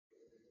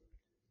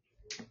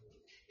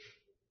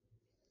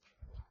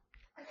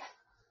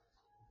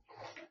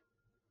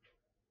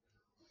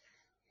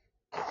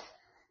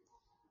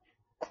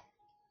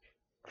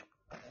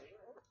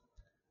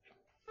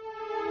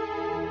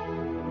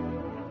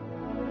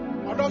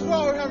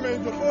was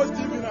what the first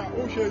TV now.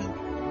 Okay,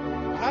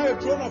 I a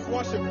throne of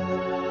worship.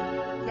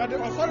 Yeah,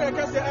 the authority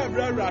can say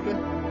every rather.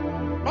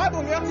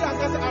 Bible me ati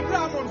ase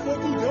Abraham on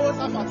 42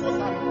 Jehoshaphat so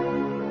sam.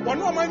 One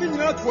no man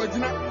nyina to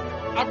agina.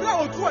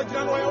 Abraham to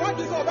agina no what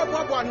is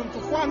obaboabo anum to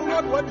fo anu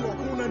no do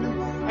okun na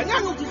nim. Anya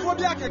anum to fo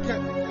bi akeke.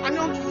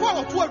 Anum to fo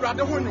oto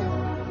awrade ho nyum.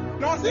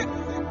 Na say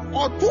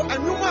oto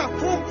anum a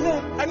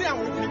kronkron ani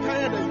awon kan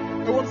ya dey.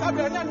 E wo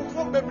sabe anya anum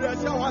fo bebre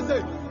asia wa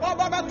say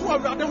obaba to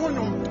awrade ho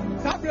nyum.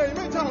 Sabe e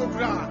me cha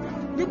obra.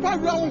 Nipa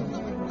wura wo.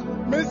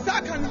 Me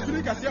saka ni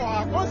tiri kase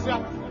wa konsia.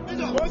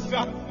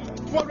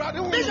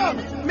 Bishop,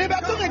 me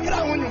beto me kra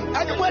wonu.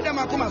 Ade mo dem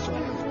akoma so.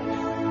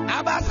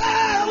 Abasa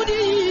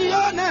udi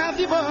ona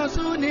vivo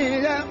suni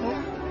ya.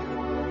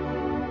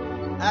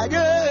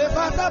 Ade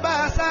fasa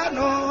basa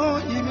no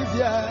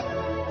imivia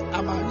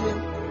amanye.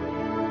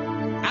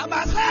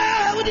 Abasa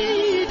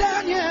udi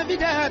danye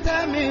bidata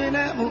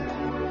mina mu.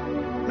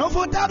 No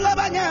futabla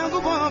banyangu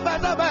bon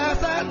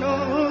basa no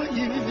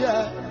imivia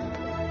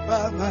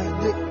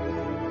amanye.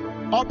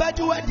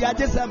 Obajuwa di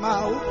ajesama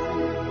o.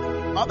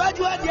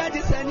 Obajua dia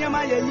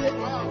disanyama yeye.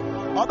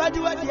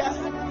 Obajua dia.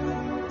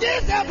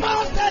 This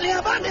apostle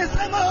abane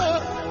samo.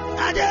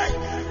 Ade.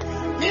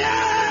 Mia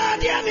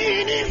dia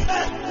minifa.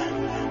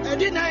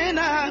 Edina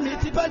ina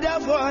mitipada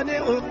fone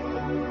o.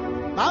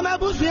 Mama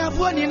busu ya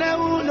fone na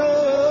uno.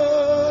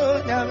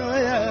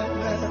 Nyamaya.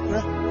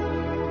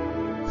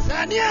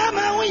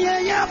 Sanyama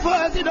uye ya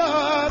fosido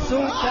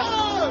sunta.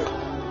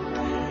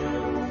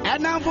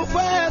 And I'm for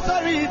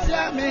sorry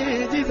tell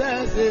me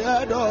Jesus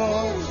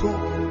adosu.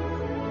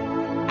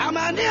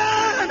 Amania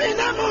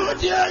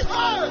minamudia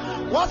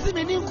wasi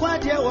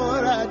minikwaje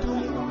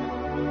woradu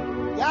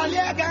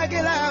yalia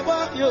gagela bo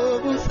yo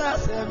busa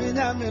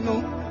semina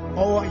menu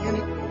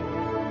owoyin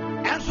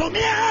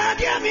ensomia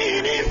dia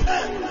minifa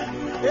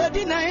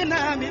edina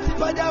ina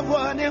mitipaja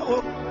fone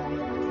o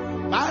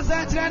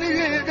basa trani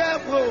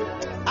gafo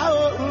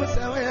awo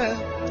usewe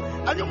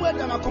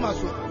anyumweda makoma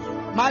so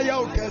maya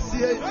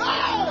okesie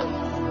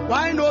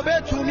why no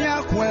betumi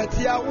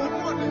akwati awo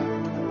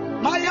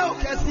maya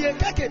okesie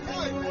keke.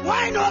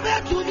 Why no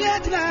bet to me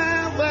at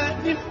now?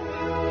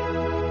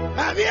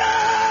 Avia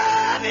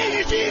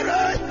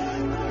Nijiro,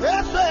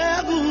 yes,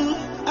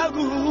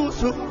 Agu,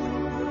 so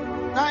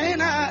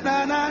na.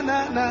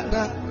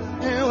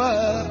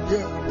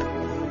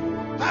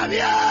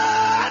 Avia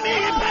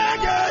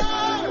Nijiro,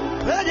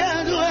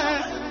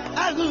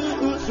 Agu,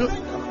 so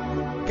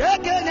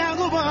Keke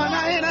Nagubo,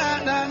 na.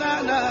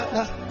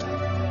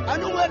 I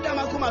know where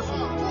Damakumasu.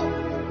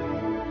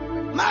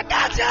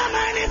 Makacha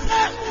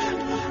manifest.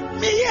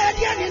 Me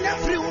here in the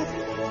free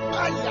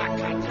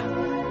ayakata.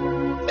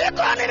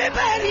 Because me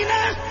berina,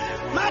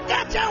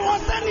 makacha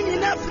was sending in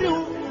the free.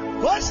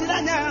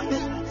 Washiranya,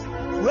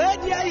 where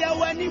dia ya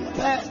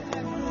wanimpe.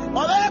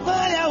 Obeko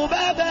ya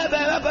ubebe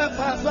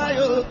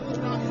fafayo.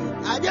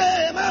 Aje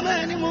mama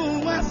ni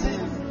muwasi.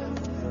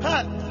 Ha,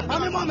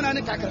 mama mama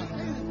na kakra.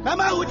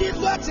 Mama udi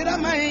swatira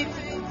mai.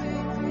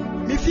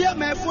 Mi fia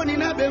me phone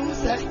na be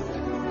unse.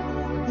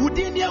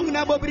 Udi ni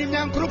una bobri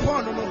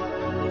nyankropono no.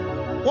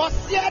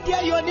 Wasia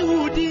dia yoni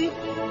wudi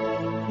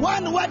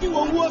one wadi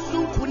wonwo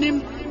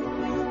sunkunim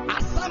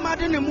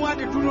asamade ne mu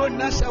ade duro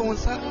na hye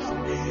wonsa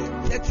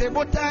tete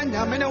bota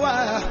nyamene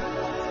wa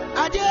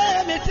ade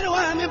metire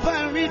wa me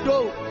pan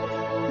rido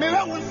me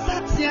wa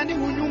wonsa tia ne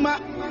munuma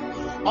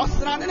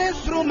osrane ne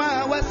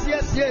sruma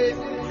wasiesie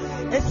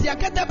esia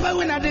katapa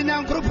we na de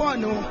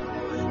nyankropono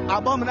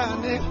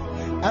abomrane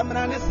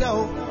amrane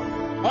sewo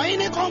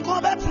oyini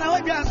konkon betna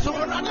wadwa so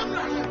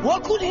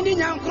wokudi ni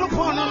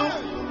nyankropono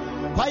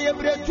Paye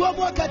bretuo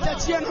bo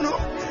katachie no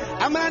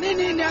amani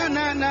ni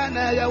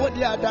na ya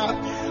wodi ada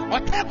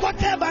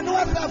otekote ba no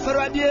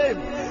asafaradie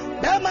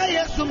dama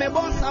Yesu me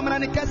bon samra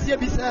ne kase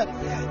bisa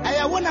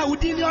aya wona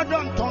wudi ni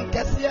odon ton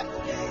kase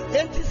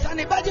enti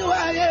sane baje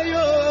wa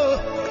yeyo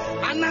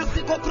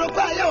anasi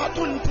kokrokwa ya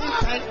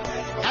watuntintan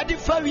adi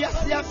fawi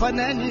asia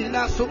fanani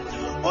na so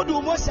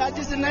odu mo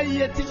shaji se na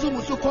yeti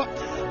zumusuko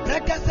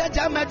rekase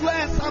jamadwa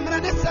samra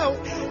ne sew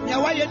nya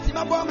wa yeti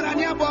mabomra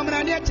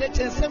ne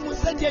cheche semu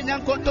sede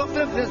nyankoto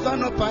fefe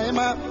zono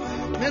paema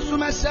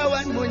mesuma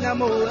shawa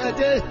munyamo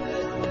ade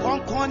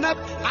konkona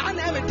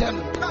anemetem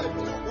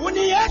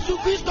uni Yesu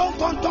Kristo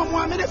konton mo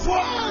amenefo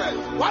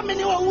wa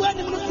meni wo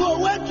wani mso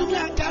wetumi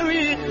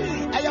ankari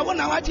aya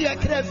wona waje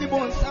yakra fi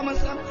bon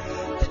samsam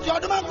ti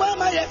oduma kwa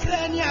ma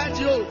yakra ni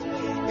ajo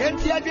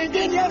enti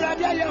adwendwe ni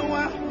awrade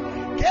ayewa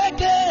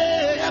keke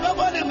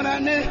yababone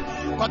mrane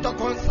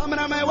kotokon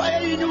samra mai wa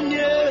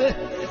yinyumye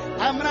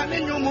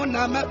amrane nyumu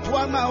na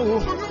matwa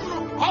mawo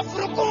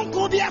ofru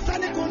kunkubia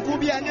sane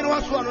kunkubia nyere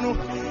waso no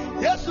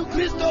Yesu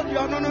Kristo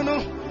dio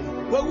no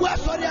wo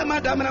asori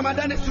amadam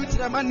ramadane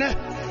sutira manne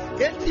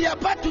enti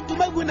apatu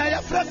tumagu na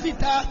ya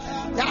frafita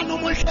ya no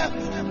mohwe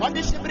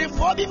odi shibre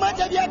fobi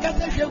majabi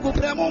akase hwegu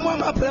premo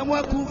mama premo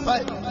akufa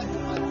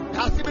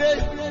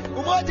kasibre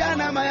umoja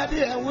na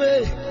mayade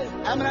enwe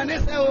amrane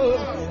sewo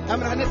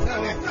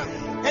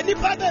eni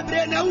pa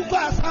bebre na uko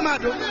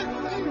asamado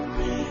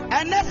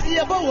enesi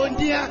yebo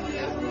wondia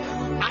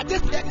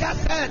adese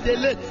kasa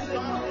dele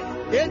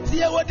enti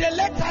ye wo de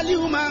letali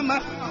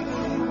umama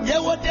ye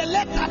wo de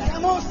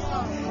letamos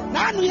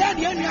nanu ya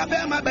de anu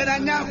abema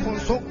benanya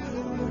konso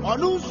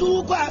onu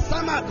nsu ko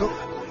asamado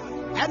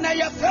ena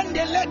ye friend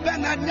de let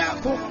benanya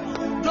ko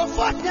do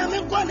fort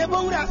nyame ko ne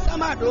bo wura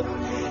asamado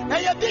na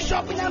ye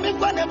bishop nyame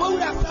ko ne bo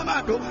wura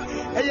asamado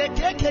e ye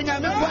keke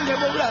nyame ko ne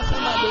bo wura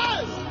asamado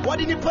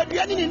wodi ni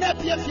paduani ni na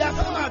pia fia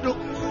asamado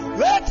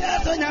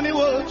wecha so nyame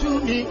wo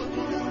tumi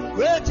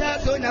wecha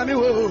so nyame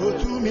wo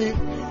tumi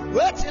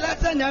wechila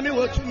ta nyame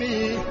wo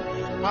tumi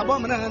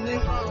abomnane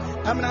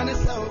amnane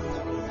sawo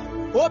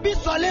obi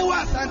sole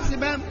wa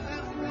santimem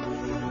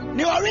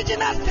ni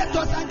original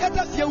status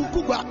ankata fie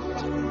ukugwa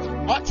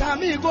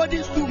ochami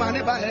golden stool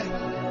mane ba he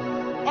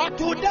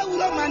otu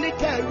dawulo mane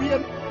ka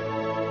wiem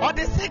o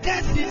the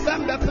second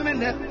season be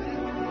pemene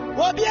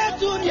obi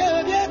atumi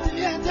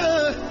ento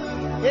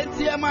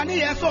enti mane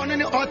ye so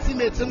ne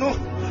ultimate no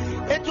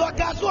etu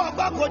okaso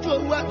ogba kojo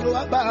owu atro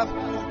agba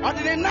on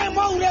the 9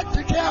 months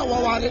to care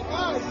aware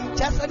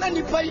just na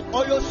ni pay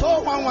oyo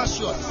so one was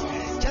short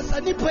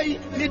just ni pay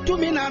ni 2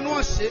 min na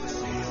no hye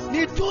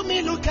ni 2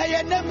 min no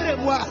kaye nemre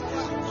mu a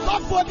so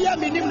fo bia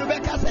minim no be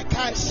ka se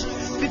cash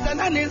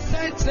bisana ni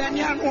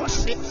sentrani anu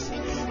hye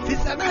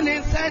bisana ni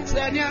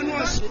sentrani anu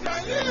hye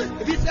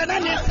bisana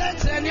ni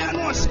sentrani anu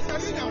hye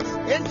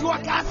enti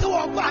wakase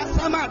wo gba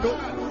asamado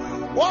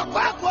wo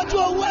gba koju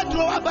owu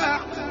adro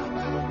aba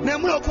na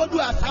mu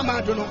okodu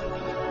asamado no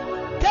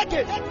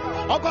keke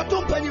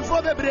ogotum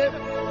panifo bebre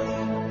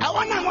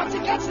awona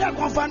motikatre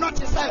konfa not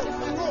say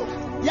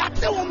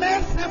yate wo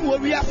mensem wo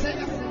wiase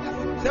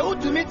se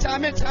utumi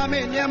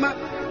chame nyema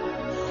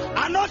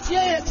anotie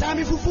ye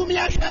chame fufu mi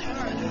ahwe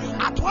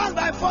at once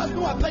by force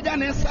no apagya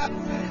nensa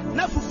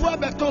na fufu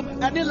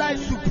abetom ani light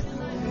soup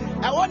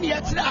awon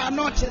ye kire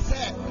anoche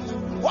say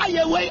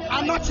waye we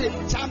anoche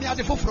chame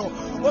ade foforo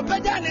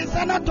opagya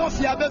nensa na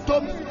tofi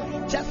abetom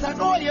chesa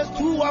no yes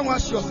 2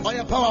 was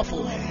or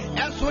powerful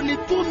and so ni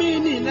 2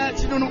 min na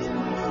chi no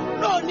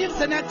ni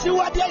se na chi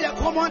wade ye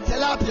common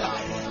tilapia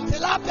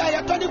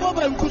ye toni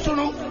boba nkuso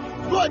no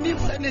ni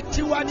se na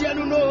chi wade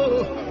no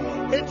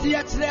eti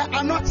ye kire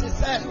anoche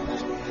say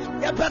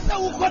ye pesa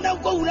wo kona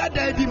go wura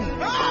da bi mu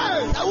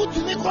sa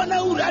wutumi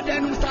kona wura da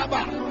nu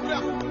saba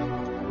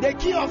the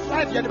key of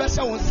life ye be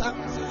se wonsa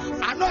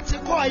anoche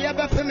ko ye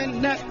be peme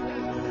ne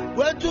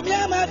wetumi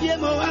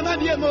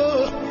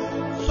amabiemo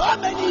so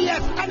many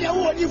years and you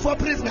won't for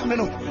prisoner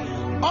no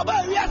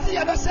oba we are see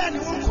ya be say ni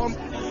won come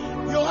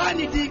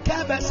Yohani di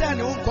ka be say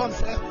ni won come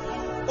say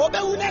oba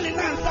wunale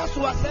na nsa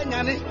so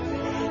asanyane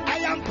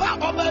ayampa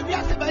oba we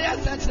are see be ya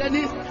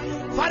sanchani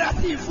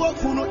farasi fo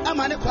kunu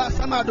amane kwa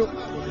asamado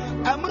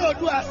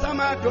amrodu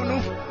asamado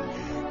no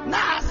na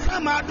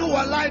asamado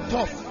wa light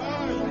off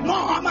no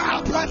ama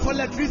apply for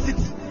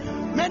electricity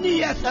many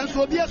years and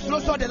so be slow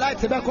so the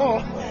light be go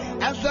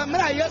and so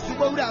mra yes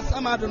go wura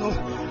asamado no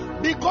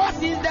because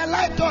he is the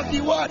light of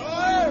the world.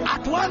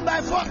 At 1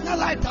 by 4 na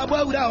light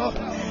above.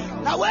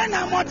 Now when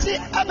I'm watching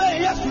Abba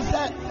yes you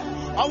said,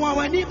 oh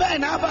when he buy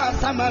na Abba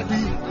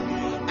Samadi,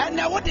 and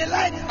now what the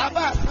light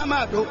Abba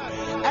Samado,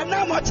 and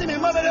now watching me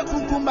mother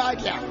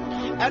Kukumbagia,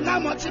 and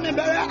now watching me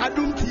Barra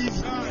Adum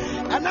TV,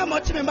 and now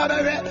watching me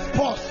Mother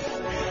Sports,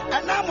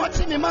 and now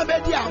watching me Mother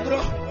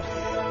Diablo.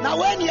 Now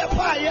when you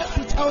buy yes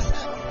you tell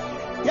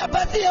you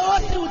better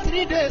you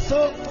 3 days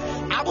so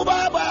Abu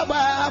Baba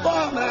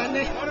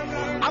Mane.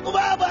 Abu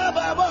Baba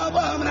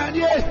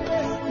Mrani,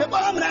 the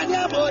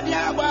Bomrania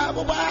Bonia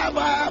Baba.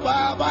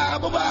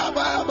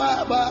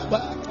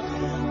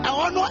 I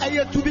want no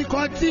air to be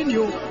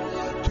continued.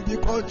 Let me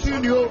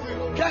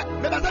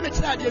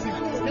try you.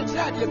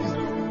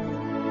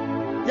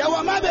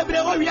 Yawama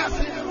Bebre, we are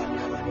saying.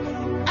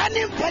 And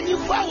if can you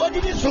forward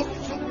it so?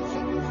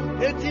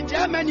 It's in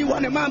Germany,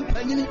 1 man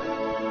penny.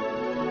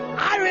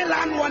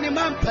 Ireland, 1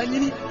 man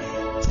penny.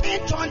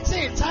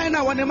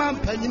 China, 1 man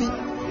penny.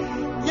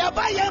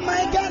 Yabaya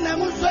my Ghana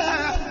Musa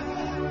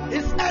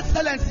His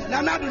Excellency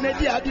Nanadu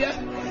Nedia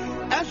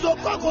and so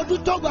Koko to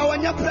Togo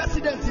when your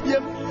president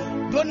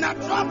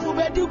Donald Trump will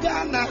be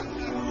Ghana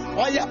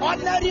or your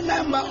ordinary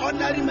member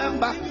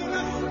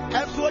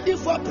and so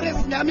for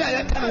President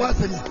American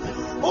wasn't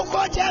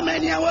Oko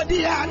Germany or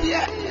the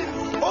idea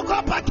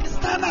Oko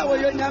Pakistan or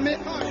your name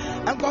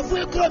and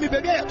Kofu Kromi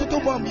Bebe to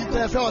bomb you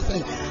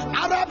say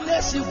Arab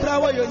nation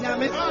flower your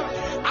name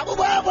Abu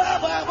Baba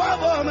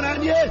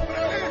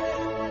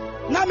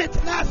Namit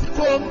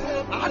Nasikom,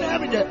 and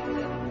every day.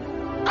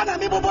 And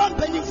I'm able to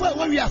pay you for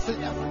what we are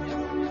saying.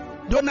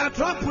 Donald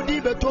Trump would be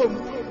betom.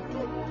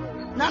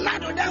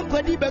 Nanado down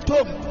for the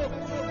betom.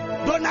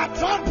 Donald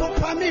Trump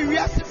for me, we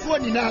are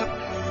phone now.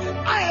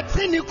 I have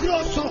seen you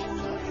close so.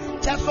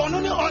 Just on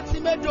the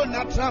ultimate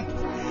Donald Trump.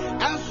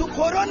 And so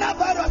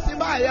coronavirus in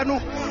Bayano.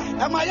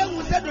 And my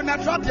young said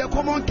Donald Trump, you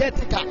come on, get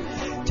it.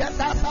 Just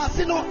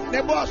assassino,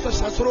 the boss of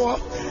Shasro.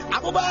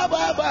 Abu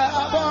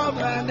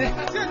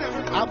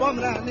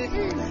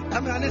Abomrani,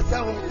 Amrani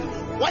Sao.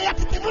 Why at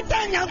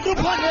Timotania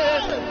group on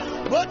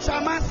both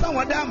Chamasa,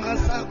 Wadama,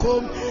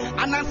 Sakom,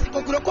 and Nancy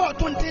Kroko,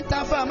 20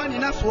 Tafaman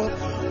in Aswa.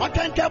 What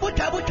can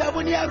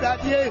Tabunia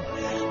Radie?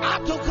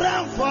 Ato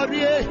crown for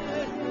ye.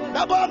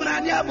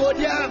 Abomrani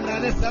abodia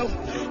mrani so.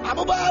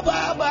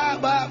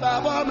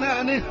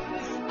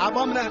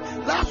 Abomrani.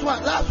 Last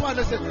one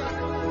is it.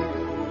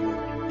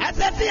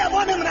 SSC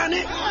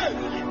abomrani.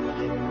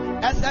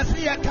 SSC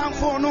account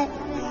for no.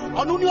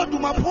 Onuni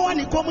oduma po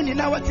ni komuni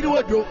na watiri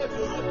wodo.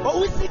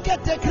 O wisi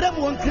kete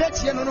kremu on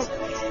kreche no.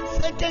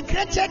 Seke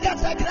kreche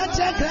kata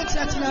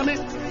kreche tiname.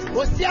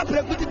 Osi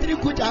aprekuti tri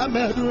kuja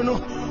medu no.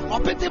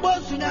 Opete bo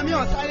sunyami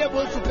osaye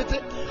bo supete.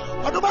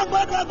 Oduma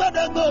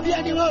gbada obi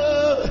ani wo.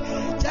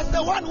 Just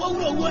the one wo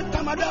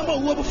tamadamo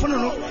wo bufuno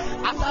no.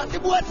 Asase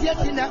bo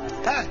atiatina.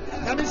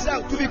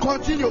 To be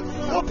continued.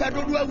 No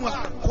pedo do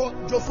ko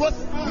Jofos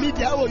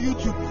media or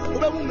YouTube.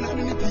 Obemu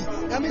mnaniti.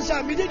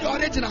 Yamisha media the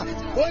original.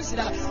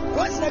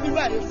 Consider be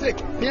right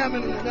fake. Me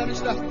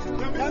Yamisha.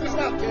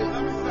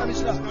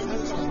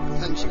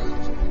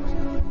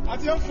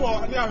 At your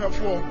four, near her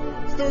four.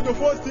 Still the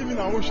first TV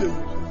now, Ocean.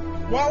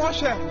 Wow,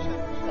 share.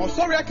 Oh,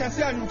 sorry, I can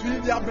see you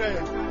to the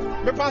prayer.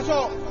 The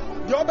pastor,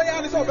 the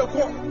Obeyan is of the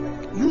court.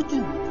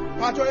 YouTube,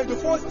 Pastor is the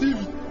first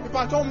TV. The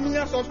pastor, me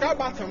and subscribe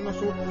button.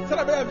 So,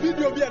 tell a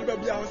video be a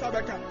baby. I was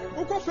Sabaka.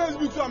 Who call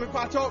Facebook to me,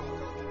 Pastor?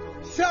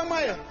 Share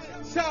my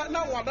share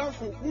now. What done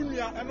for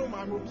Unia and no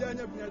man will be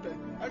any other.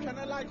 I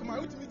cannot like my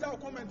ultimate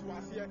comment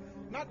was here.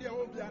 Not the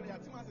Obian, the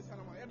Timas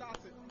Cinema.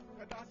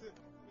 That's it.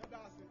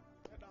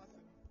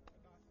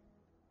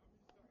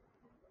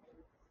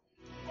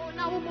 Oh,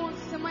 now we want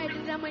somebody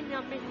to them and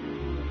yummy.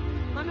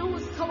 Mamma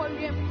was telling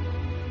him.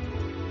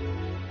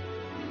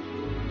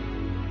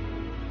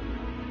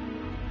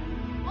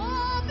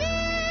 Oh,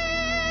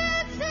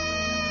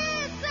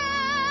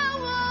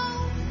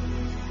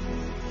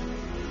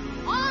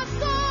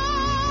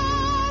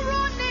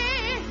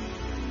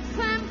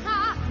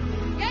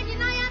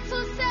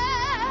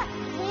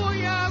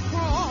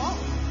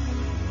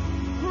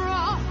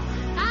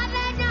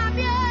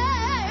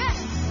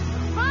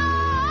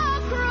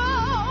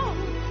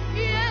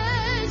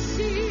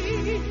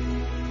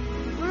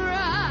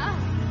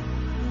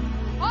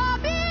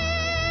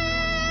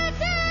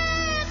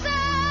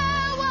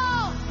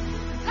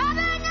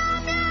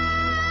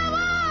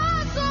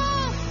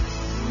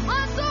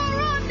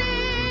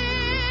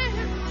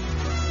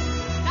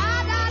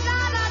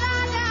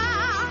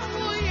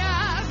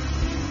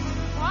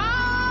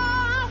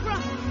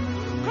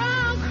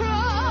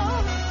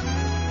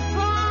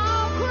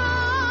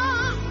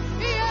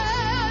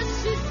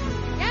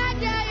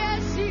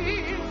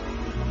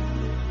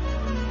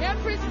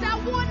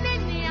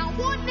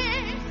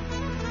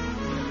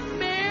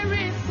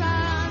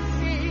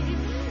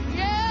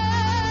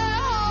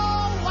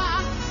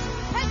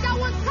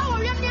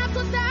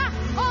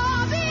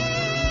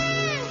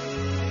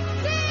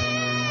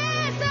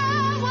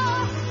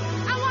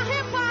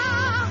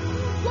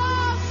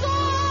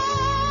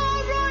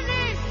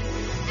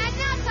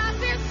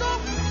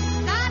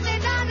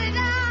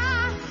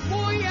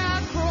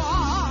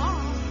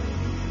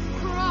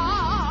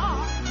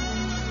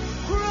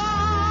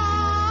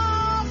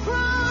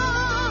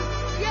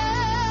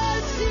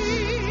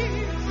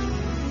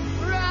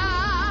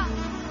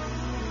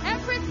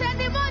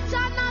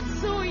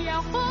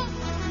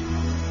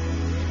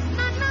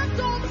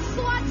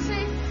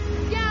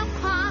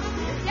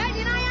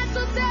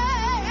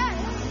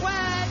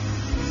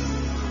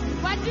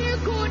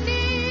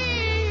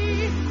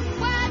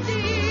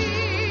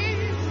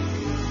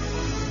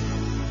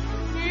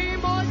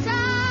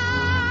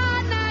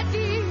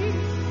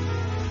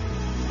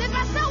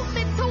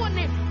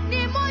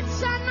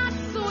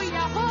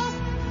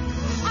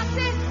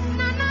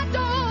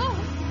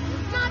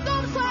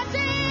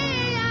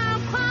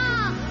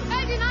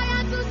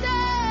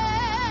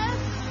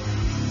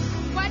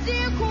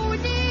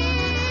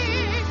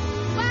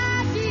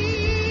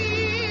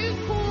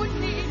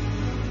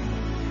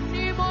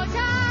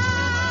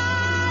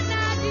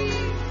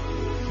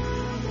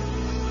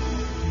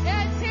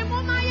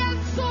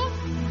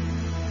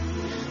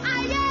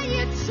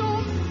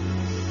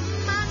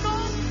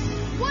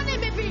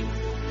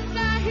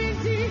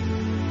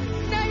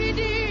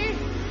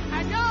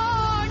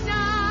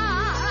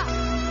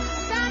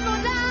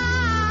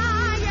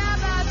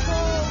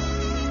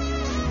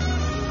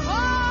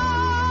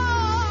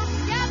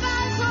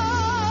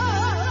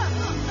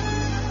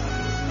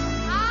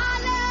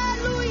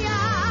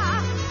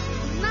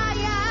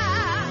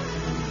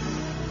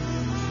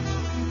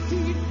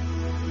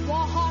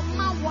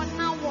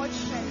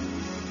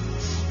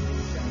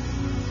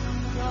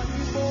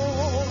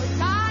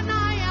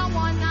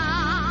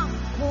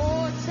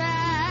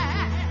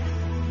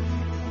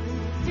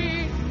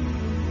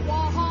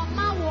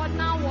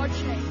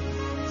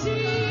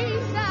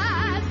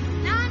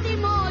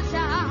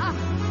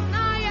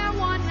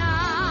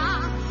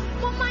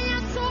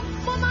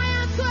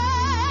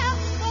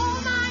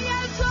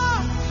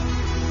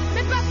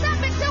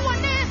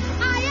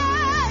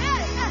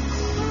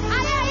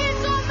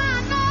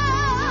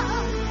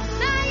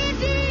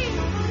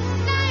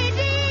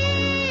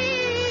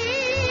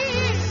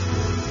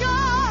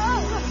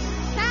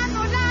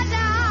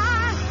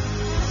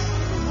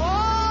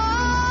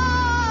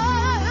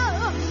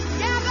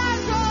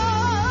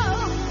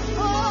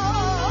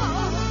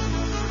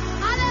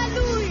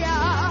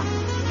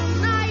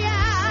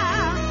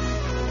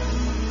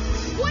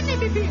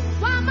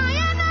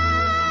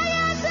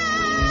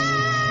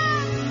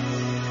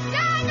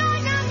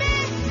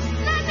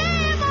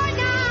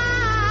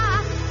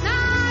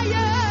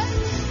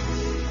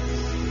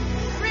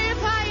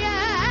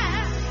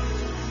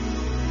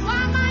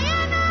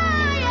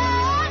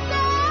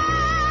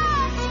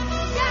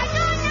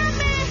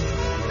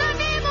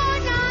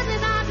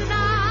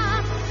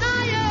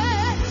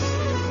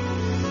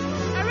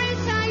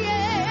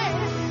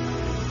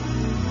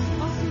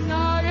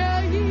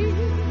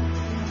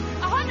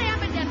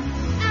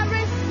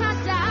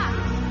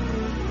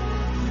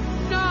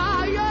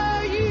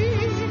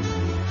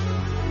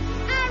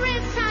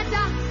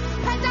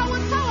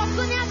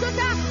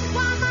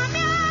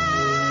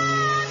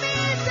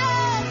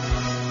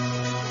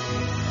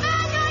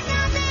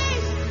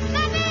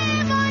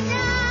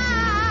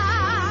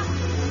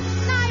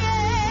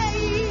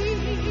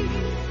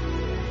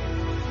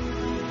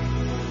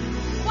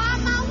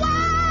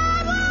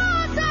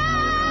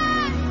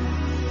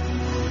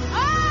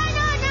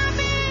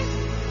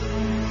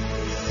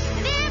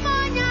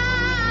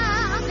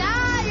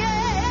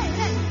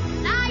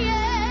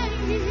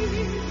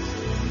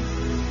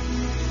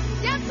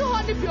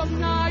 ni biom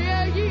na ye.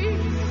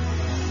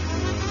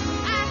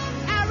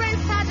 Erin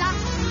sada.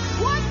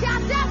 What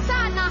ya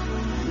sana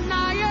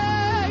na ye.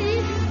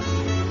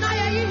 Na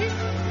ye.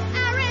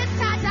 Erin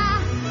sada.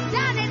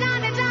 Dani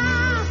dani da.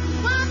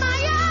 Mama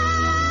ya.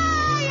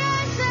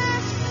 Yes.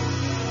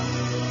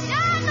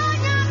 Ya no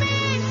nyami.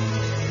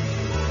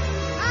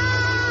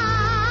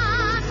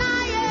 Na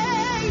ye.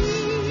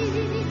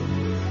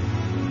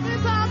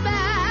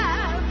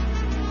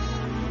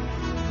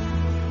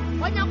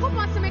 When you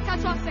come to make a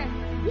choice,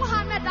 what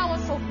happened that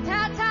was so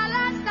last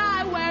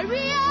time where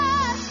we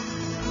are.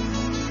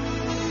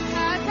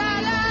 Last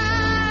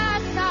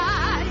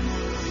time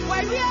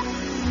where we are.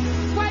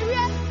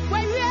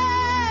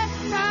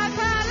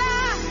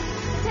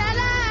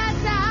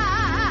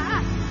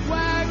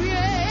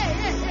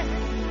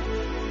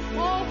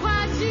 Oh,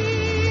 Paji,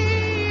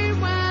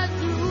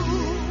 Madu,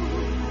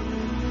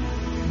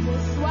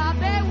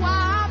 Swabe,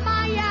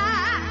 Wamaya.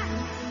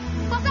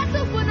 But that's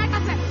the one I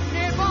can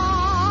say.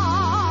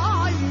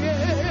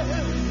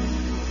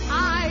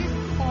 I,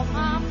 oh,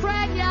 my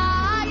friend, I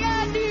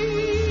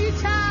need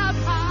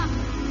Chapa,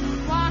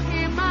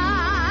 Wahima.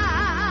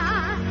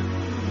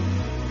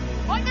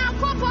 On your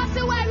purpose,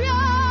 where you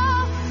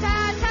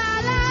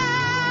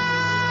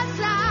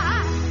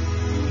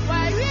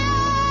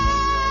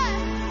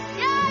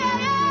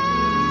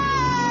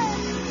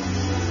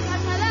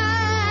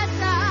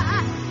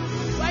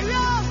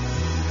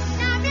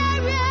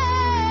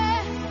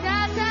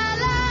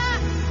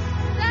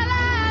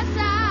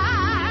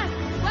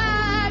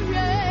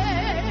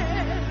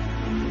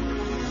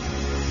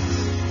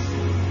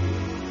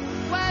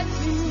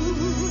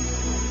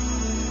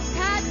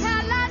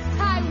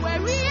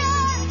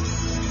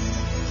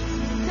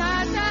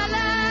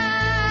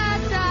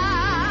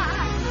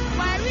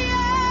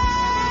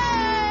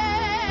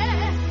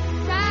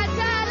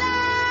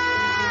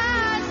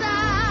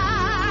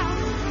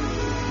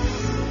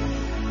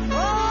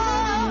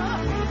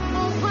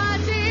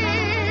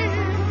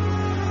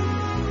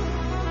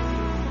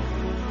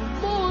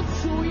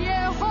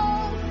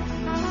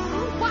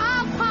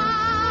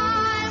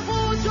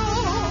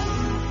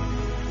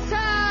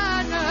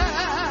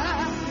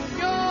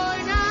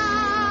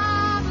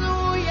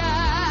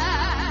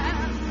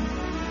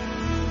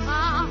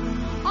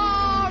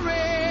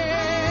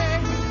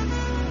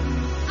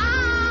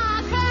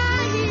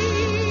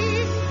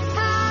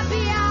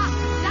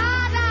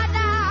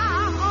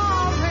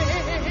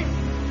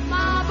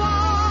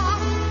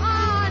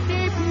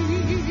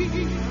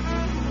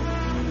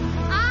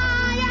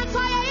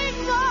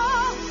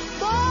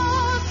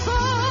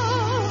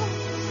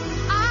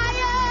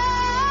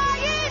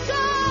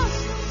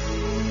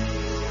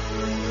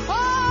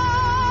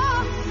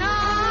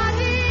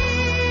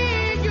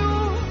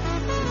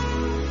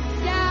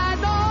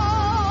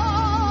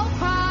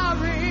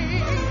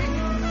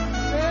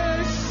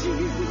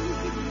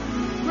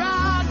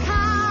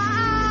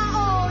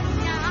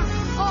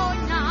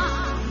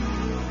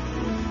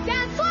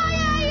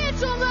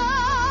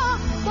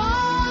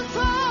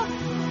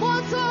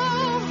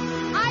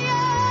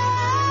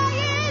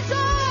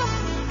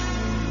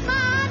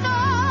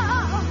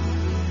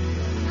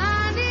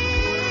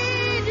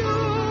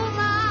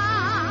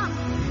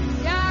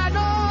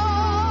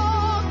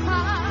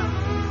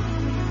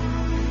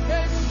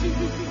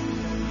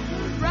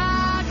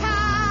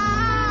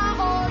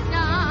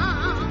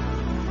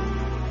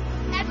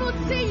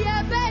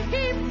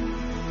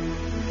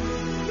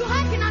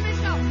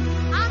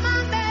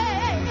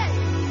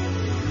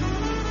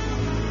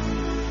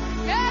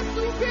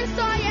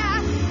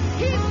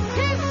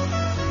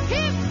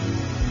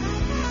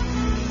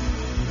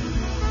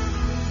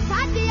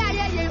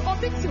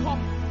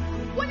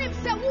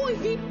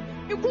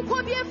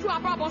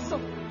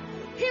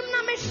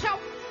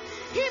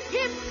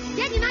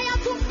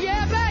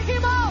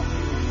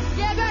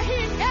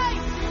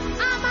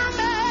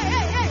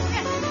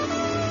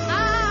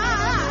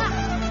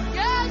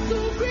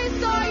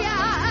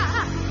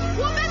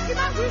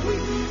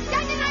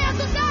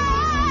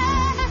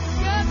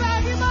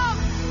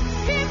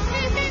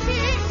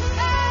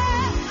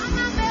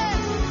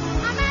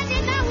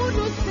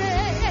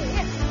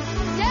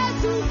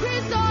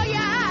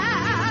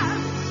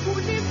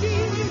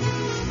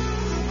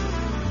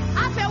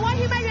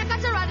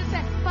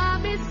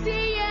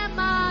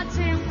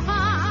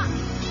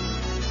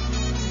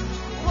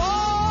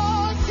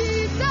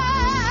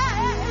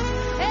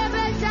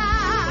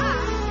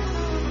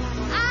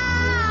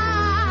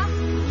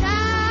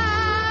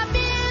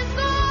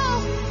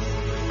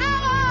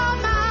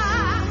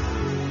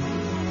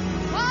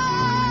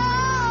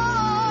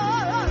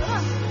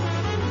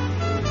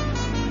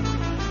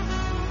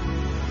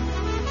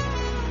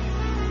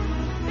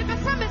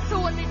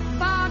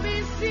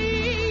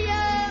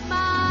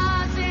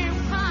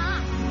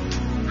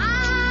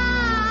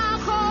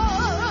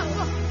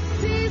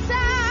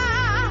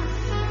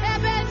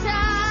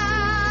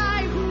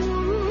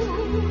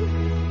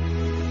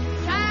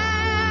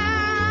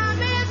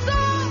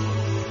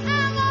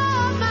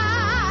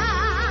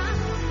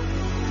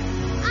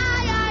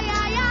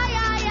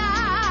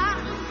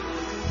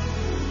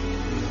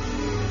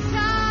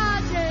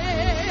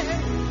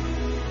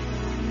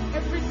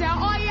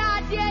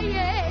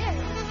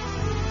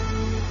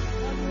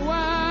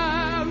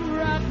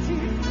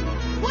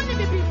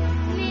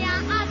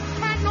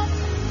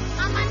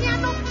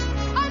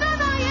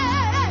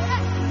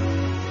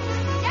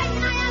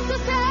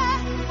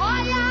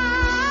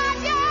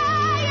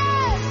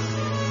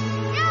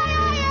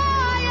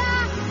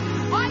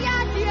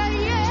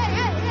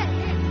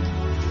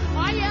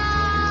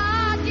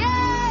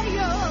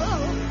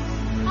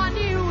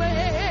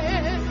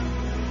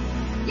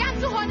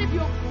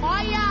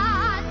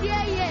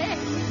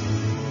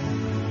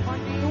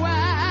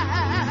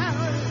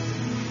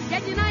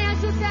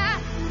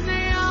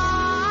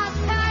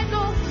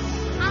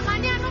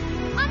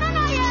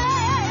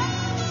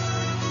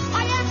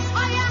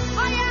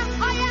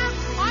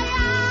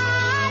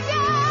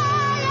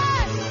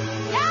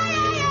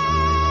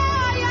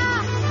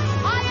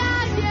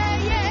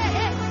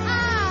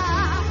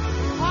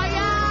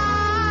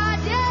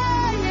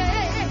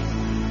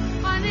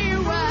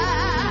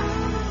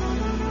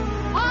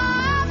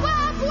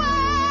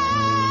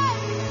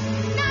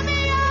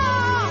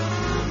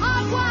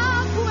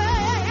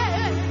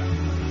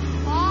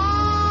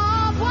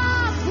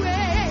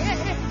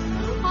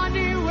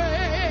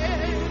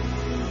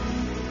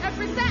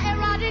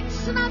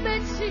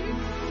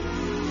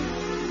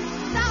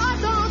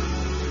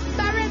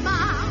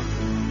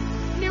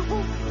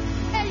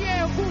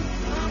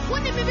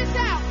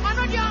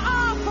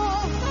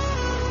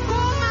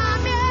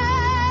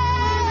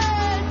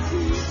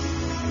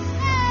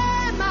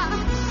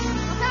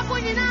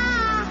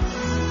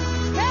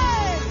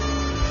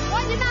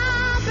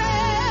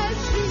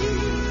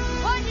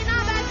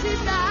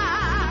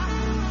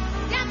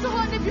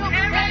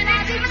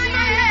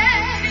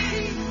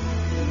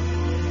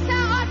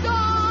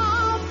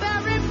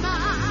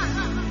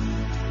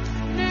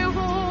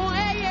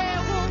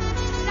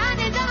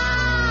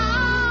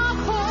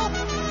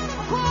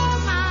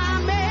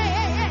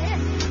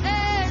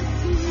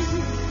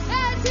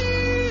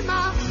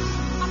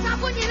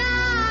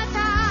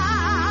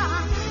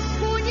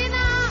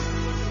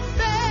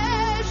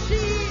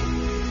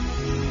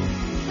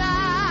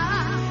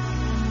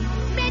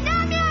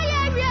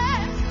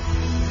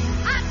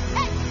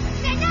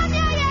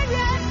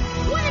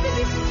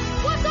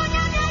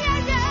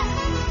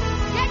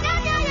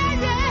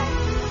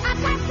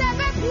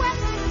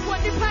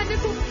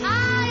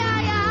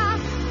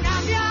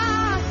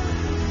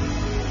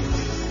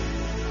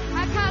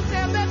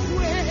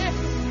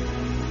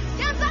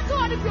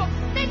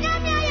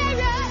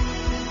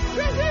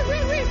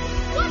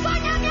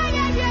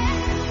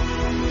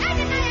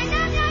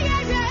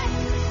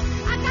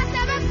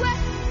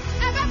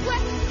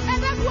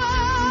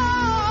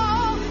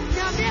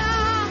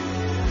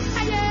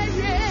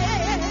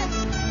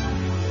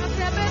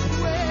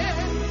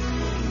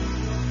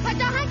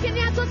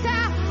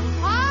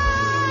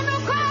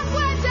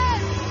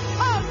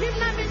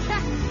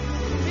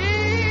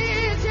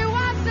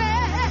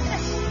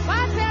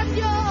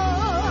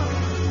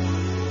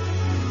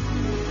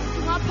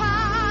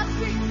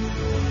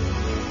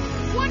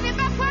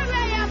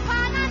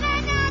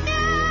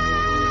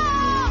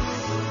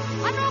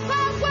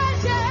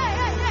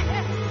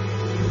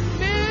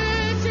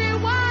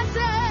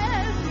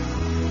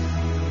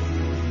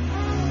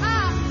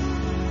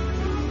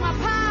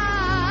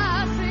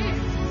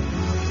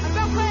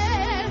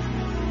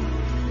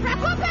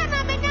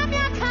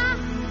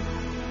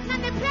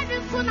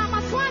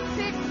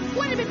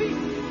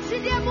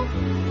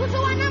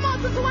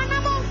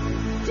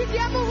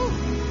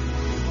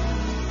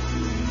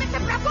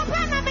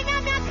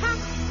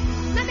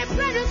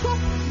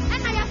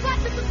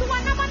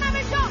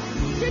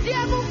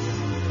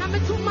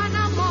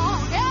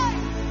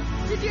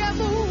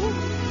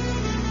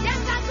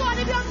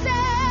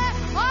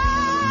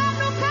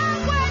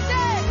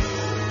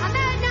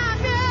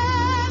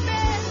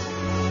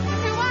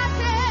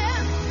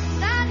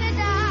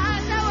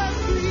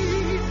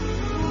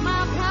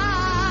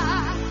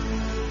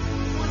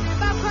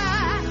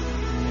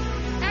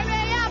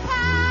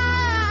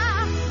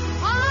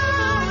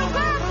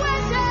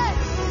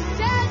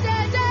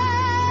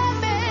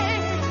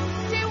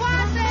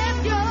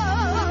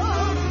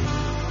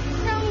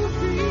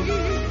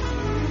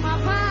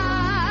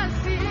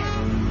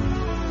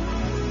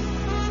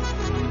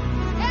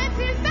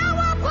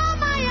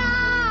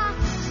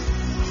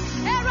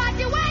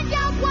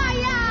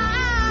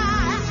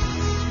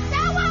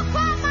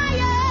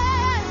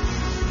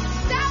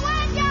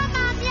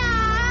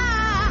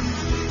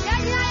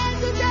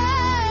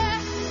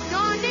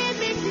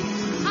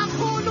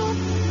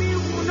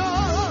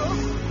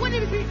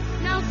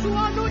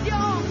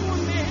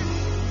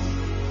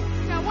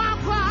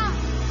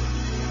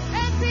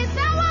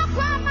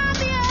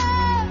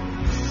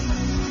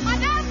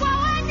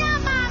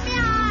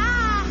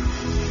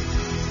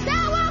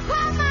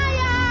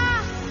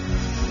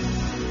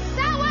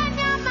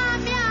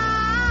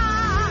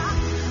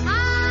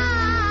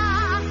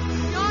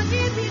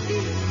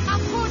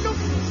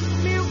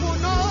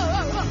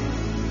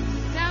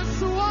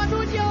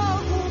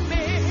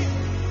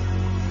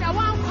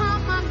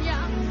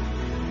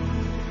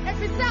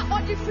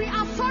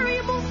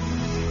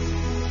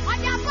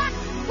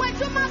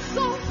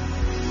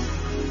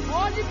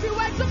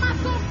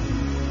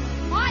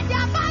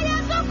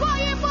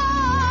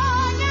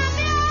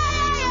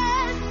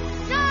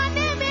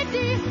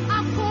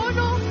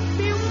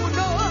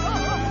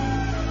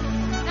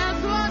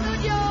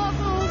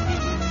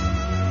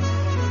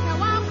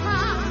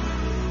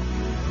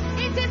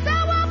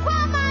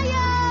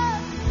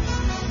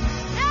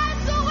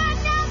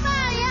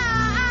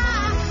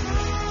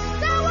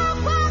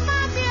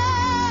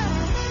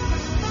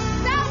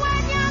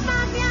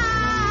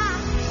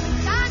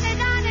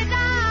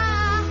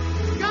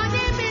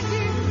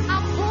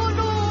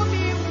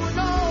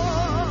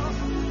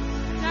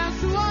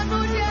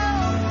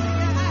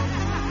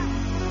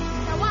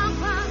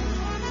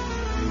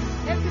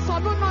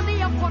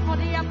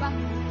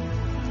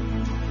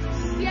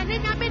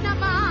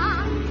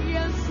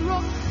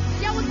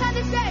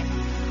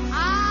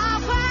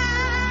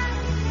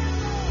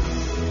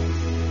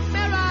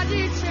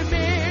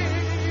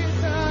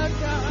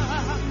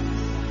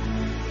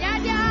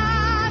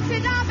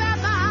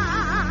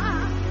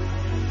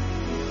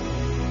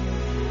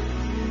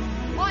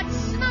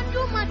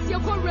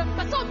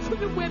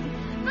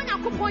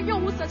Nyankopɔn yɛ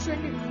wo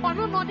sɛkyerɛni.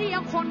 Ɔno na ɔde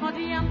yɛn kɔ na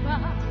ɔde yɛn ba.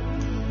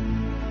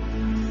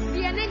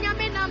 Deɛ ne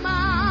nyame nam a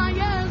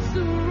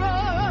yɛnsuro.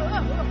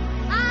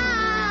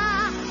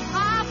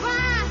 Papa,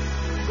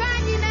 ka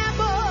nyina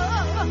bo.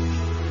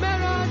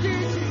 Melody,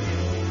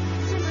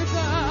 Jesus.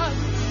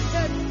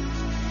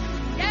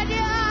 Yɛde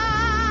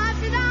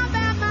atena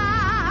bɛma.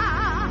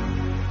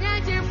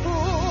 Yɛgyefo.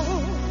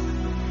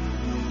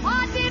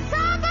 Ɔde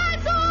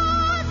tabato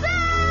sɛ.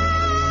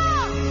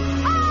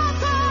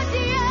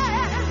 Ɔkɔdeɛ.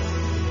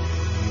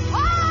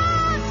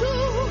 Ɔtu.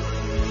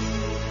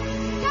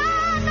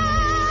 Kana.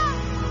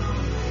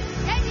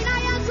 Yɛnyina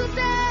yɛnto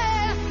sɛ.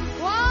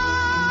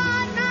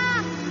 Wɔna.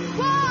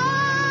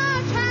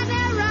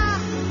 Wɔtwanera.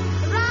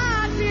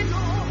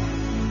 Radino.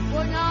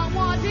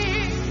 Onyamɔde.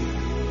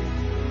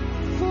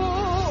 Fo.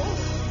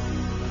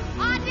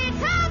 Ɔde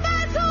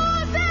tabato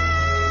sɛ.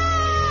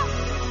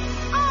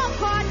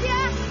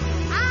 Ɔkɔdeɛ.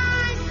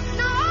 Ai,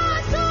 na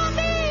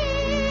ɔtumi.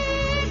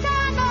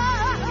 Kana.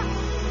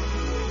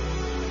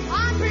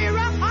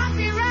 Ɔbrɛ.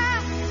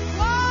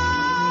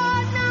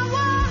 Wɔna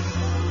wɔ.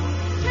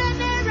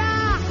 Twanera.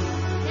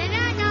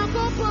 Ɛnyɛ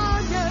Nyankopɔn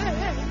yɛ.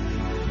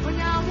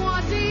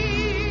 Onyamɔde.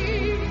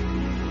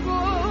 Fo.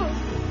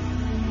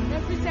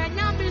 Ɛfiri sɛ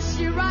Nyame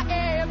hyira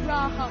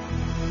Abraham.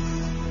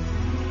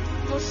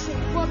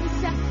 Ɔhyɛ bi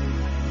sɛ,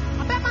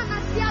 ɔbɛma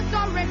n'ase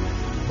adɔre.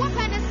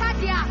 Wopɛ ne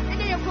sade a,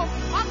 ɛne yɛ kɔ.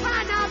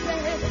 Ɔpaa n'abɛ.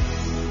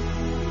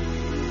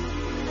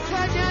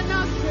 Twɛdeɛ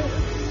n'ase,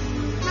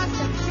 na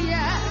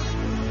tɛteɛ.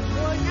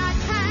 Onya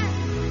twɛn,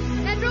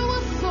 ne do wo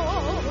so.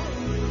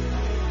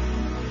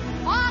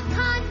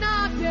 Ɔka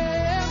n'abɛ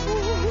mu.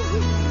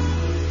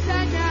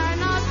 Sɛnyɛ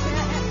n'ase,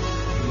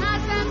 na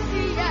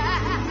tɛteɛ.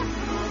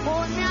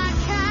 Onya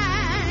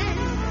twɛn,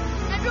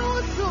 ne do wo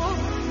so.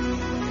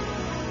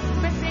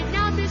 Mese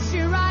Nyame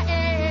hyira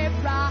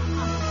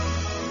Abraham.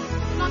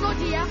 Na no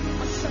deɛ,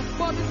 ɔhyɛ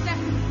bi sɛ,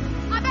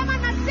 ɔbɛma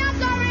n'ase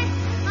adɔre.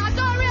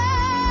 Adɔre.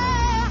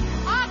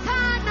 Ɔka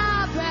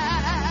n'abɛ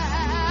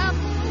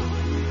mu.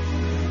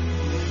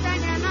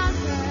 Sɛnyɛ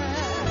n'ase.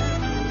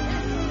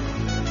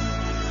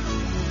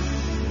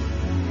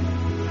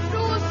 Do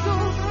wo so.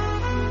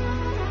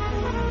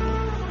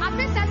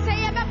 Afe sɛ sɛ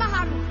yɛbɛba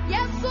ha no,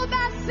 yɛn nso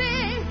bɛse.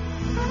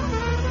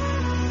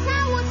 Sɛ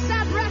wo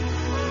hyɛbrɛ,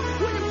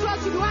 wonim sɛ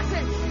ɔtumi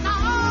wate, na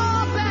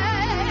ɔbɛ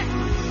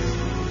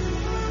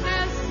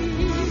asi.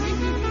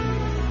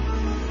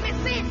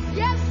 Mese,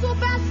 yɛn nso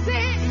bɛse.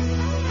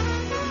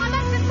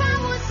 Ɔbɛse sɛ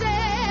wo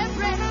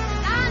hyɛbrɛ,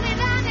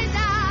 dane,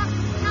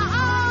 na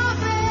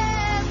ɔbɛ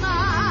ma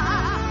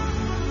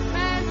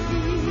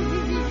asi.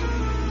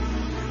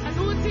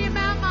 Ɛno nti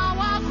mɛma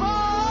wakɔ.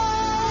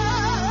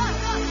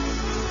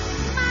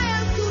 Na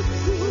yɛn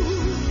tutu.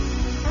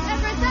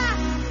 Every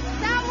time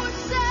that would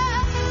say,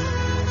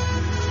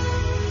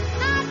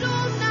 na do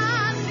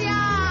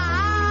nasia,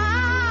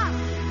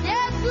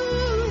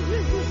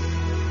 Jesus,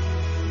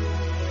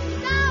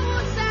 na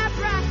would say,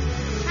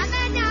 and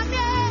then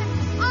Yame,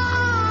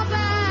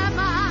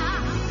 Obama,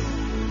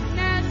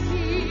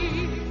 Nancy,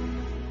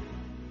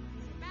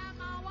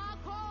 Mama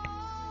Wako.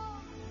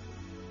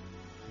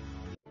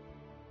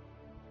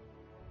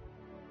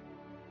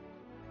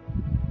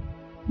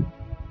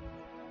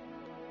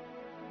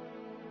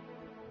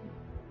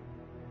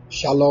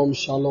 Shalom,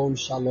 shalom,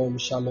 shalom,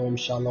 shalom,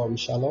 shalom,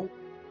 shalom.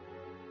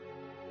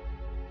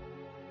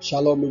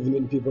 Shalom,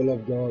 evening, people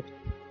of God.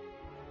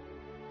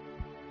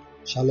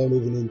 Shalom,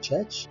 evening,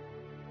 church.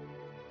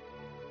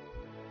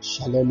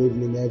 Shalom,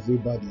 evening,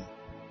 everybody.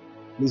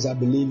 Please, I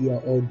believe you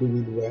are all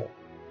doing well.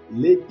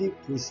 Lady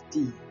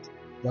Prestige,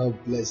 God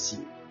bless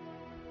you.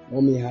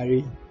 Mommy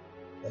Harry,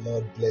 the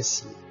Lord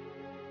bless you.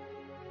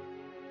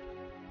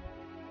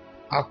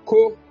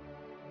 Ako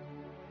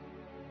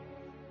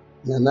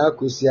Nana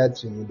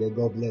Kusiatu, the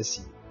God bless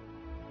you.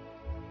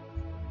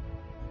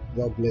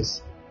 God bless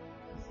you.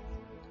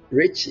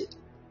 Richard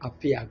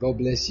Apia, God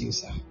bless you,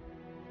 sir.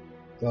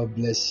 God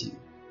bless you.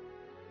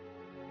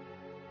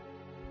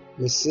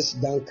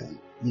 Mrs. Duncan,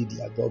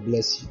 Lydia, God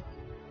bless you.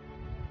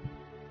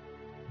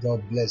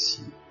 God bless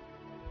you.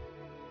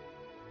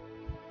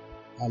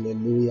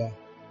 Hallelujah.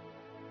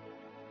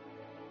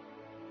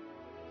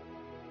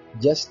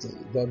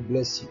 Justin, God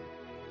bless you.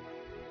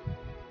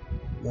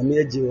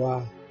 Namia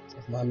Jiwa,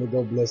 Mami,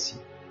 God bless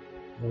you.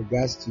 In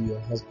regards to your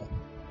husband,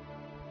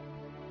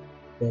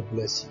 God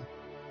bless you.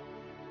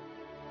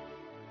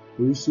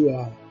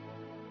 Usua,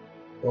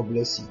 God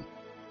bless you.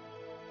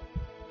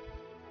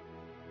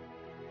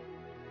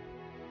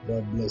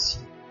 God bless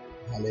you.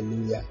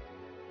 Hallelujah.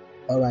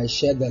 Alright,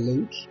 share the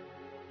link.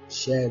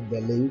 Share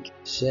the link.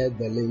 Share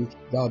the link.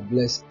 God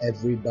bless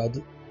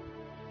everybody.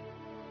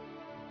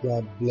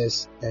 God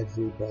bless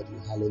everybody.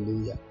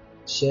 Hallelujah.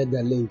 Share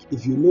the link.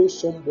 If you know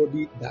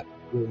somebody that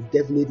will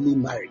definitely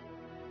marry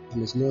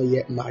and is not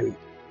yet married,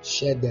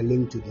 share the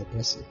link to the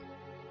person.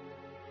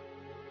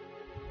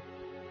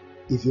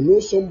 If you know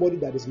somebody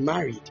that is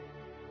married,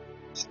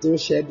 still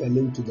share the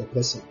link to the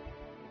person.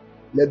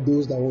 Let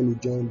those that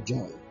want to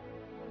join,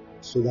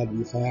 so that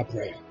we fire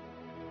prayer.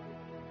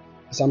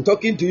 As I'm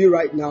talking to you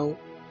right now,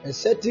 a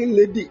certain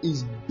lady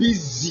is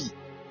busy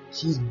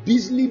She's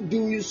busily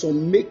doing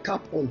some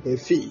makeup on her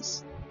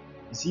face.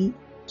 You see,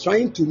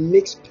 trying to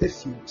mix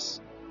perfumes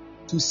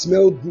to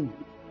smell good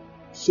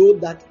so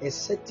that a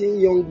certain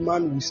young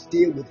man will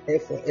stay with her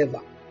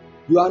forever.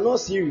 You are not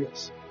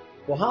serious.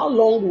 For how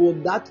long will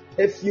that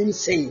perfume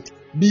scent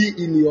be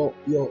in your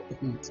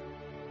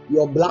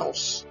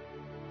blouse?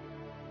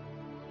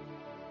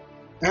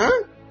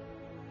 Huh?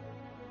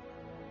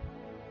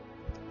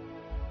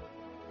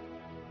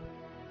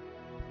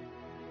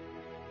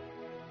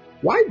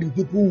 Why do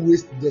people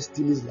waste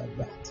destinies like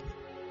that?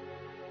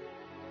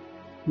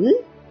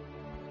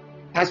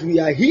 As we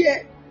are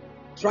here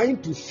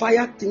trying to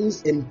fire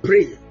things and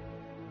pray,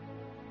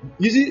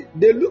 you see,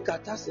 they look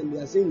at us and they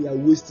are saying we are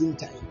wasting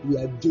time, we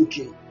are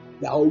joking,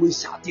 they are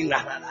always shouting,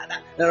 la, la, la, la.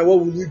 And what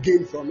will you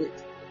gain from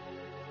it?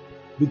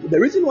 The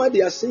reason why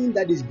they are saying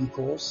that is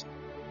because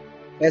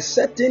a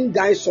certain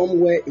guy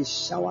somewhere is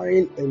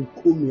showering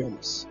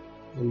encomiums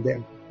on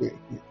them.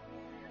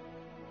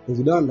 If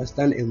you don't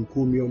understand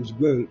encomiums,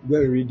 go and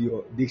read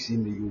your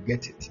dictionary, you'll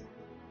get it.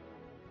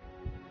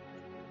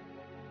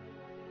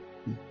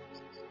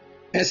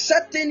 A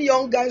certain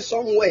young guy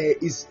somewhere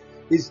is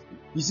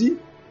you see,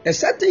 a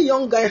certain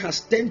young guy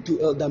has turned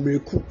to Elder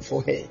Miracle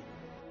for her,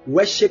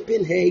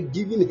 worshipping her,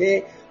 giving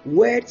her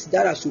words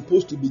that are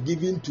supposed to be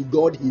given to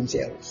God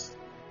Himself.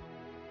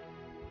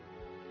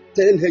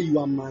 Telling her, you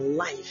are my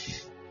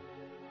life.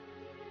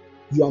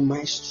 You are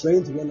my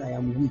strength when I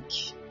am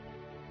weak.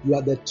 You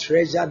are the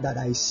treasure that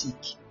I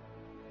seek.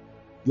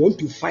 You want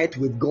to fight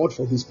with God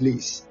for His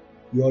place.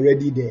 You're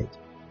already dead.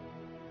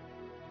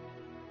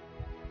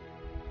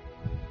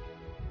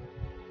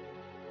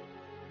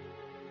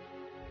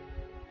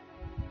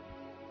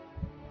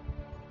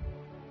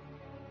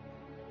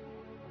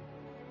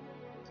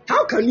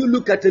 How can you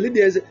look at a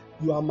lady and say,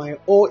 you are my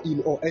all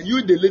in all, and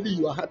you, the lady,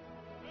 you are happy?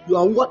 You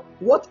are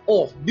what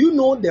all? Do you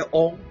know the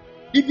all?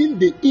 Even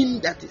the in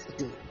that is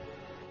in.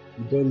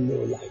 You don't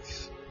know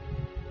life.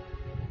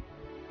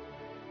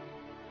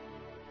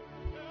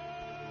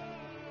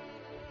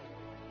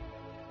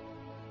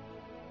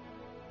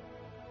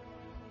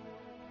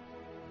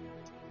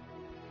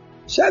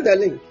 Share the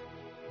link.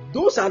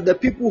 Those are the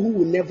people who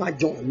will never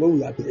join when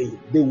we are praying.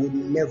 They will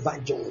never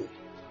join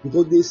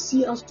because they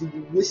see us to be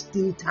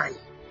wasting time.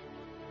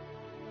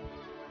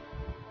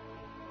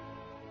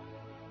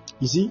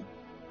 You see?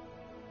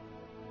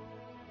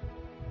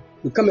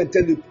 We come and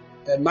tell you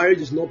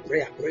marriage is not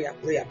prayer,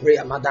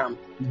 madam.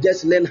 You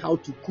just learn how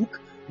to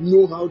cook,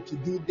 know how to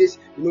do this.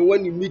 You know,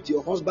 when you meet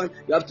your husband,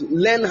 you have to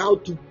learn how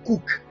to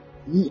cook.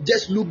 You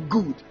just look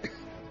good.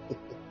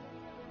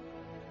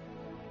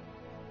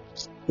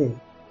 Hey.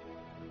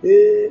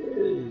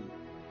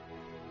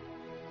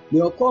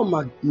 You call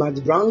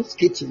Matt Brown's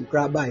kitchen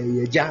crab by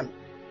a jam.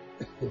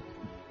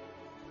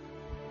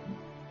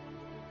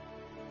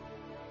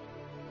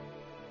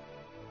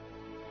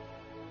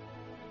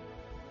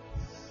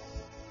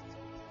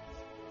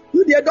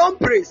 You there, don't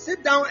pray.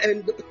 Sit down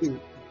and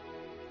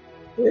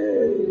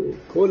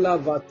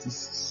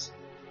Colavatis.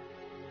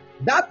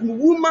 That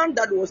woman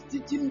that was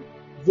teaching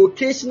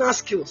vocational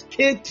skills,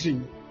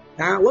 catering,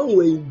 when we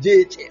were in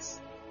JHS,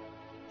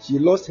 she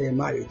lost her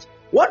marriage.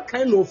 What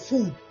kind of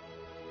food?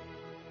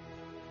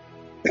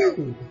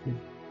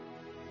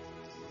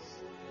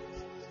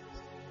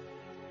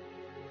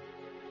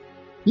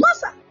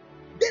 Master,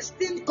 this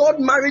thing called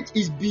marriage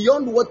is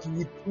beyond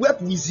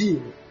what we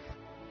see.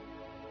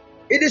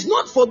 It is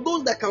not for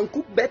those that can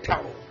cook better.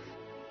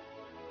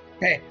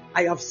 Hey,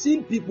 I have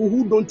seen people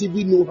who don't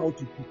even know how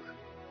to cook,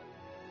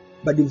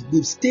 but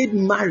they've stayed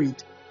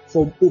married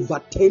for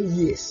over 10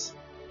 years.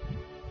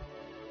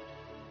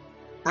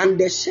 And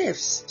the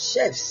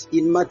chefs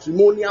in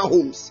matrimonial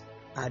homes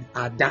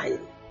are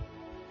dying.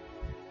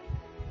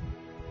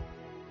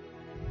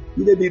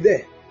 You may be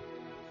there.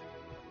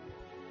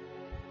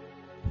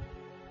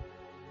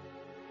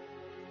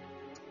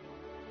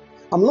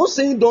 I'm not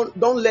saying don't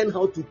learn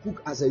how to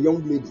cook as a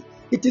young lady.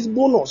 It is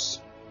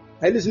bonus.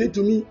 Are you listening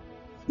to me?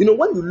 You know,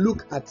 when you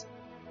look at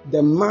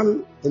the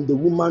man and the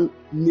woman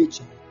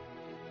nature,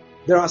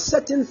 there are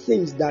certain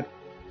things that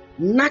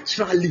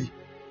naturally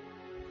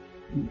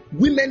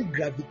women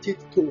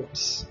gravitate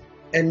towards,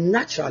 and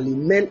naturally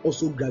men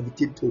also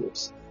gravitate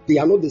towards. They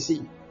are not the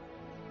same.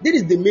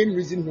 This is the main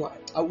reason why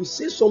I will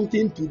say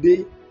something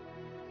today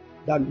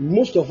that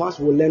most of us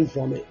will learn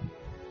from it.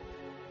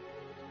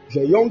 If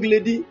you're a young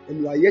lady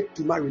and you are yet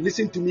to marry,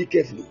 listen to me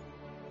carefully.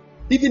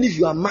 Even if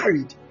you are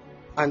married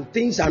and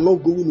things are not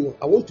going well,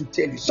 I want to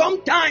tell you,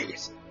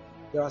 sometimes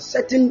there are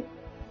certain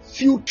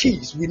few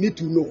keys we need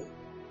to know.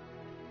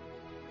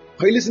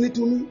 Are you listening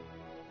to me?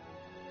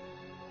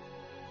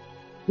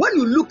 When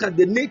you look at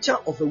the nature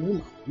of a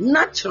woman,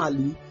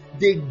 naturally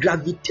they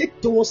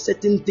gravitate towards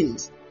certain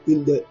things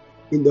in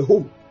the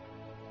home.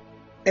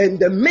 And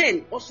the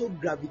men also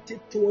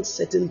gravitate towards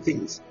certain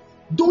things.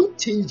 Don't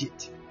change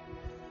it.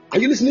 Are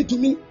you listening to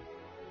me?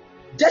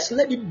 Just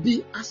let it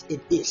be as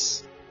it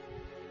is.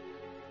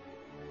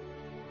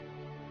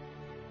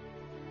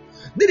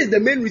 This is the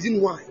main reason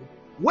why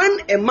when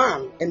a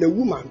man and a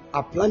woman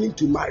are planning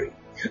to marry,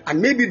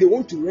 And maybe they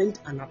want to rent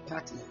an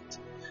apartment,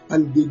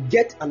 and they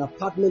get an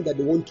apartment that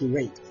they want to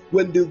rent.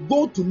 When they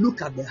go to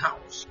look at the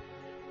house,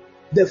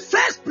 the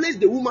first place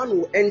the woman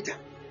will enter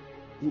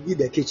will be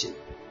the kitchen.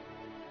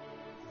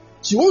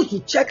 She wants to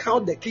check how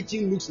the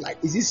kitchen looks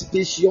like. Is it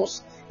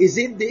spacious? Is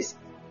it this?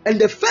 And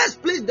the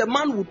first place the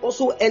man would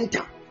also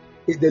enter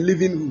is the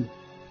living room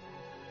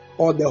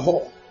or the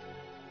hall.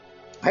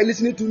 Are you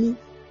listening to me?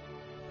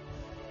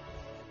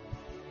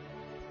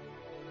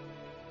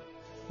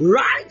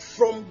 Right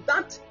from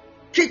that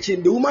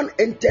kitchen, the woman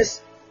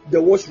enters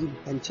the washroom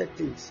and checks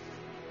things.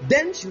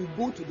 Then she will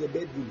go to the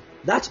bedroom.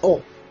 That's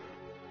all.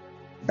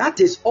 That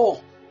is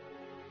all.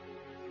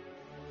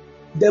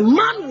 The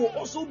man will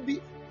also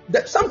be.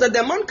 Sometimes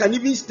the man can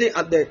even stay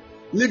at the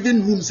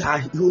living room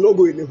side. He will not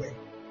go anywhere.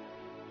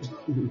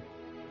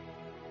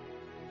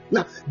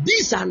 Now,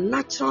 these are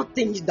natural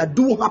things that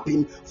do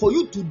happen for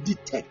you to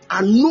detect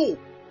and know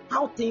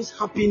how things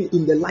happen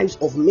in the lives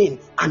of men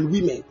and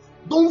women.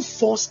 Don't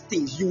force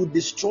things. You will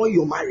destroy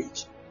your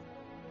marriage.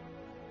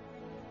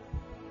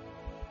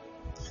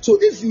 So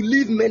if you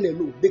leave men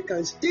alone, they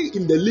can stay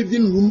in the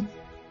living room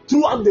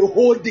throughout the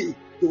whole day.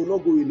 They will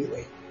not go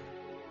anywhere.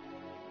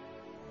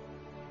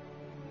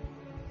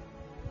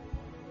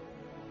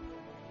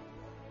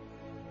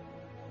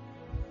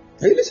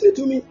 Are you listening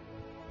to me?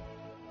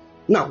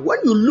 Now, when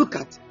you look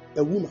at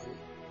a woman,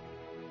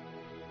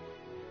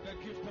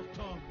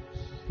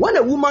 when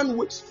a woman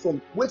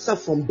wakes up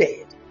from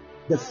bed,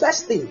 the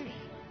first thing,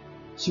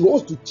 she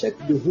wants to check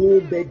the whole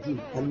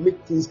bedroom and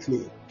make things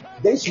clean.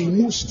 Then she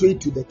moves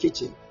straight to the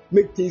kitchen,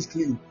 make things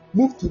clean.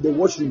 Move to the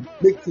washroom,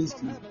 make things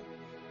clean.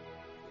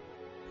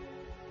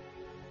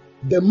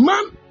 The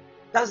man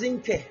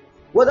doesn't care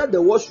whether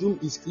the washroom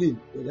is clean.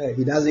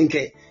 He doesn't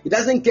care. He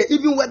doesn't care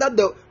even whether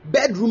the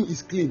bedroom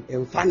is clean.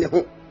 And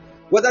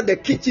whether the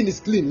kitchen is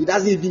clean, he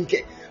doesn't even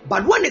care.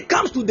 But when it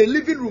comes to the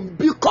living room,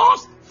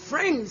 because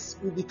friends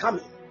will be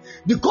coming,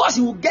 because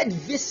he will get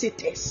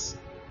visitors,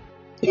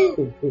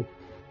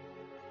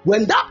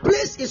 when that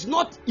place is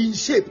not in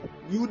shape,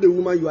 you, the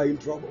woman, you are in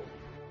trouble.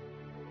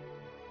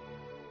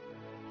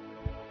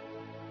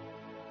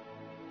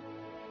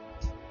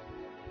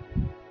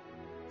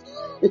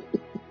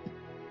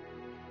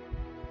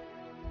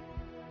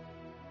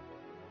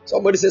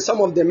 Somebody says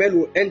some of the men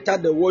will enter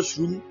the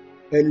washroom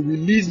and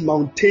release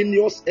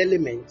mountainous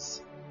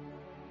elements.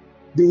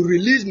 They will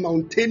release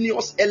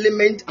mountainous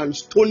elements and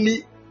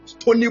stony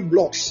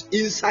blocks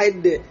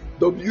inside the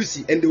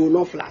WC, and they will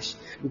not flash.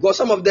 Because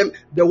some of them,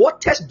 the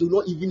waters do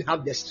not even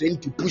have the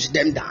strength to push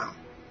them down.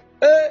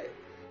 If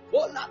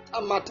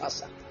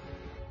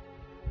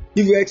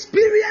you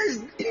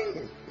experience,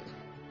 if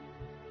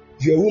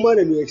you're a woman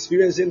and you're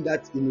experiencing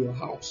that in your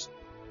house,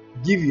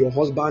 give your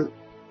husband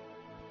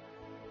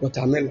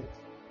watermelon.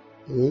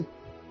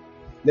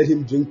 Let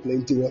him drink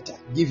plenty water.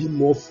 Give him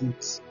more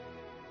fruits.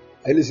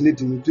 Are you listening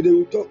to me? Today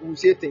we'll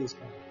say things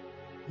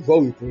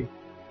before we pray.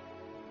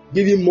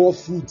 Give him more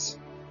fruits.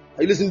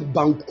 Are you listening to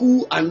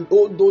Banku and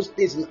all those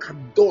things in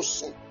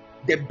Adoso?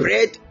 The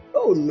bread?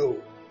 Oh no.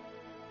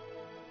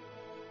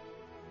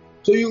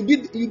 So you be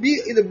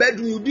in the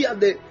bedroom, you be at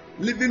the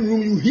living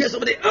room, you hear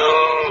somebody,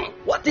 oh,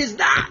 what is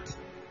that?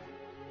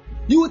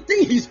 You would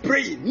think he's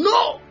praying.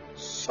 No,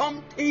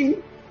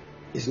 something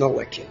is not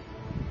working.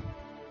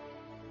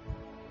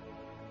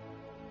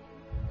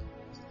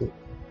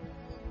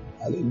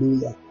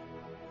 Hallelujah.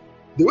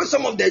 The way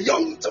some of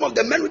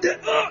the men would say,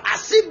 oh,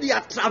 as if they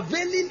are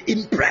traveling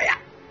in prayer.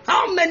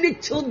 How many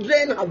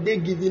children have they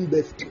given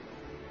birth to?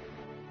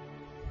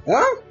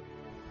 Huh?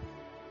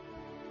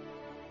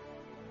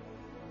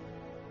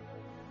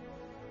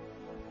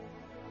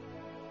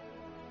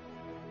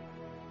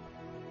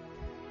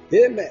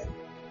 Amen.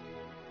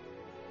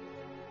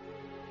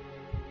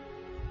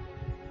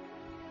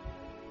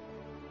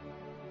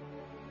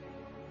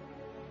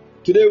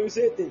 Today we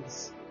say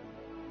things.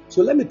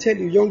 So let me tell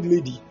you, young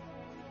lady,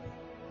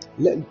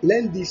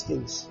 learn these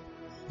things.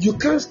 You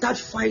can't start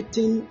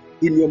fighting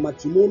in your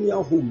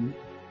matrimonial home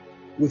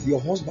with your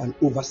husband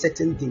over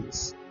certain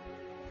things.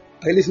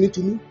 Are you listening to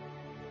me?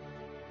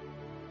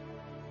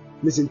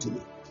 Listen to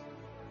me.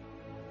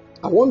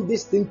 I want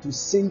this thing to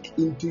sink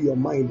into your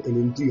mind and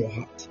into your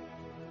heart.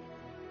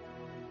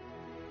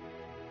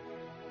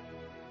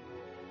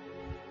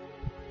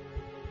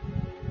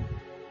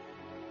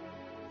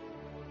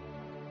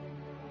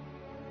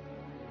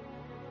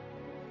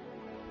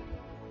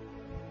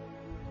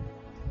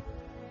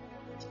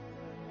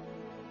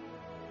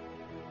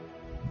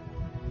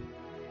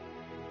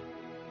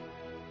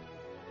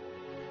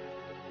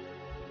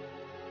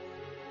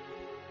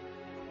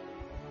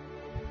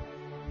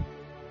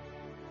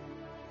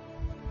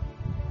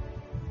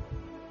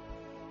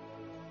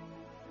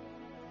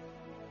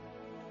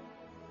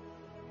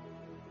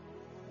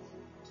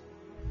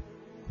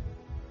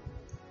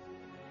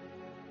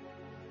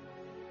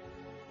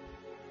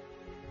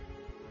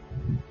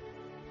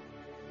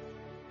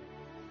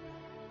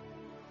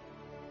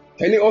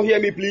 Can you all hear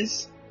me,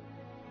 please?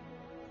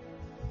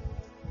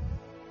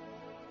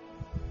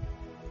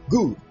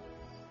 Good.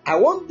 I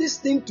want this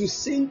thing to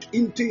sink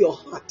into your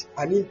heart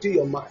and into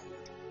your mind.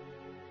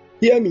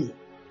 Hear me.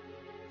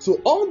 So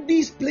all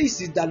these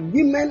places that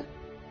women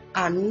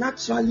are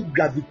naturally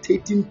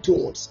gravitating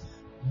towards,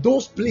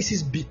 those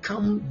places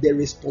become the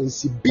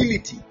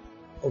responsibility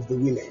of the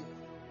women.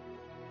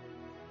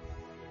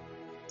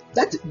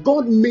 That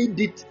God made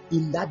it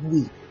in that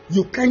way.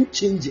 You can't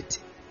change it.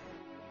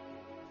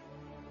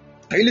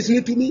 Are you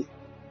listening to me?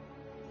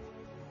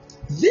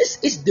 This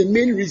is the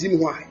main reason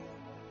why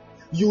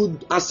you,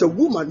 as a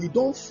woman, you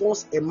don't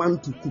force a man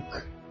to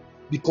cook,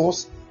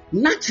 because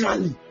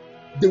naturally,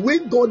 the way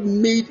God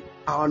made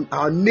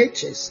our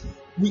natures,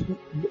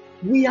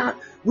 we are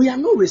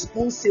not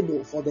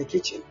responsible for the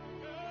kitchen.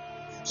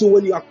 So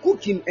when you are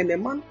cooking and a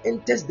man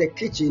enters the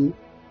kitchen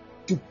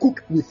to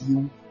cook with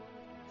you,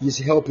 he's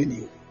helping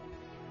you.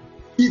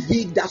 If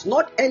he does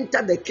not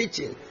enter the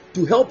kitchen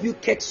to help you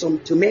cut some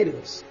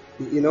tomatoes,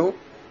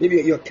 maybe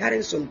you're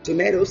carrying some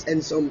tomatoes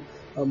and some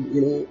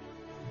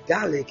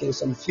garlic and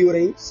some few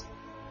things.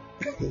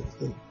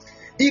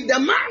 If the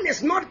man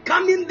is not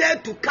coming there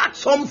to cut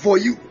some for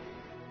you,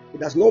 it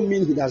does not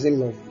mean he doesn't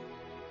love you.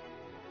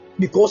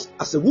 Because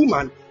as a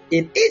woman,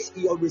 it is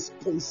your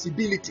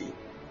responsibility.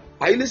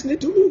 Are you listening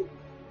to me?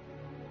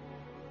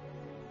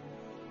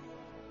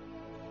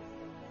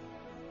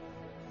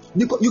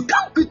 Because you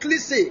can't quickly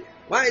say,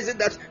 why is it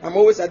that I'm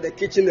always at the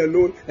kitchen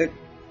alone? And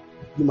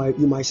you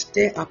might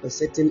stir up a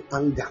certain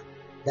anger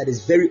that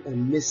is very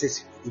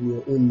unnecessary in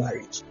your own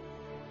marriage.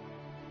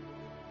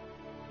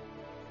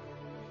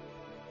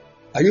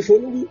 Are you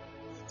following me?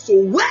 So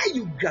where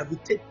you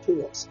gravitate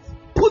towards,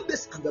 put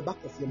this at the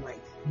back of your mind.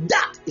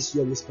 That is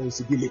your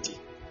responsibility.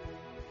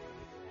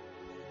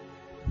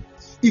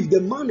 If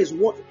the man is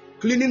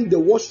cleaning the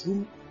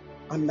washroom,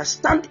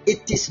 understand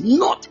it is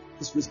not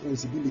his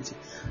responsibility.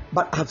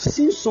 But I've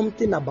seen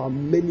something about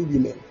many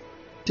women.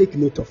 Take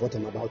note of what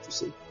I'm about to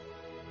say.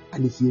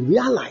 And if you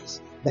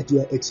realize that you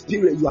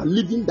are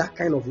living that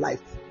kind of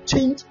life,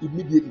 change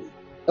immediately.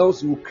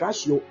 Else you will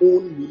crash your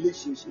own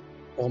relationship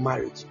or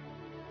marriage.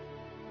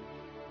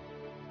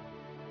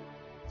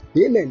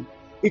 Amen.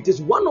 It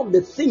is one of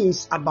the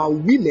things about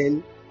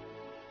women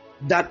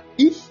that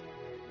if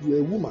you're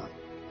a woman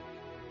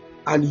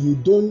and you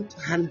don't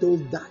handle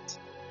that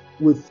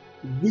with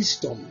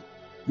wisdom,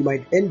 you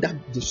might end up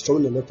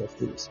destroying a lot of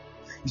things.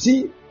 You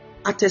see,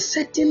 at a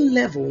certain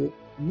level,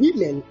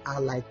 women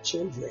are like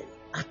children.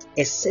 At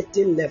a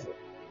certain level.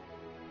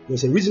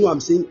 There's a reason why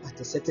I'm saying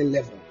at a certain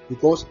level.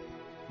 Because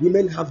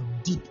women have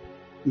deep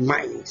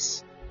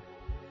minds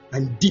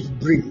and deep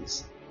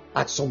brains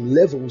at some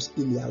levels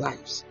in their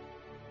lives.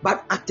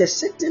 But at a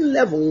certain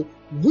level,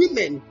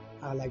 women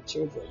are like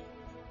children.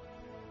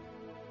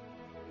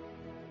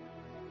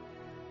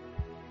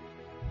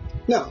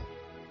 Now,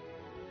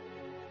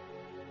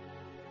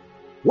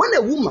 when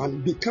a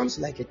woman becomes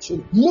like a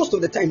child, most of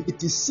the time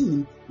it is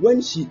seen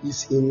when she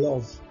is in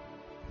love.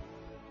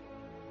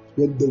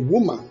 When the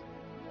woman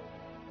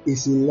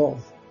is in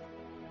love,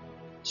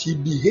 she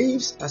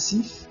behaves as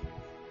if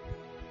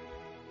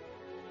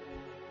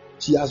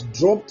she has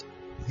dropped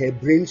her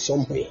brain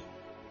somewhere.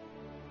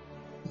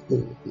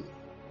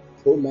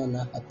 Oh man,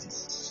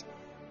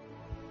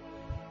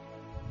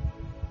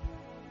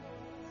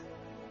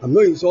 I'm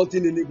not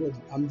insulting anybody.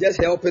 I'm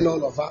just helping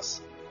all of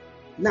us.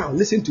 Now,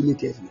 listen to me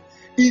carefully.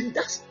 In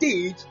that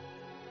stage,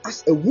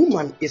 as a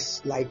woman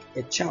is like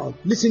a child,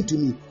 listen to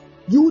me.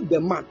 You, the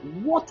man,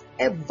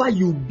 whatever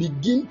you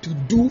begin to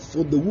do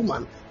for the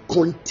woman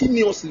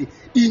continuously,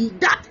 in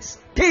that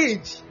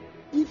stage,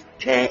 if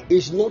care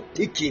is not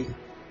taken,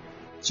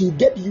 she'll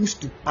get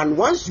used to. And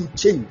once you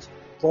change,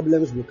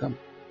 problems will come.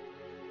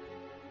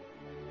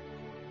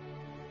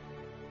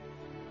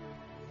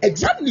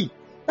 Exactly.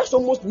 That's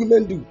what most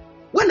women do.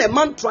 When a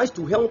man tries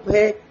to help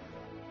her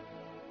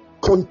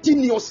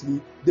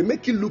continuously, they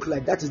make it look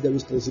like that is the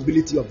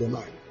responsibility of the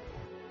man.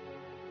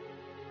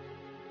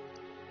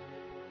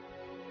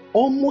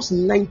 Almost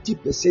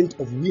 90%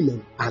 of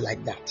women are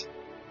like that.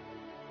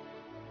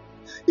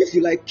 If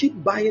you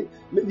keep buying,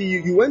 maybe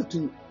you went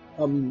to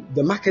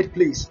the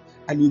marketplace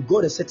and you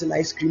got a certain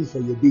ice cream for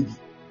your baby.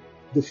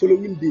 The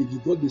following day, you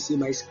got the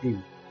same ice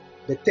cream.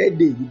 The third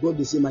day, you got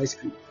the same ice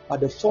cream. But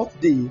the fourth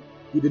day,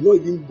 you did not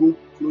even go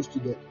close to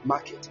the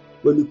market.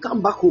 When you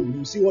come back home,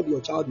 you see what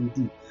your child will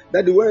do.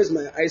 Daddy, where is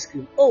my ice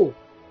cream? Oh,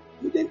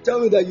 you didn't tell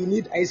me that you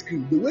need ice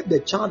cream. The way the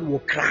child will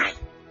cry,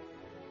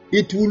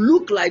 it will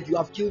look like you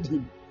have killed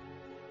him.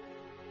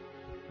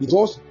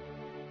 Because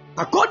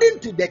according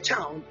to the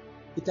child,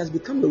 it has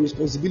become the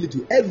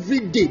responsibility every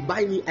day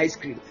buy me ice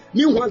cream.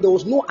 Meanwhile, there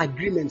was no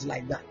agreement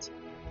like that.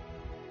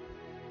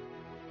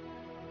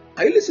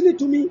 Are you listening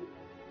to me?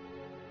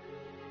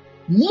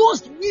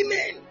 Most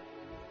women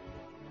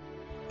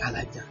are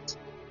like that.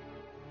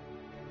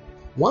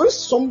 Once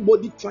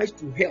somebody tries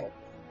to help,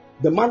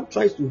 the man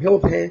tries to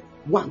help her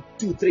 1,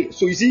 2, 3.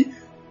 So you see,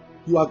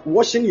 you are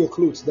washing your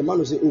clothes. The man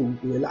will say, oh,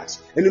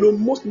 relax. And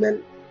most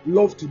men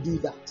love to do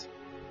that.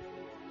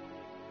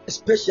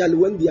 Especially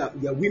when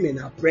their women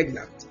are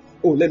pregnant.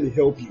 Oh, let me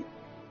help you.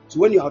 So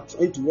when you are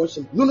trying to wash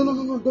them, no,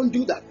 don't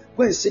do that.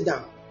 Go and sit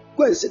down.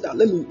 go and sit down.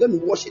 Let me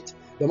wash it.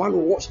 The man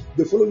will wash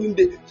the following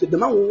day. So the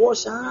man will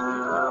wash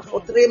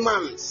for 3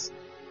 months.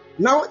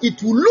 Now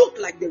it will look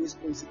like the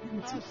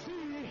responsibility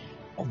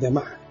of the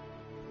man.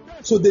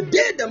 So the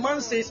day the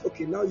man says,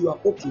 okay, now you are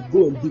okay,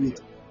 go and do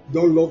it.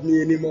 Don't love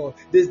me anymore.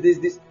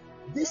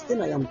 This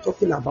thing I am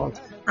talking about,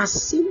 as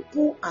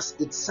simple as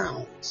it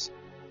sounds,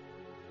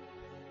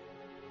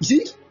 you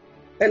see,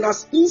 and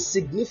as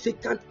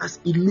insignificant as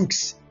it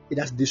looks, it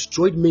has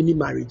destroyed many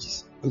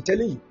marriages. I'm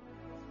telling you.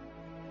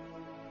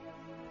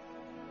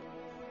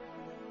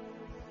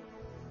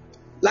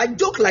 Like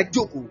joke,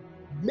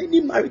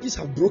 many marriages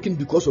have broken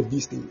because of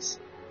these things.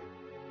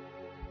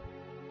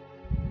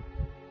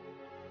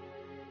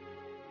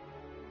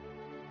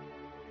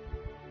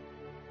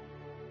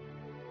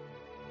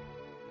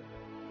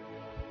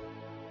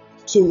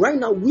 So right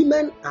now,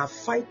 women are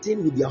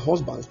fighting with their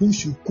husbands who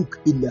should cook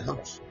in the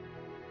house,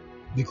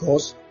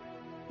 because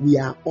we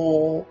are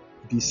all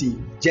the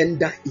same,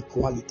 gender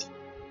equality.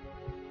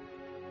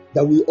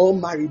 That we all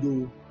married,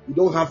 we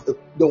don't have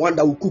the one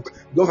that will cook,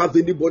 we don't have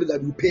anybody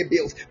that will pay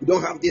bills, we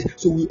don't have this,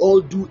 so we all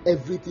do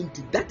everything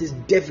that is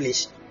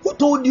devilish. Who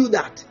told you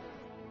that?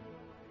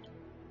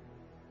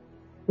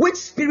 Which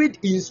spirit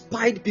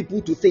inspired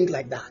people to think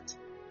like that?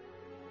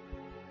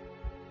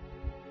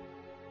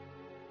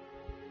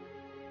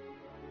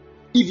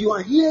 If you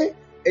are here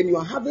and you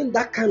are having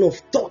that kind of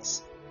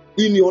thoughts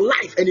in your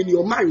life and in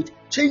your marriage,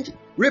 change it.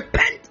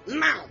 Repent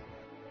now.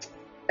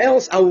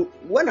 Else,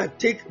 when I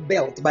take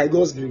belt by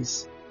God's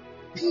grace,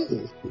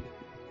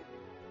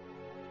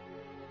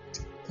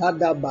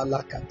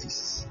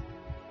 Kadabalakatis.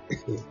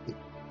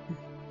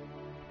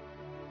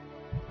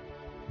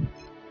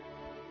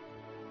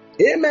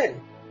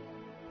 Amen.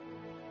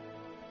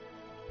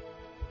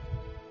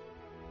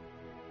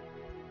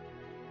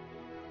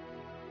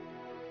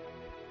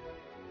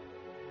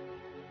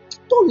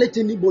 Don't let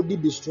anybody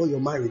destroy your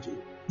marriage.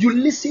 You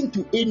listen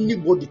to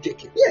anybody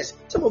taking. Yes,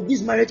 some of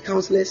these marriage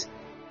counselors,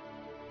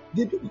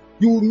 you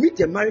will meet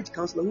a marriage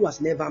counselor who has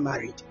never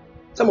married.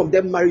 Some of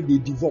them married, they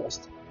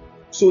divorced.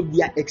 So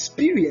their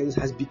experience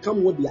has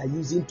become what they are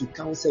using to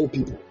counsel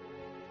people.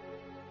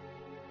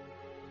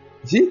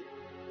 See?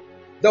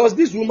 There was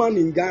this woman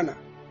in Ghana.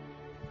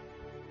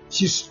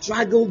 She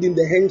struggled in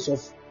the hands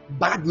of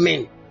bad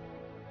men.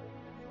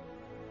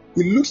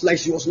 It looks like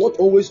she was not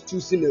always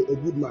choosing a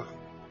good man.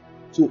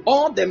 So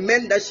all the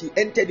men that she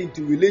entered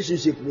into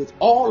relationship with,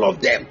 all of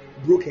them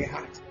broke her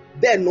heart.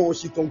 Then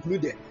she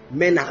concluded,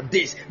 men are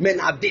this, men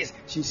are this.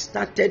 She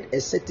started a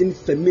certain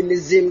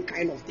feminism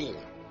kind of thing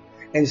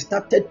and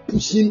started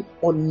pushing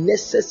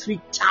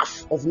unnecessary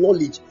chaff of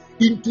knowledge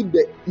into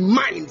the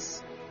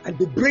minds and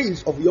the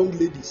brains of young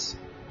ladies.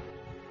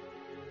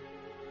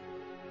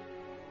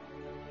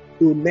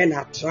 Oh, men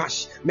are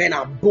trash, men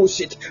are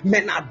bullshit,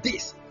 men are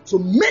this. So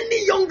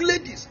many young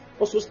ladies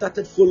also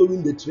started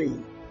following the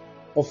train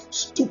of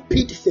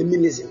stupid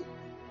feminism.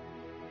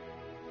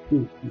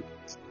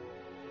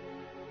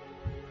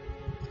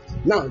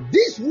 Now,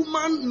 this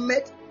woman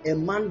met a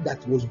man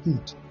that was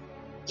good.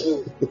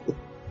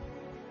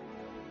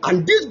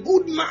 And this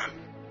good man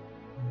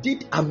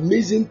did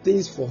amazing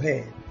things for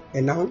her.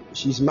 And now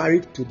she's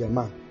married to the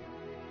man.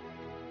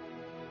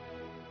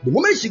 The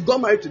moment she got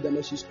married to the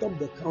man, she stopped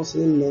the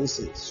counseling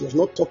nonsense. She was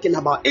not talking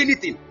about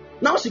anything.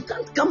 Now she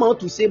can't come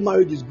out to say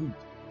marriage is good.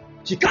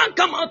 She can't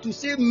come out to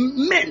say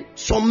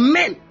some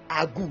men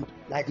are good,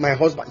 like my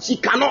husband. She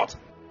cannot.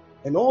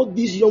 And all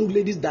these young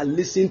ladies that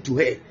listen to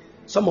her,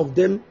 some of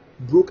them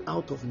broke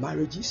out of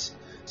marriages.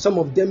 Some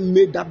of them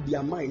made up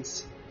their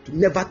minds to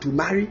never to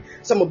marry.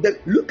 Some of them,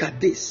 look at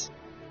this.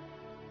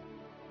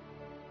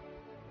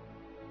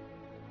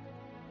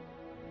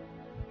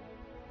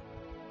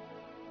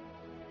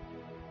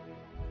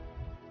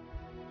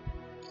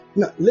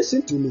 Now,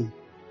 listen to me.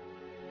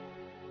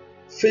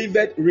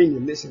 Favored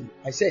ring, listen.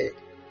 I said,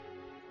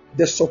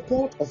 the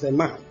support of a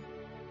man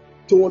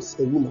towards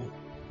a woman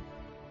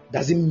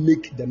doesn't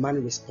make the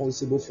man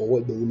responsible for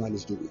what the woman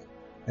is doing.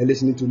 Are you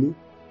listening to me?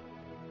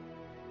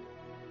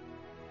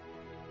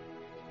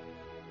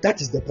 That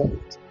is the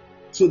point.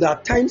 So there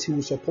are times he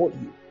will support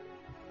you.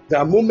 There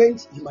are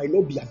moments he might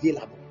not be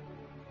available.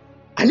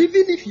 And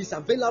even if he's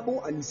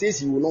available and he says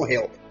he will not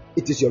help,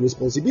 it is your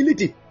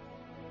responsibility.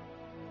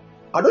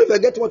 I don't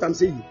even get what I'm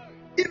saying.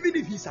 Even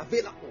if he's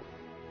available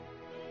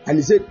and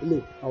he said,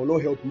 no, I will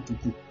not help you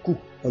to cook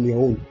on your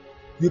own.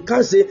 You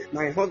can't say,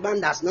 my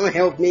husband does not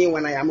help me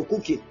when I am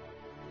cooking.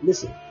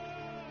 Listen,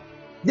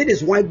 that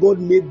is why God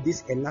made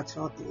this a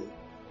natural thing.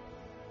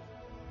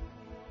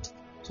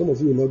 Some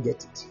of you will not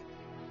get it.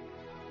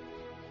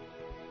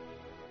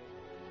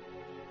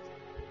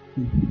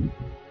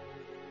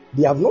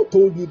 They have not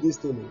told you this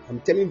thing. I'm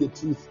telling the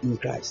truth in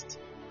Christ.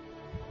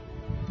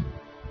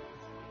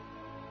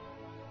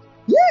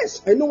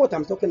 Yes, I know what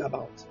I'm talking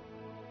about.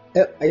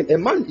 A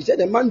man, he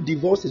said a man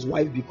divorced his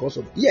wife because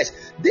of, yes,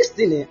 this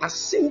thing, as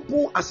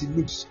simple as it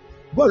looks,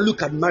 go and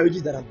look at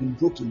marriages that have been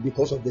broken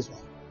because of this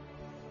one.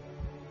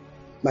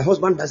 My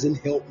husband doesn't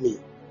help me.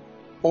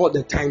 all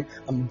the time.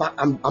 I'm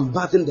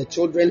bathing the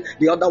children.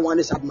 The other one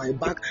is at my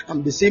back.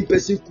 I'm the same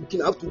person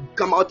cooking. I have to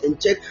come out and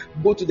check,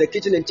 go to the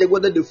kitchen and check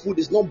whether the food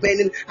is not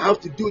burning. I have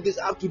to do this.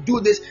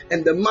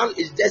 And the man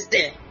is just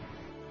there.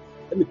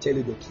 Let me tell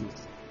you the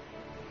truth.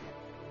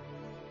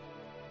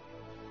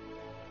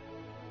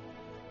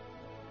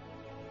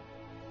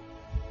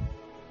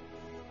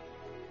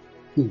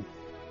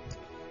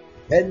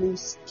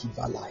 Venus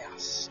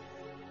Kivalayas.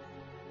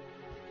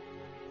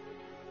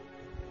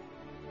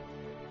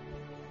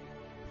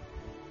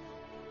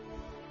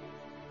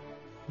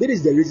 That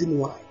is the reason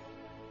why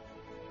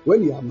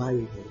when you are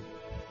married,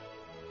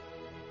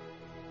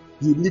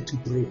 you need to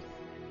pray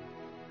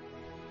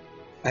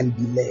and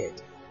be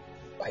led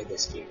by the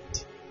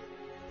Spirit.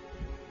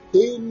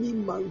 Any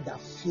man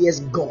that fears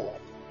God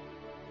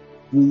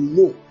will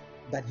know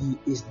that he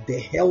is the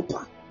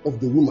helper of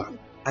the woman,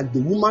 and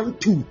the woman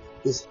too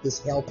is his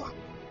helper.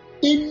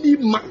 Any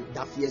man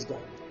that fears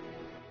God.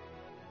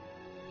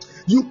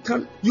 You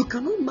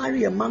cannot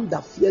marry a man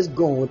that fears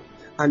God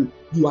and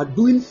you are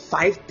doing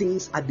 5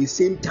 things at the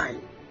same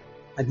time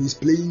and he's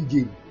playing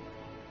game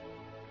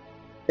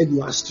and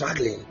you are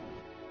struggling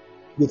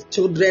with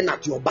children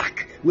at your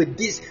back with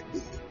this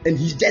and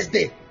he's just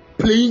there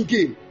playing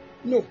game.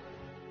 No.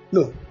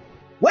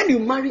 When you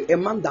marry a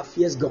man that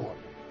fears God,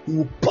 he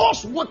will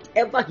pause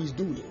whatever he's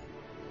doing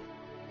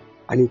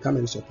and he'll come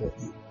and support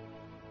you.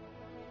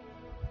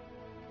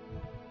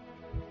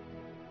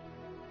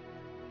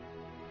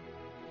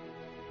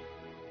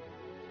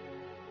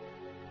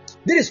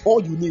 That is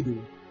all you need.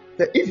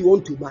 But if you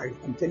want to marry,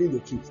 I'm telling you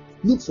the truth,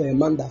 look for a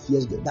man that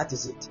fears God. That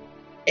is it.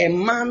 A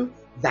man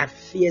that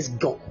fears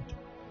God.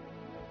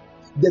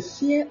 The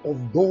fear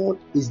of God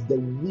is the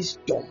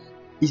wisdom,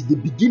 is the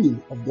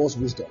beginning of God's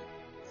wisdom.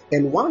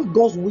 And once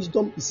God's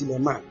wisdom is in a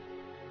man,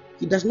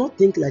 he does not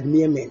think like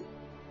mere men.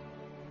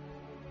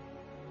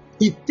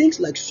 He thinks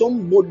like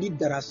somebody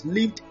that has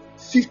lived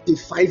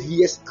 55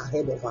 years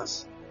ahead of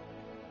us.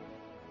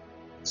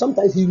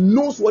 Sometimes he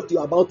knows what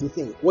you're about to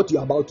think, what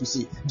you're about to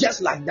say, just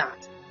like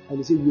that. And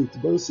you say,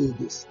 wait, don't say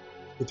this.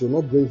 It will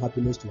not bring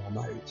happiness to our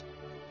marriage.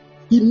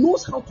 He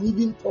knows how to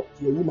even talk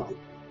to a woman,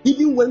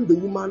 even when the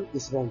woman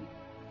is wrong.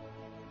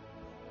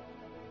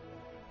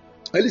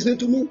 Are you listening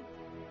to me?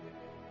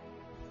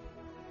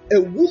 A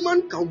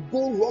woman can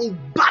go wrong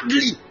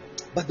badly,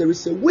 but there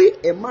is a way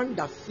a man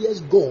that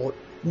fears God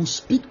will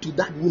speak to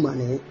that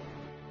woman.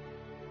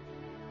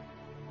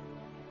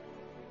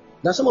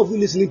 Now, some of you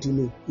listening to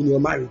me in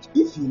your marriage,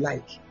 if you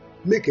like,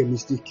 make a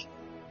mistake.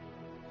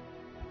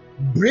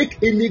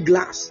 Break any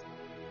glass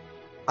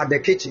at the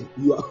kitchen.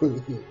 You are.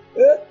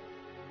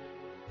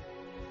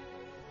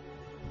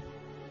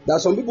 There are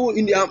some people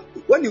in their,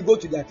 when you go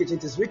to their kitchen,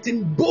 it is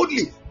written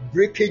boldly,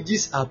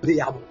 breakages are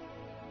payable.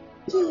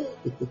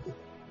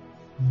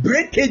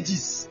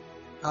 Breakages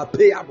are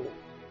payable.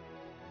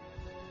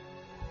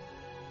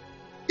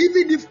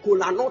 Even if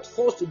kola nut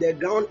falls to the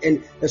ground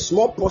and a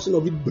small portion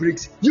of it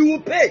breaks, you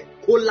will pay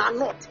kola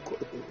nut.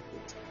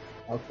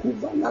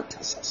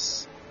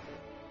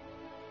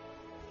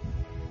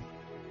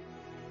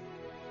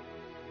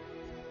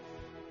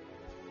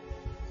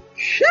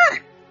 Sure.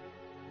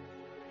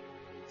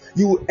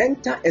 You will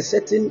enter a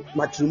certain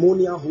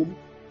matrimonial home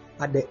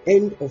at the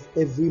end of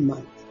every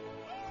month.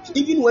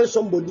 Even when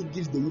somebody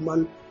gives the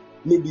woman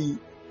maybe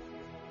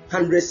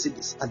 100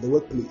 cedis at the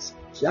workplace,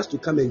 she has to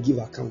come and give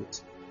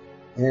account.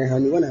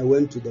 And when I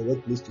went to the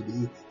workplace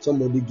today,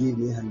 somebody gave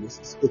me 100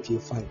 cedis. Okay,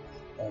 fine.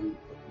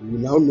 You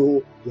now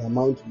know the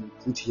amount you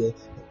put here.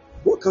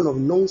 What kind of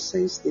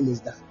nonsense thing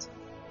is that?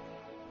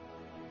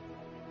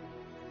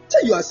 So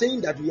you are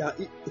saying that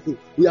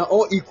we are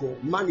all equal.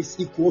 Man is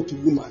equal to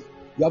woman.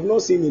 You have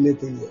not seen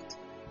anything yet.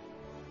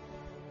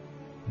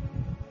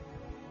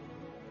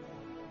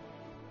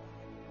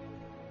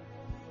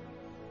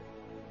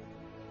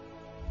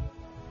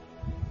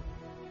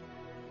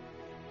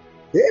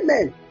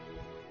 Amen.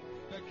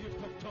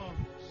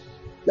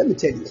 Let me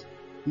tell you,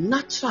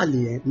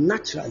 naturally,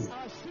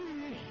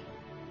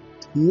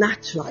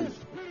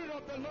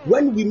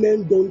 when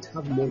women don't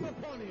have money,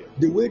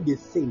 the way they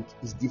think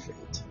is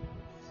different.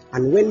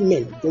 And when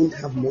men don't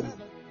have money,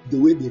 the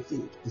way they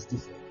think is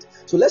different.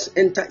 So let's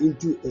enter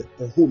into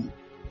a home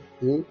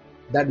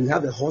that we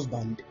have a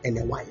husband and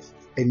a wife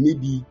and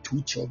maybe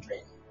 2 children.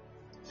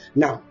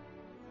 Now,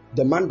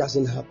 the man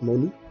doesn't have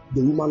money,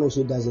 the woman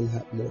also doesn't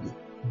have money.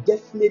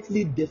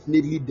 Definitely,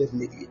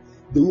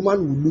 the woman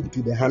will look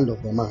to the hand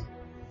of the man.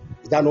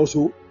 Is that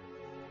also?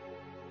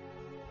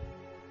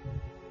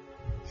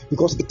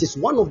 Because it is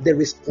one of the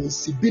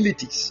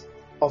responsibilities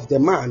of the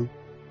man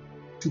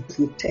to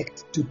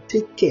protect, to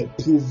take care,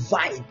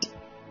 provide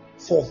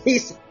for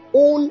his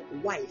own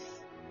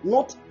wife,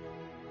 not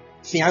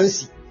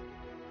fiancé,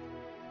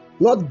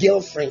 not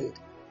girlfriend,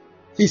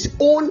 his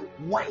own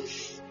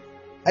wife.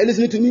 Are you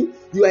listening to me?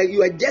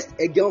 You are just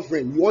a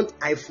girlfriend. You want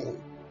iPhone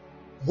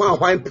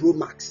 1 Pro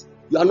Max.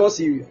 You are not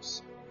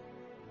serious.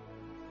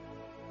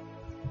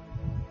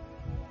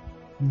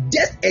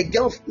 Just a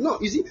girlfriend. No,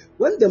 you see,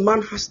 when the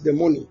man has the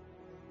money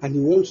and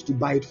he wants to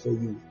buy it for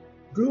you,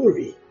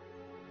 glory.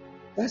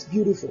 That's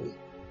beautiful.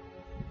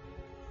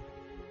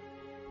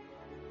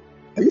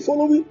 Are you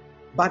following?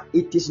 But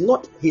it is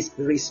not his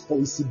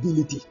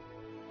responsibility.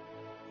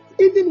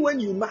 Even when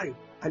you marry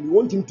and you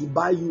want him to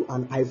buy you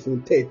an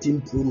iPhone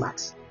 13 Pro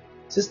Max,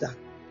 sister,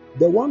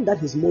 the one that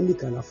his mommy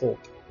can afford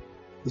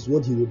is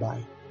what he will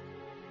buy.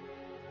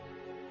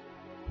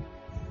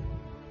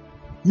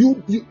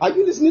 You are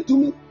you listening to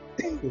me?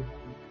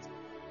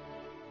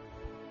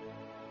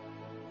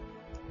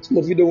 Some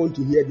of you don't want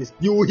to hear this.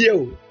 You will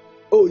hear.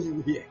 Oh, you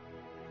will hear.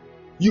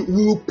 You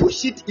will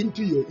push it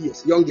into your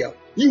ears, young girl.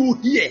 You will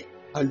hear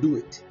and do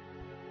it.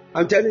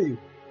 I'm telling you.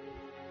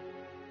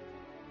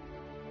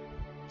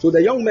 So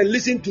the young men,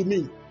 listen to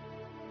me.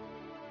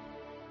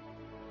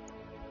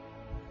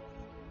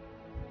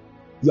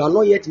 You are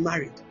not yet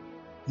married.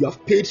 You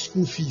have paid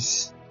school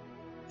fees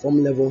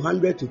from level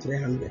 100 to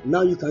 300.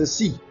 Now you can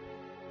see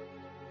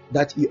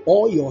that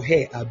all your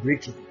hair are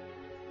breaking.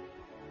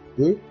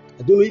 I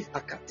don't know if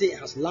Akate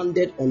has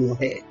landed on your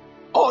hair.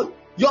 Oh,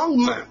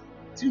 young man,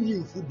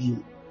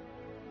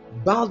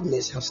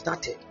 baldness has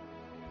started.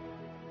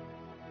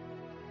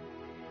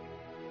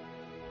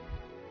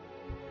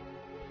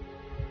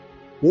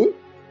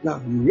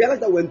 Now you realize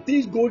that when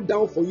things go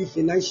down for you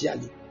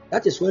financially,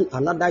 that is when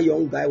another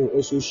young guy will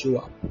also show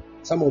up.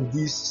 Some of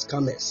these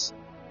scammers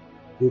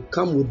will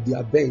come with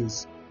their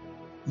Benz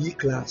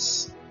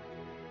E-Class.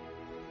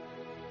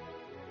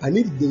 And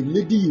if the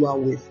lady you are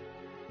with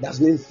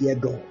doesn't fear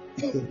God,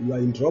 you are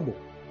in trouble.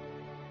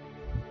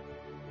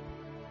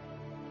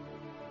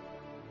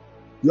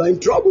 You are in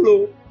trouble,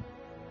 oh.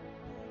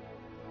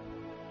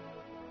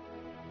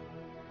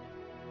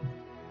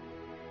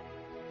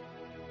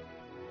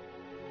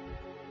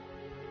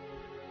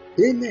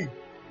 Amen.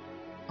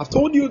 I've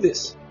told you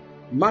this.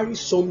 Marry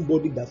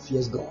somebody that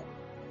fears God.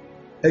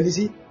 And you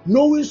see,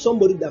 knowing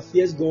somebody that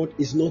fears God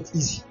is not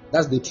easy.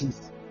 That's the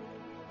truth.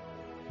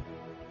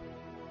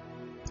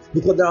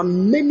 Because there are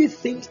many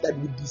things that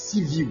will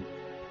deceive you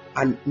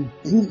and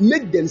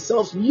make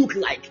themselves look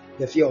like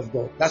the fear of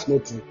God. That's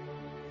not true.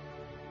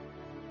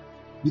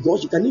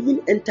 Because you can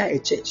even enter a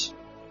church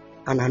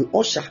and an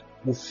usher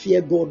will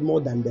fear God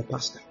more than the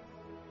pastor.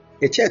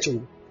 A church,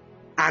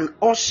 an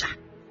usher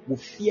will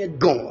fear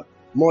God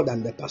more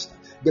than the pastor.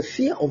 The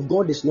fear of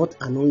God is not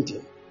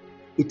anointing.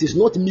 It is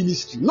not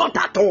ministry. Not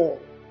at all.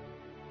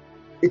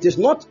 It is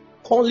not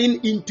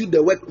calling into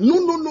the work.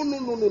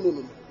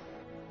 No.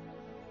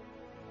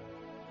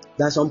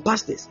 There are some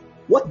pastors,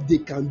 what they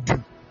can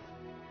do,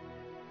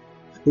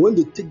 when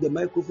they take the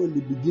microphone,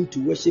 they begin to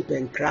worship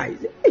and cry.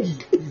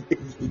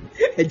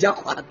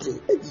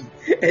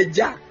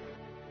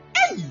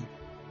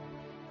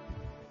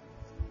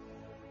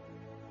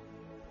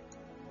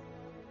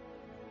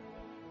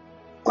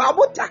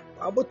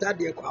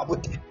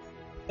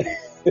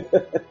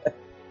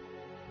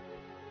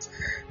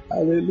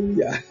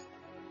 Hallelujah.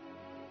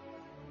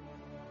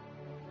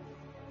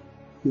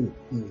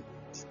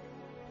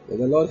 May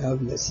the Lord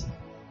have mercy.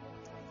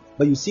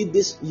 But you see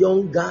this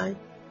young guy,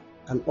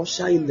 an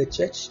usher in the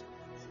church,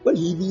 when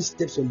he even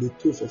steps on the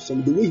toes of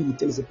somebody, the way he will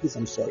tell us, please,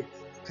 I'm sorry,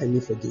 can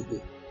you forgive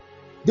me?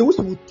 The way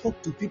he will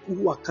talk to people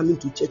who are coming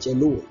to church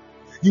alone.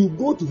 You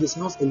go to his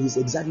house and he's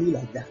exactly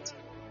like that.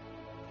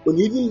 When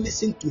you even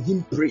listen to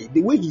him pray,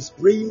 the way he's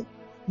praying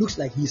looks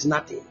like he's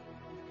nothing.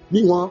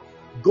 Meanwhile,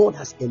 God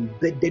has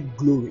embedded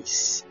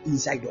glories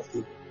inside of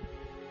him.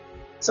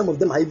 Some of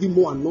them are even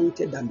more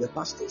anointed than the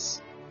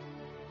pastors.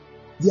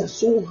 They are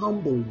so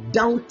humble,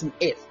 down to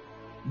earth.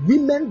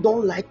 Women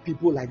don't like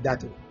people like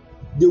that.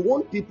 They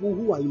want people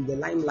who are in the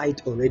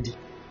limelight already.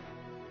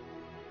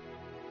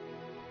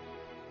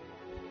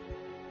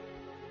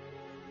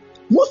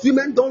 Most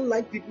women don't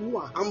like people who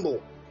are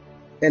humble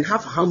and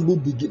have humble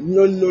beginnings.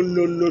 No.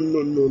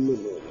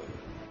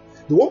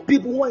 They want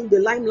people who are in the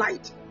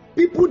limelight.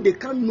 People they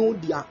can't know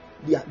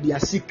their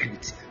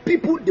secrets.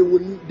 People they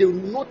will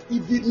not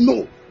even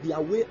know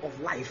their way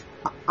of life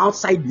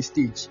outside the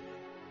stage.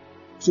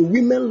 So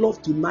women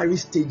love to marry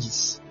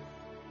stages.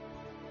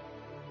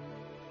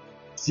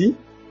 See?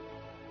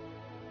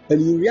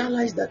 And you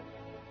realize that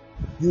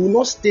you will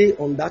not stay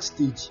on that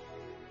stage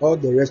all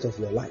the rest of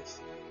your life.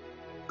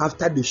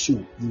 After the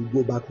show, you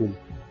will go back home.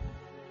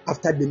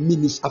 After the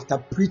ministry, after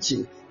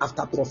preaching,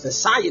 after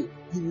prophesying,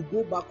 you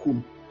will go back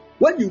home.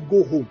 When you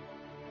go home,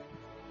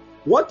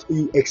 what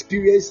you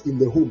experience in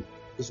the home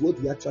is what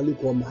we actually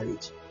call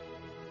marriage.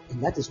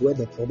 And that is where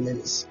the problem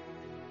is.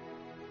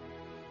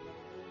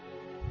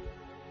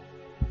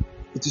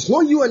 It is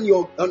not you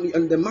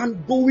and the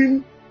man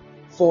going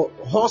for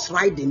horse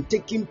riding,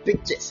 taking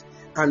pictures,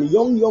 and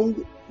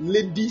young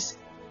ladies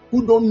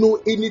who don't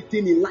know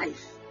anything in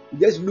life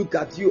just look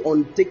at you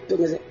on TikTok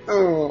and say,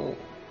 oh,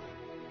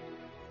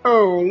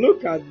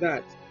 look at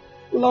that.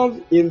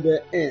 Love in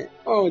the air.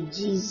 Oh,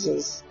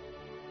 Jesus.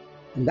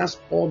 And that's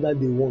all that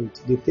they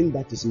want. They think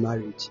that is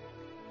marriage.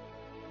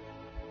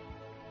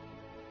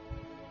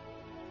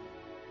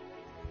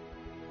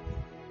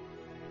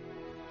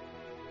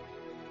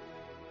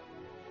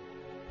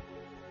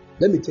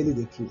 Let me tell you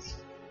the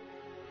truth.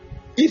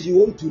 If you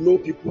want to know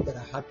people that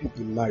are happy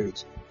in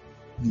marriage,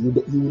 you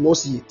will not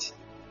see it.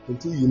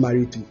 until you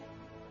marry too.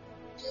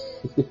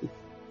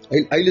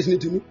 Are you listening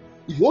to me?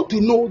 If you want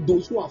to know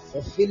those who are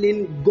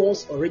fulfilling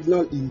God's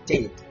original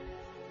intent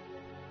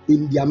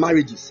in their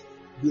marriages,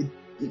 you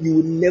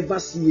will never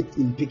see it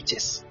in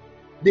pictures.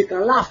 They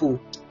can laugh,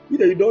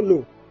 you don't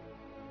know.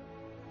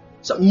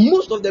 So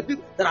most of the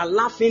people that are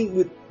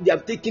laughing they are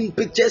taking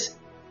pictures.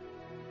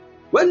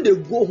 When they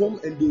go home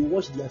and they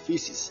wash their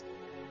faces,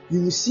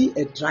 you will see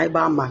a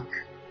tribal mark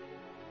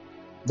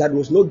that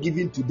was not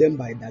given to them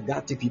by the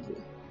Gati people.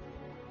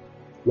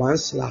 One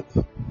slap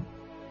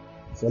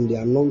from the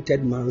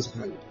anointed man's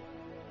hand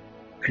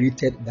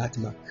created that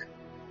mark.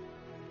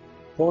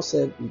 Paul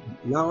said,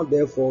 now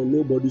therefore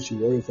nobody should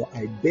worry, for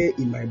I bear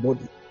in my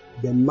body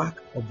the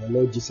mark of the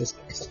Lord Jesus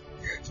Christ.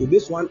 So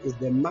this one is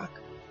the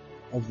mark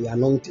of the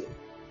anointing.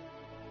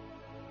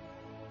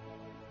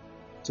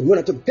 So when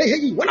I talk,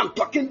 hey, when I'm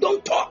talking,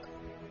 don't talk.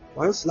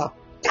 One slap,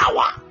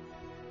 tower.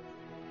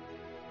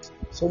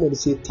 Somebody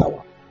say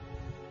tower.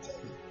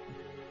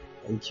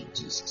 Thank you,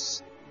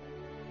 Jesus.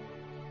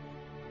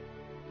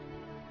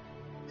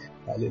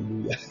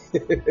 Hallelujah.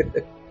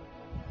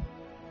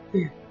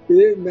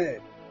 Amen.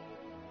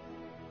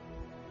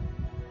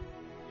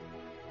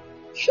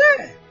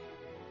 Sure.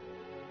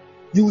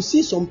 You will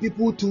see some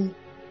people too,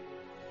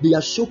 they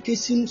are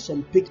showcasing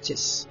some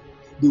pictures.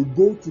 They'll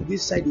go to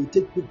this side, they'll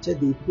take pictures,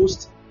 they'll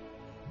post.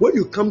 When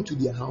you come to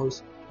their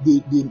house,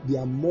 they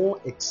are more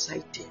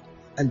excited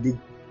and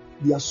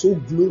they are so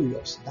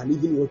glorious than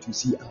even what you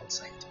see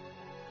outside.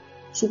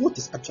 So what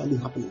is actually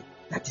happening?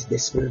 That is the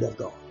Spirit of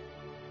God.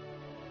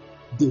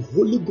 The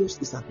Holy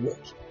Ghost is at work.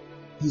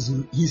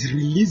 He's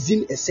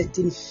releasing a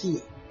certain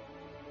fear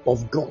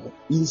of God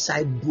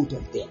inside both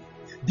of them.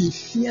 They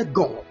fear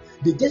God.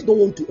 They just don't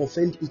want to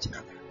offend each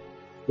other.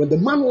 When the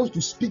man wants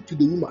to speak to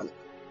the woman,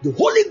 the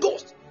Holy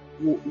Ghost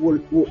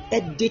will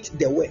edit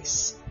the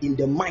words in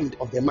the mind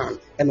of the man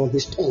and on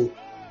his tongue.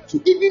 So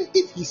even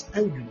if he's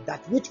angry,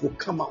 that which will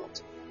come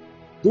out,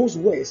 those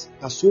words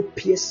are so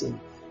piercing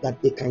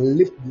that they can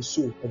lift the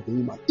soul of the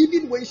woman,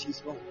 even when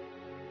she's wrong.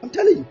 I'm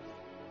telling you.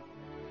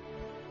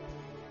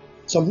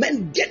 Some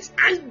men get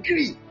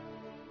angry.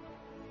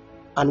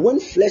 And when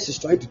flesh is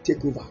trying to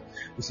take over,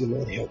 you say,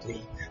 Lord help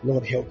me,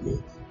 Lord help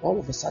me. All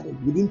of a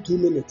sudden, within 2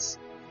 minutes,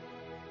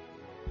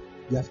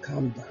 you have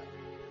calmed down.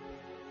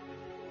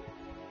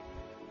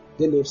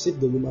 Then they'll sit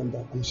the woman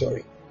down. I'm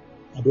sorry.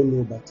 I don't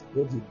know, but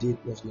what you did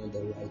was not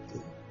the right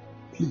thing.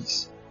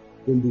 Please,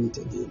 don't do it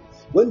again.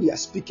 When they are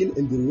speaking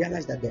and they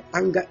realize that the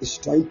anger is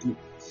trying to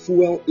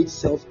fuel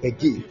itself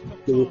again,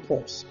 they will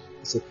pause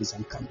and say, please,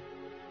 I'm coming.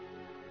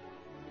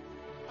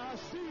 I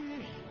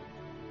see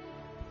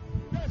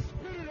the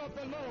Spirit of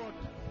the Lord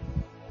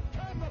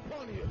come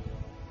upon you.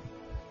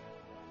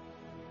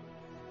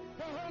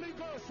 The Holy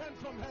Ghost sent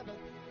from heaven.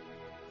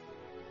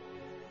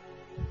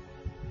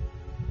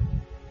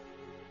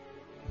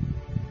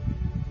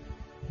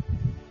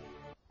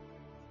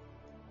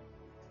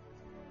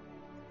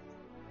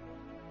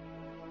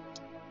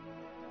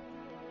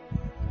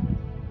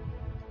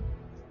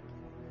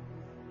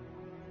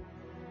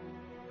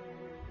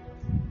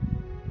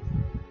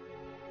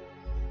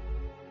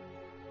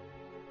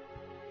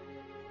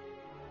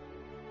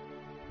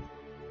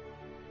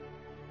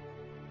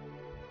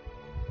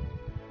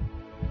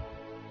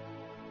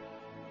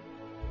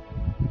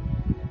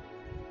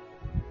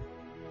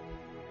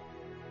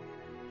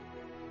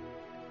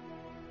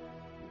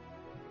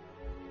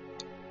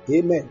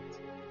 Amen.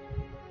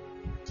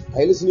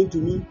 Are you listening to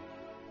me?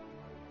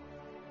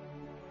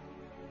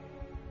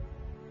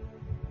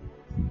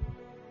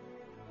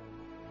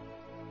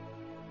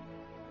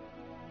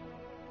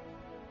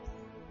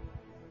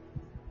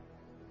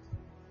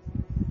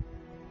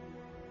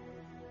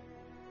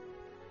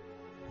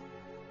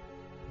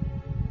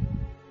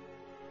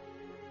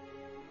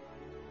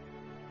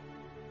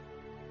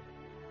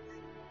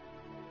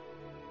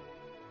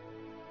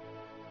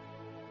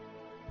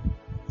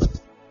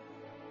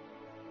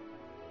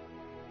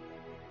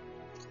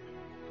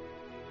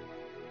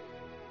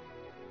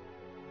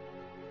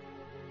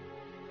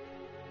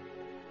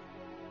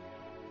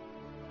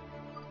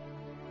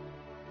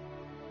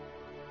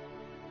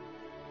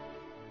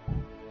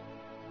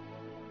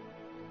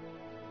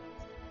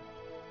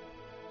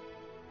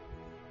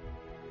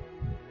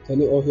 Can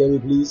you all hear me,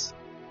 please?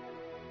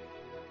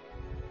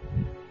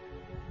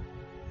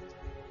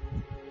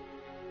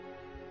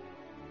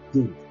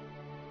 Good.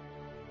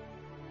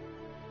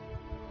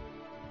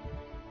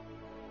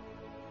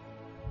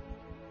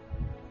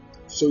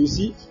 So you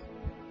see,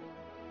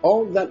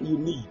 all that you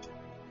need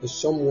is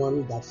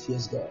someone that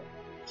fears God.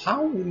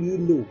 How will you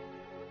know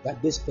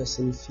that this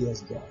person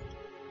fears God?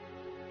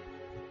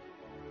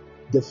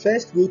 The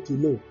first way to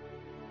know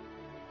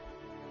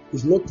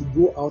is not to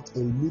go out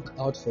and look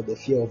out for the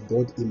fear of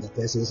God in the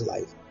person's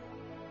life.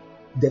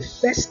 The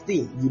first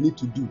thing you need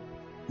to do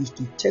is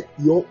to check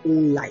your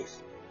own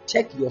life.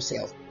 Check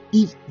yourself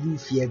if you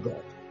fear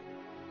God.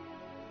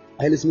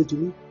 Are you listening to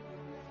me?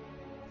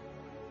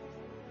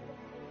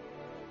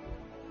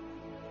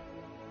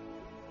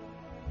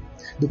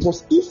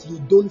 Because if you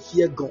don't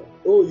fear God,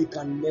 you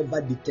can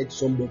never detect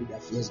somebody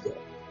that fears God.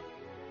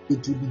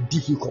 It will be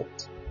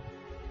difficult.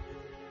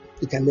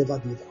 You can never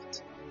do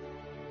that.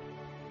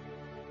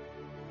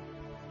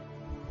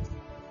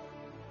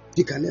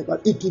 You can never,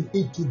 it will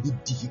be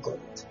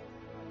difficult.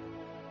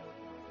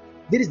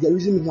 That is the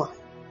reason why,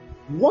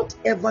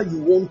 whatever you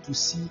want to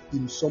see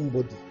in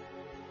somebody,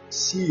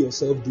 see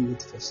yourself do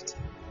it first.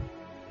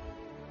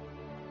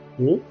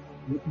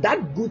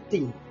 That good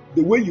thing,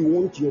 the way you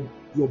want your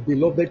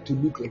beloved to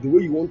look like, the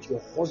way you want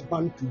your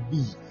husband to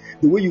be,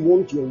 the way you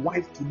want your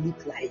wife to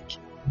look like,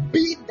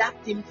 be that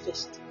thing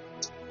first.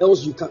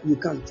 Else you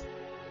can't.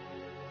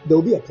 There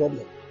will be a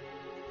problem.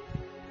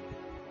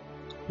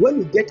 When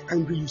you get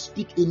angry, you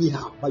speak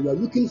anyhow, but you are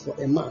looking for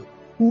a man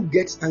who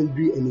gets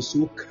angry and is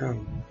so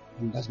calm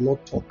and does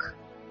not talk.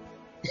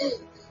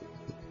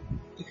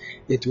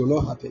 It will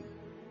not happen.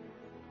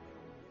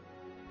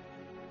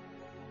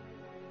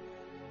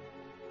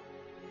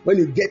 When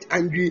you get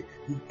angry,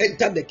 you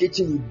enter the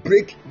kitchen, you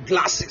break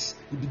glasses,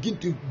 you begin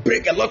to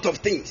break a lot of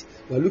things.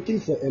 You are looking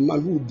for a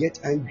man who will get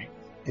angry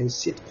and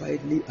sit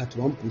quietly at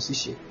one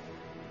position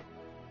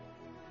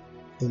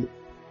and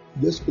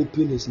just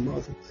open his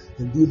mouth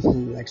and do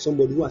like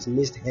somebody who has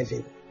missed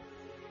heaven.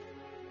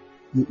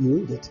 You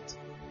won't get it.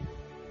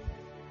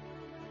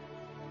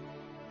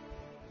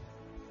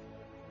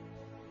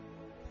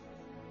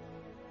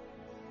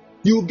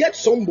 You get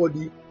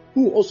somebody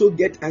who also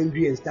get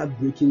angry and start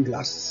breaking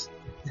glasses.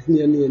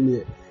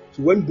 near.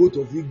 So when both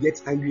of you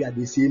get angry at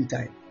the same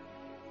time,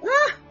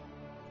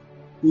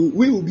 we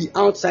will be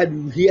outside,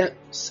 we will hear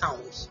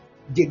sounds.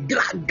 The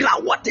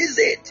gra, what is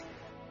it?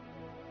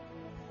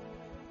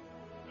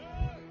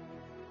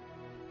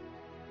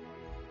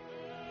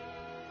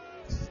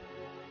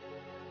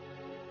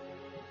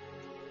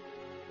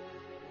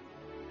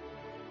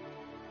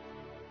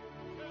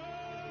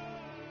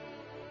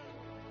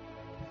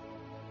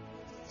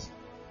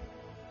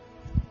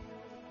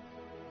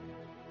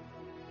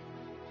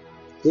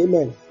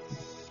 Amen.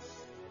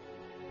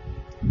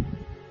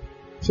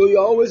 So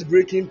you're always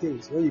breaking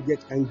things. When you get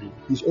angry,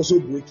 he's also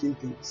breaking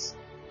things.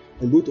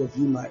 And both of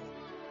you might.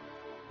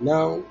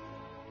 Now,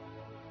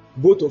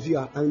 both of you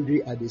are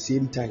angry at the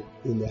same time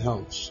in the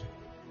house.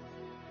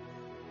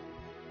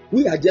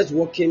 We are just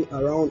walking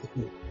around.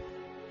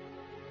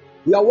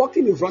 We are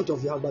walking in front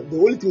of your house, but the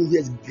only thing here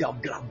is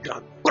grab,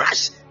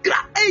 crash,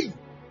 hey!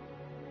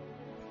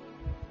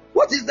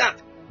 What is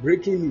that?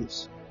 Breaking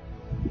news.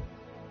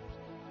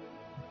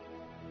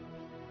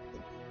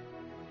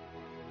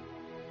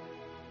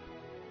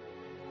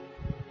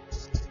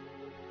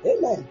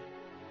 Amen.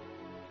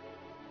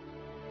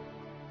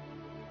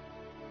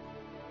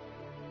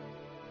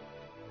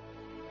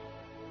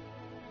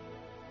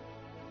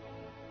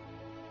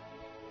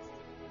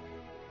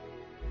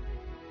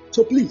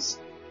 So please,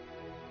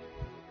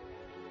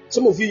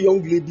 some of you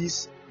young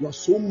ladies, you are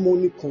so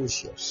money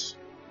conscious.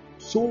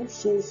 So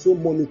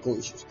money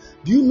conscious.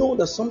 Do you know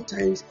that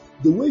sometimes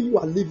the way you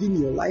are living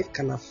your life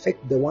can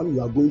affect the one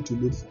you are going to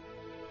live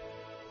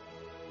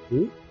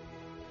for?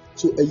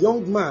 So a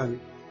young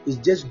man is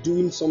just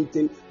doing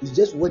something, is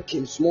just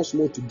working small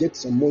to get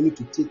some money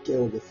to take care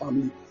of the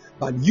family.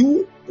 But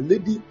you, a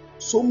lady,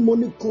 so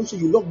money conscious,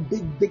 you love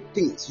big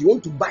things. You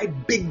want to buy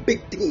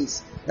big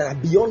things that are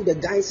beyond the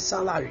guy's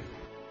salary.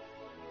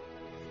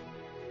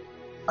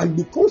 And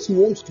because he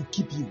wants to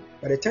keep you,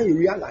 by the time you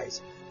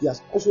realize, he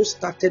has also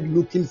started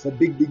looking for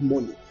big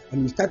money.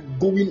 And you start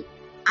going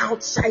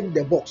outside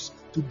the box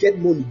to get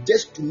money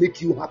just to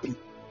make you happy.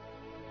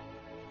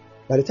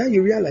 By the time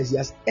you realize, he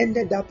has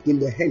ended up in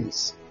the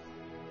hands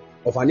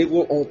of an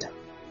evil altar.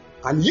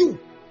 And you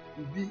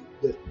will be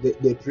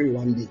the prey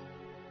one day.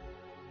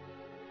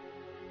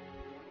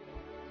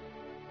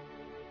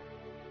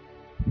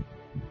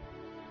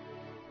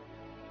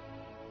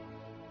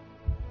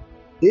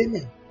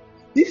 Amen.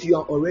 If you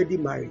are already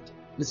married,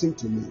 listen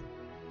to me.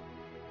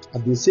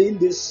 I've been saying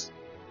this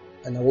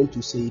and I want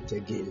to say it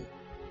again.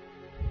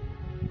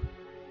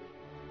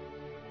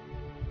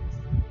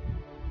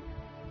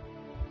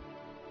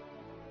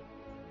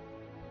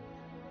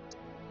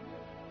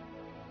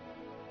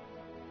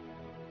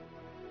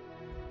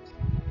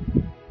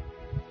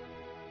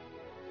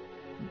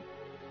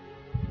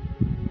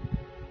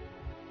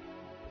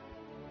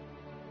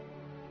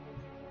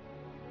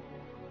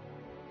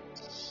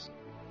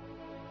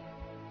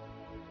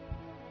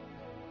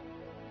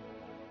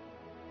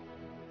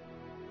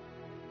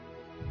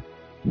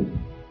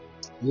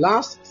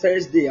 Last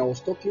Thursday, I was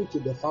talking to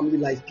the family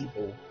life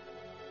people,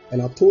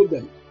 and I told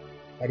them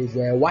that if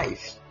you're a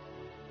wife,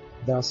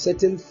 there are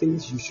certain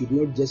things you should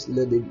not just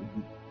let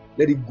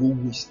it go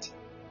waste.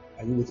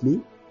 Are you with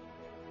me?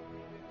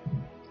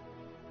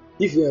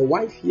 If you're a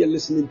wife here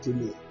listening to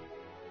me,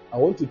 I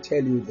want to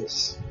tell you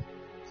this.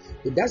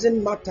 It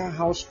doesn't matter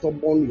how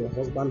stubborn your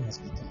husband has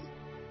become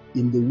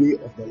in the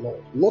way of the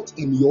Lord, not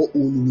in your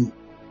own way.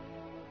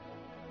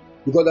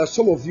 Because there are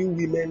some of you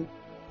women,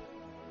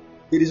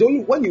 it is only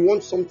when you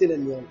want something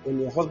and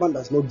your husband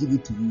does not give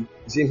it to you,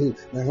 you say,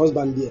 my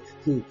husband there,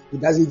 he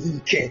doesn't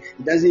even care.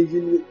 He doesn't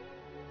even.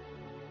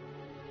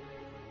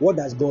 What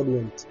does God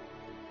want?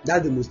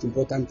 That's the most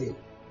important thing.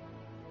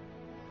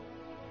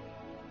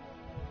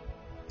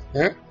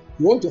 You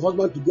want your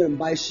husband to go and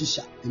buy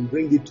shisha and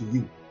bring it to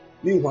you.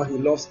 Meanwhile, he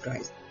loves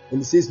Christ. And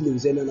he says, no, he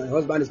says, no, my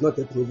husband is not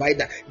a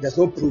provider. He does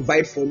not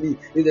provide for me.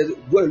 He says,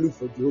 go and look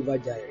for Jehovah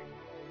Jireh.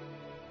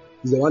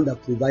 He's the one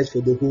that provides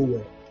for the whole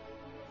world.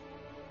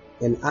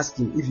 And ask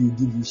him if he will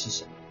give you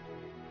shisha.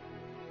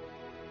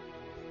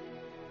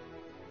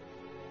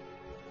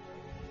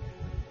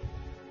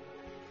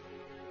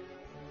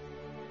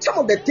 Some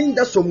of the things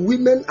that some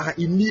women are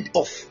in need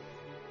of.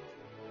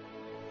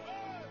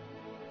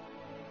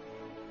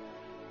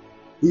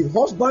 If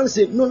husband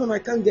say, no, I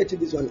can't get you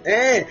this one.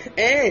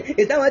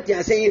 Is that what you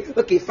are saying?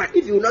 Okay, fine.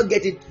 If you will not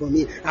get it for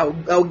me,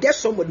 I'll get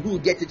somebody who will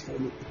get it for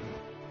me.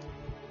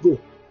 Go.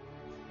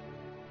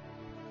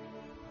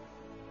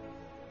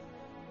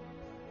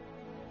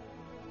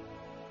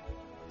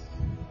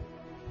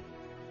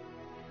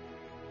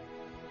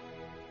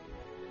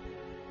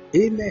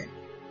 Amen.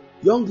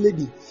 Young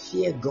lady,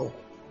 fear God.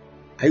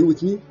 Are you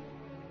with me?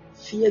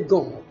 Fear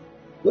God.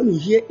 When you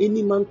hear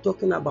any man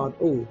talking about,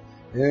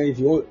 if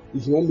you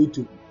want me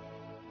to.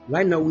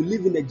 Right now, we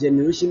live in a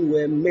generation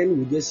where men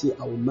will just say,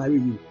 I will marry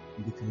you.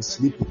 You can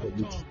sleep with a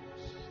lady.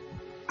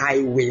 I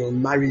will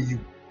marry you.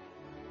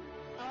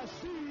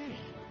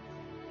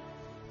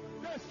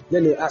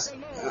 Then they ask,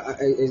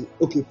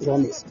 okay,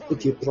 promise.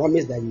 Okay,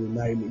 promise that you will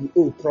marry me.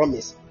 Oh,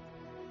 promise.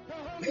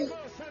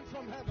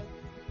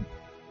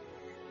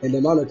 And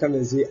the man will come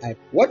and say,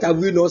 what have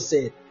we not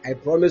said? I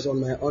promise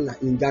on my honor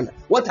in Ghana.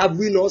 What have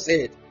we not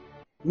said?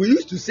 We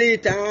used to say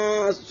it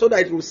so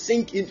that it will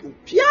sink into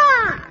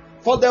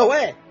for the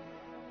way.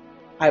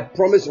 I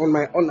promise on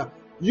my honor.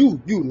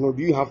 You know,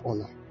 do you have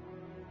honor?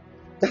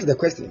 That's the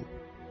question.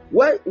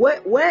 Where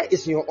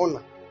is your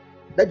honor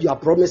that you are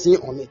promising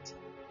on it?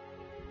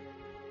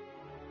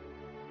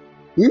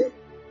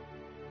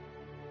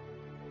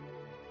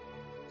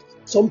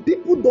 Some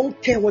people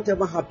don't care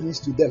whatever happens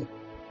to them.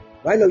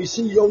 Right now, you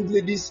see young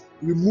ladies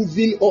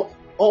removing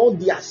all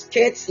their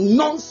skirts,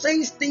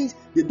 nonsense things.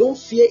 They don't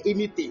fear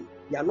anything.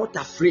 They are not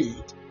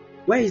afraid.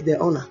 Where is the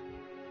honor?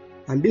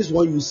 And this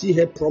one, you see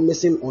her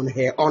promising on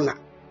her honor.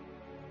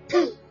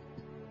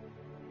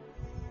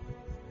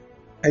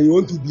 And you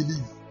want to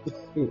believe.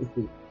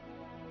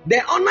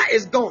 The honor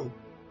is gone.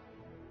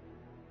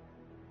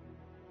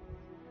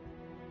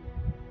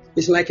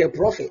 It's like a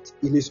prophet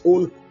in his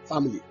own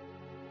family.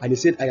 And he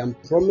said, I am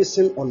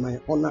promising on my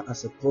honor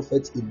as a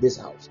prophet in this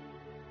house.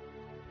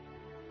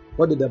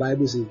 What did the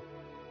Bible say?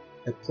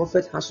 A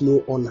prophet has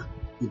no honor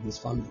in his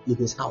family, in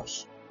his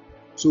house.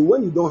 So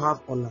when you don't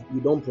have honor, you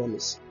don't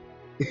promise.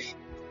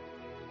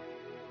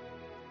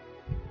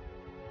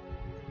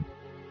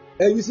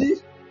 And you see,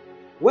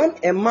 when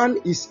a man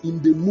is in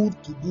the mood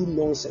to do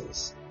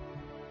nonsense,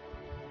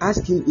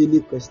 ask him any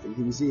question,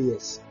 he will say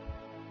yes.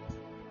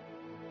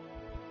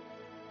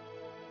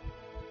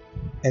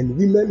 And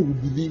women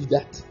will believe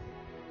that.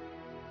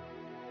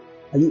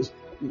 And you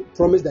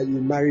promise that you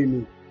will marry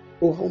me.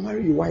 Oh, I'll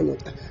marry you. Why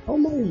not? I'll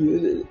marry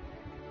you.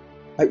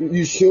 Are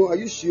you sure? Are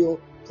you sure?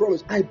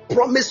 Promise. I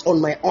promise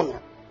on my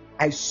honor.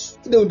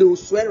 They will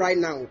swear right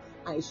now.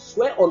 I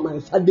swear on my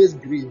father's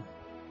grave.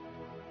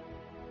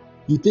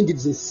 You think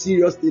it's a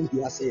serious thing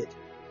he has said?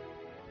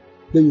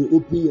 Then you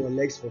open your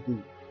legs for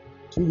him.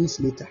 2 weeks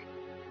later,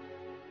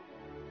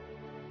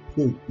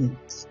 you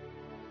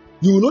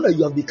will know that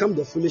you have become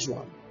the foolish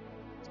one.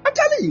 I'm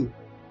telling you.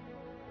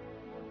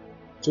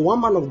 So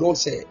one man of God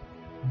said,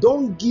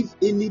 don't give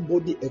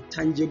anybody a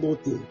tangible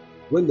thing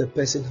when the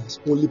person has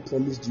only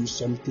promised you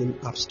something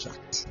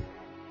abstract.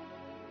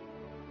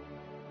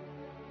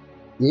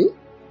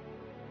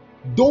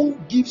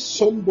 Don't give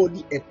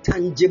somebody a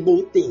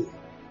tangible thing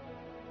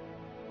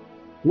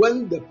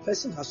when the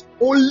person has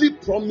only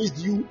promised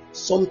you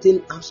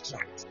something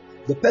abstract.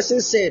 The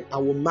person said, I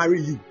will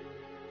marry you.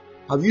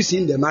 Have you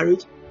seen the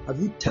marriage?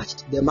 Have you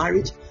touched the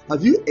marriage?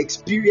 Have you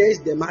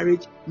experienced the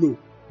marriage? No.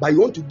 But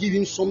you want to give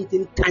him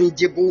something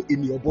tangible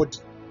in your body.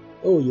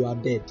 Oh, you are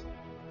dead.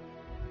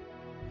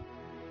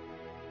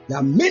 There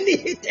are many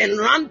hit and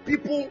run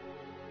people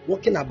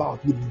walking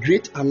about with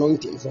great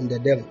anointing from the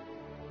devil.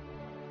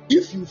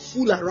 If you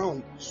fool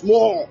around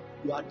small,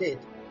 you are dead.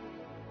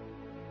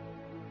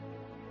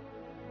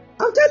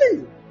 I'm telling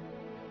you.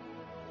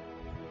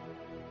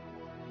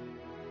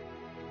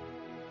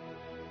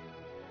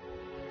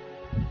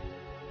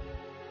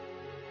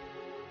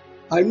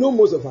 I know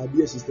most of our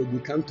dear sisters, we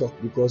can't talk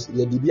because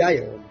they're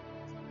DBI.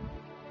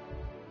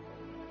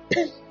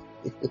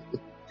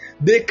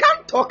 They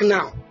can't talk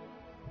now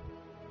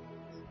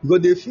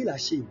because they feel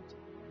ashamed.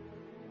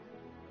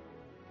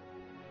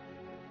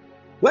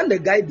 When the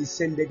guy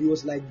descended, he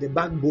was like the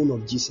backbone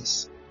of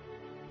Jesus.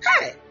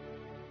 Hey!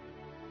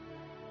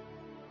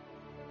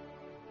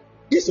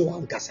 This is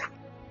one kasa.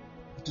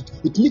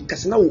 It means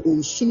kasa now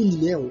on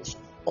soon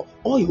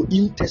all your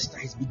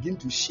intestines begin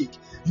to shake.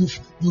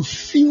 You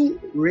feel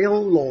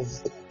real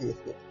love.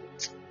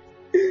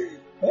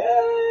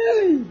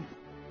 Hey!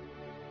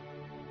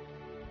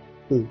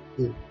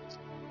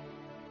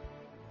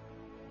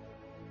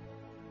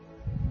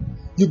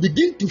 You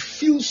begin to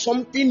feel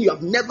something you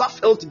have never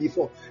felt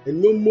before.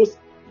 And most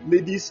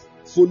ladies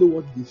follow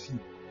what they feel.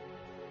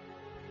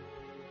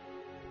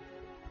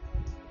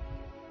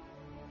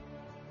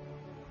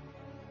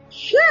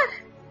 Sure.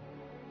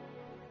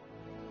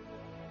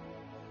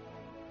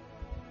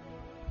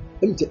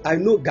 Let me tell you, I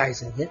know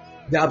guys, they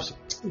have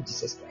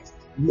Jesus Christ.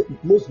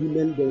 Most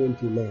women don't want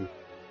to learn.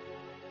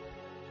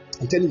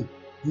 I'm telling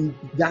you,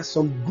 there are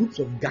some groups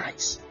of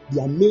guys,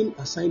 their main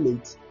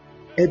assignment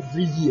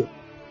every year,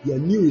 their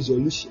New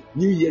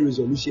Year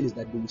resolution is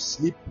that they will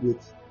sleep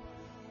with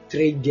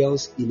 3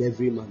 girls in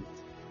every month.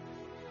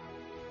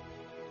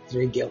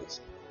 3 girls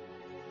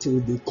till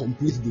they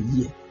complete the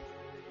year.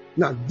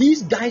 Now,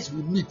 these guys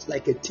will meet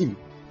like a team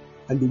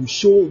and they will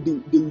show,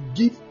 they will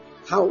give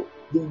how,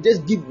 they will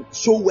just give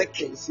show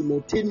working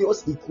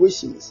simultaneous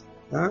equations.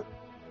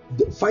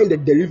 Find the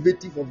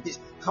derivative of this,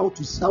 how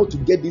to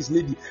get this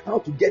lady, how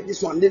to get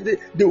this one.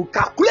 They will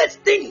calculate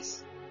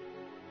things.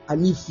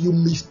 And if you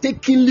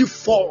mistakenly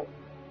fall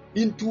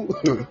into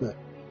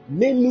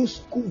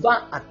menus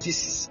cuva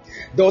artists,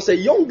 there was a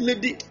young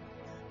lady.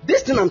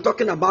 This thing I'm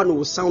talking about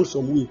will sound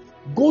some way.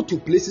 Go to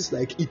places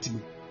like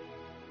Italy.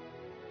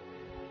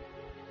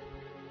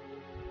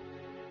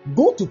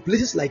 Go to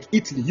places like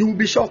Italy, you will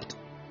be shocked.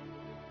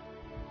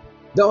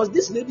 There was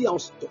this lady I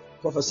was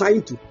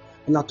prophesying to,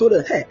 and I told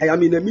her, hey, I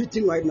am in a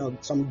meeting right now.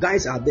 Some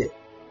guys are there.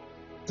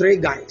 3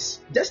 guys,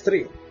 just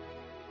 3.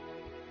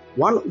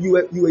 You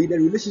were in a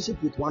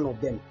relationship with one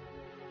of them.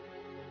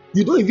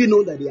 You don't even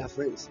know that they are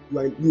friends.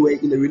 You were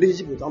in a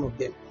relationship with one of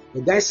them.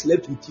 The guy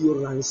slept with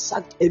you,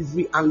 ransacked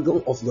every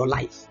angle of your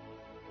life,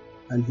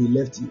 and he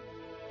left you.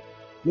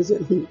 He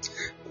said, oh,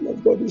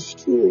 God, it's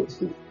true.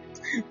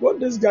 What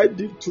this guy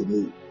did to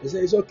me. He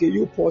said, it's okay,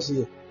 you pause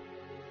here.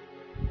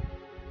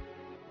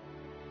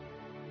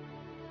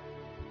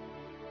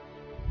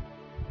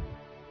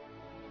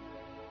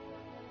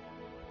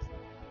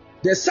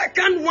 The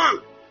second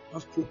one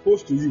has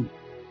proposed to you.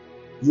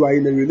 You are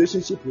in a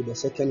relationship with the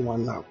second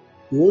one now.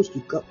 He wants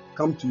to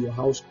come to your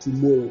house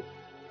tomorrow.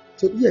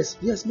 So yes,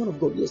 man of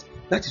God, yes,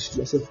 that is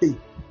true. I said, hey,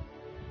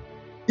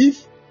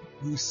 if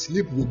you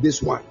sleep with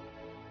this one,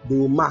 they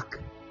will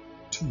mark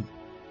 2.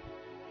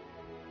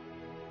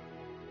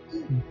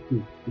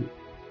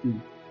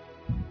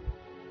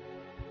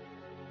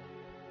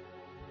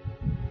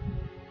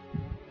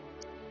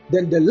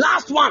 Then the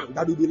last one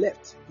that will be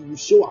left, he will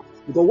show up.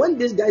 Because when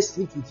this guy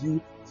sleeps with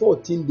you,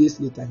 14 days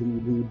later, he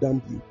will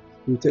dump you.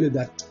 He will tell you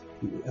that,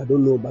 I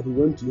don't know, but we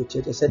went to your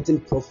church, a certain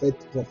prophet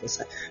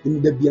prophesied.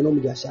 In the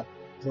Bianom, they are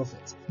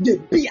prophets. The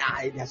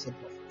B.I. they are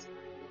prophets.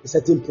 A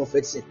certain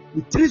prophet said,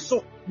 we three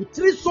so. A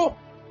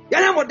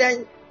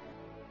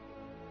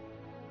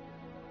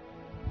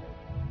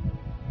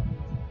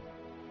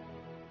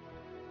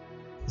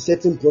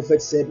certain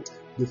prophet said,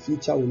 the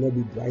future will not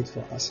be bright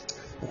for us.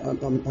 I'm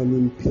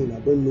in pain. I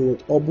don't know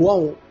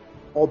what.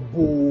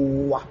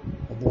 Obuwa.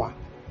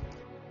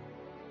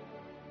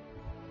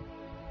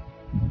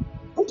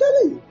 I'm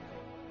telling you.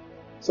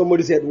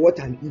 Somebody said, what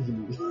an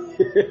evening.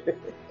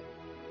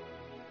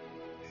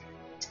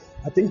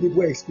 I think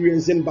people are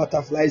experiencing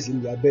butterflies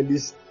in their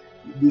bellies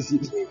this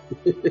evening.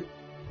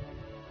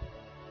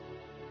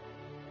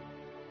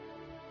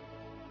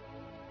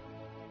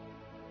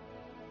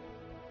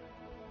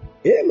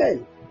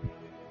 Amen.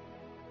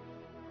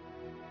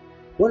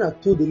 When I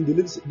told them, the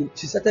lady,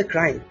 she started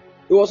crying.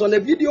 It was on a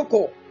video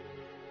call.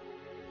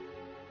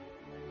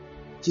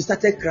 She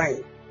started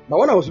crying. But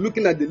when I was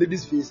looking at the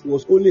lady's face, it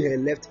was only her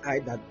left eye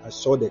that I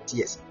saw the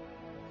tears.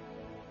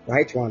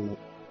 Right one,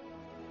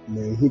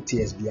 no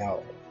tears be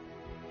out.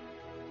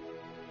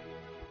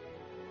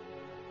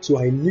 So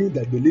I knew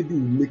that the lady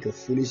would make a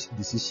foolish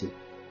decision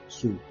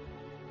soon.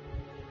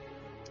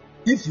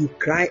 If you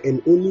cry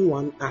and only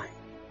one eye,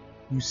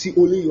 you see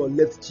only your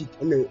left cheek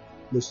and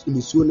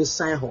the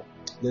sign,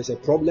 there's a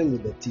problem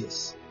with the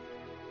tears.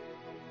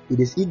 It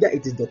is either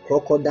it is the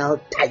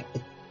crocodile type.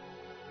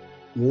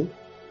 No,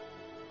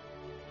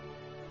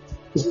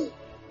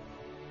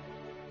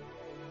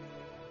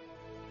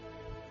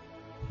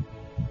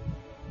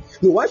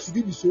 why should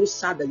you be so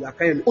sad that you are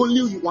crying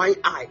only one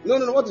eye? No,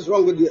 what is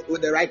wrong with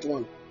the right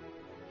one?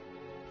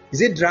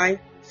 Is it dry?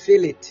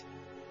 Fill it.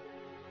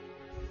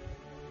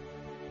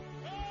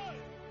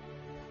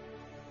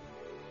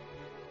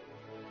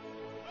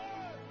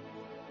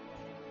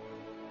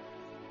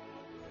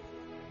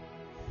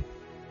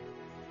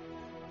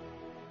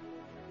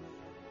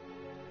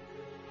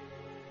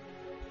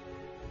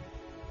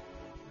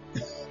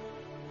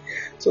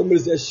 Somebody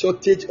says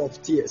shortage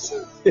of tears.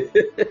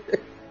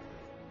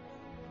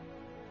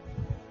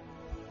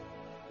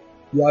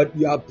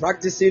 You are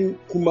practicing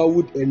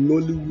Kumawood and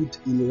Nollywood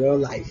in real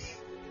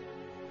life.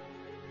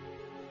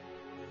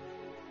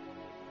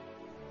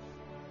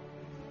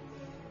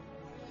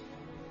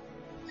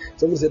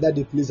 Someone said,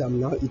 Daddy, please, I'm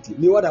now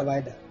eating. Me, what have I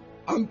done?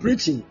 I'm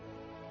preaching.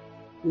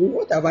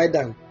 What have I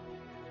done?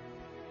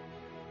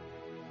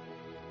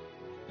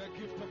 The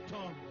gift of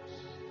tongues.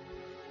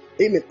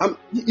 Amen.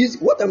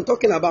 What I'm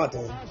talking about,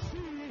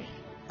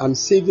 I'm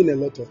saving a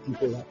lot of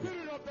people right now.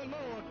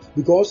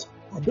 Because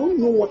I don't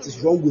know what is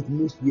wrong with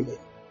most women.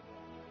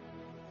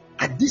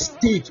 At this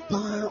stage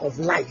of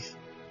life,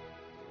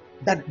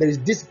 that there is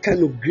this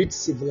kind of great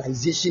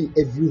civilization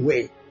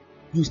everywhere,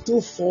 you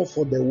still fall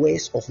for the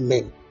ways of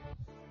men.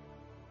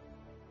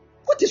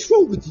 What is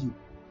wrong with you?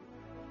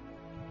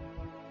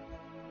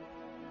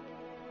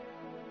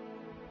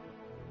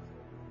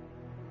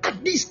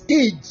 At this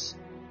stage,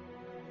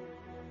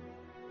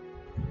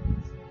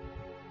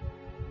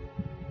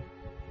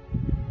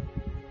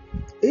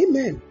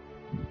 amen.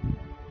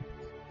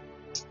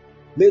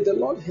 May the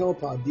Lord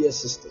help our dear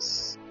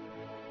sisters.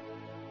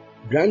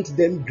 Grant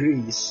them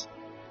grace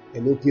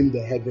and open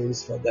the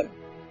heavens for them.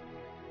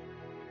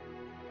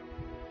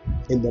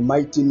 In the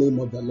mighty name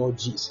of the Lord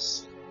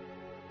Jesus.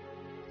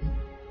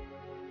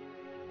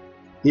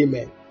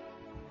 Amen.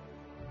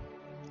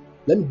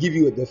 Let me give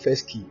you the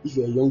first key. If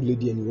you're a young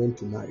lady and you want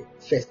to marry,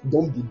 first,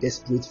 don't be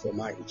desperate for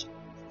marriage.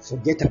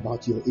 Forget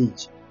about your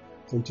age.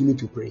 Continue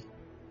to pray.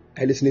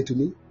 Are you listening to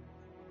me?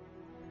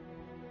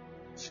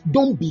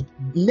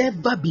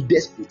 Never be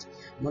desperate.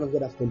 Man of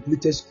God, I've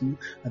completed school.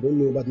 I don't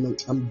know about now.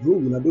 I'm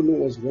growing. I don't know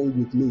what's wrong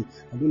with me.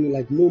 I don't know,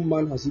 like no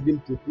man has even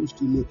proposed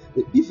to me.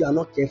 But if you are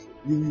not careful,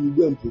 you will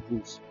go and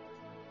propose.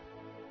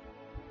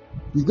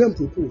 You go and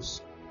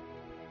propose.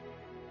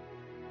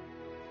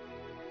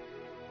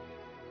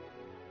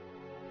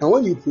 And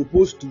when you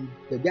propose to,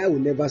 the guy will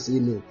never say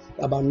no.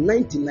 About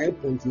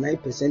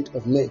 99.9%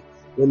 of men,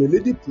 when a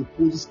lady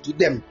proposes to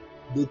them,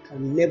 they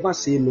can never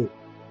say no.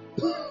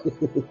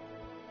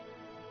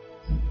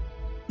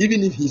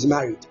 Even if he's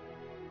married.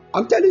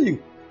 I'm telling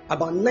you,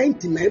 about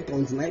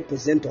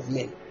 99.9% of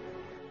men.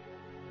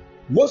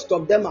 Most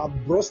of them are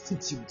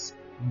prostitutes.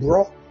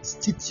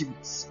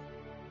 Prostitutes.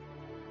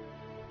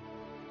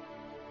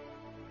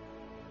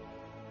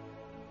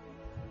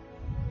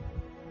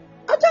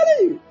 I'm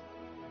telling you.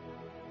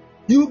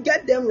 You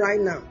get them right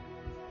now.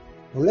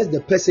 Unless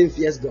the person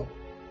fears God.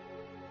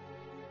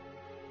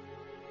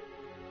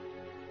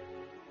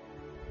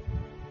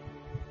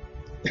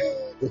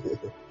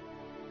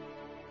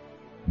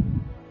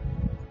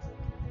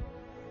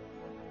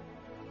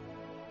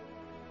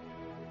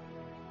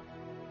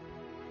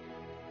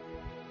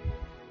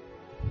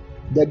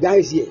 The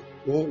guys here,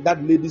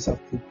 that ladies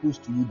have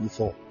proposed to you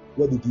before.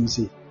 What did you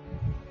say?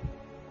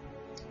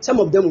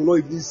 Some of them will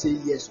not even say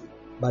yes,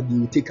 but they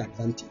will take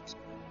advantage.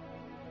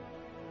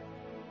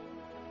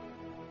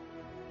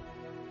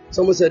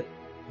 Someone said,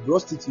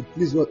 prostitute,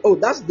 please what? Oh,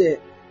 that's the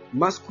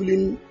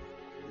masculine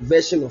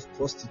version of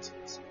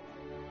prostitute.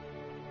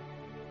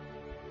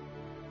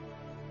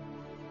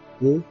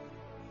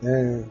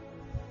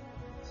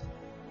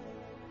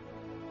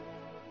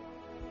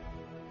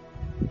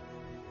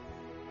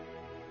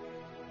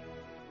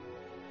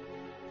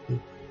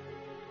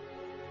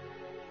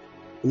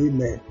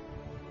 Amen.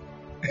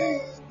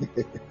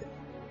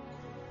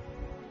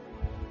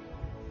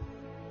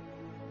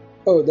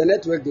 Oh, the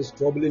network is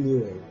troubling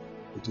you.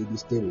 It will be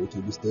stable. It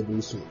will be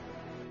stable soon.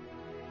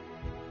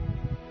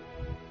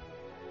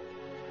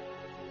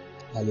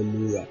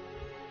 Hallelujah.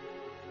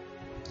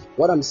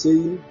 What I'm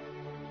saying,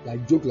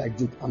 like joke.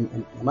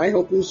 Am I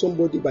helping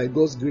somebody by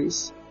God's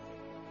grace?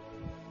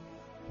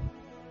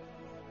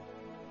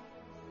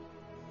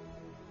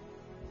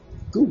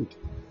 Good.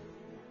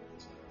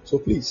 So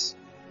please,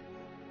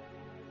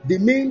 the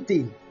main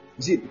thing,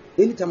 you see,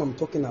 anytime I'm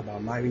talking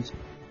about marriage,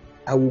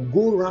 I will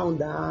go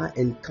around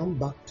and come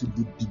back to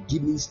the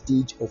beginning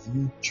stage of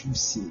you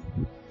choosing.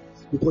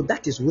 Because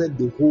that is where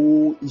the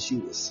whole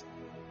issue is.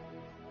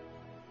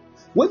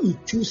 When you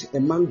choose a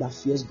man that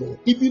fears God,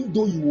 even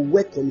though you will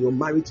work on your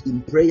marriage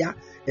in prayer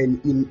and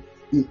in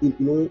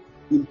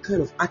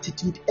kind of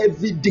attitude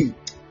every day,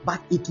 but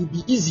it will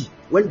be easy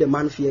when the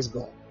man fears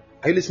God.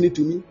 Are you listening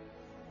to me?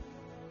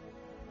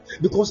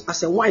 Because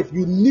as a wife,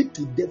 you need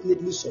to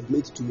definitely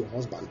submit to your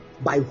husband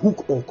by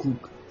hook or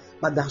crook.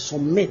 But there are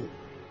some men,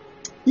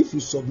 if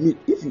you submit,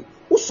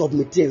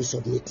 submit.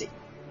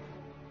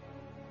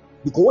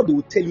 Because what they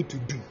will tell you to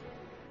do.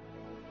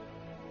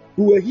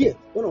 We were here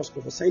when I was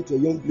prophesying to a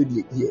young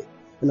lady here,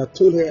 and I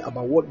told her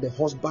about what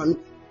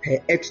her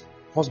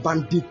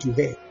ex-husband did to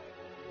her.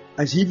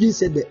 And she even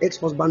said the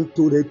ex-husband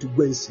told her to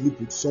go and sleep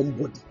with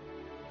somebody.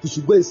 She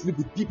should go and sleep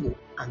with people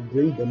and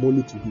bring the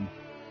money to him.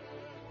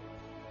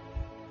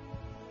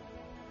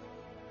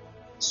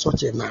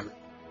 Such a man.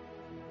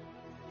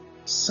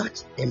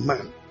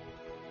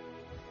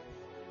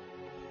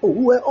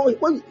 Oh, I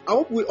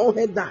hope we all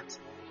heard that.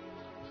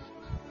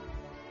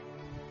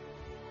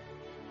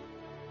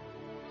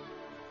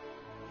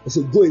 I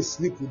said, go and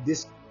sleep with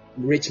this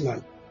rich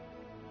man.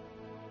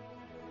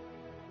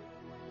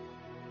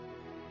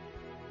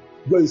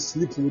 Go and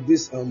sleep with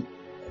this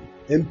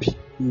MP.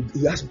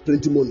 He has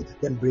plenty of money.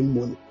 Then bring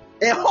money.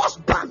 A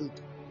husband.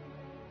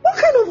 What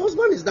kind of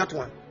husband is that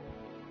one?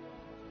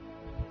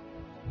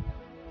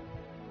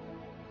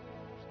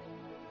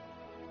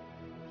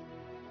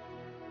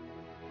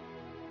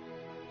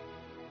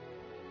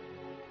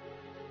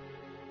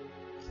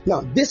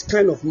 Now, this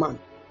kind of man,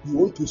 you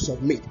want to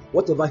submit.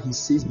 Whatever he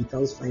says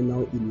becomes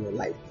final in your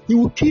life. He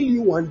will kill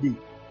you one day.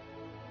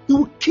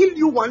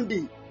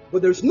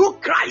 but there is no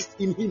Christ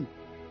in him.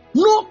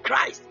 No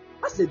Christ.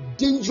 That's a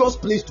dangerous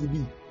place to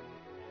be.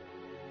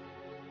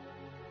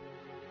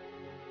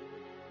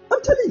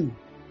 I'm telling you.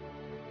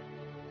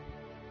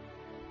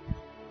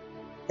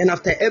 And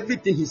after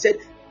everything, he said,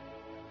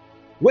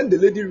 when the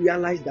lady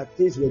realized that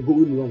things were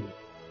going wrong,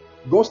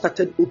 God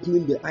started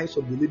opening the eyes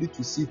of the lady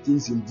to see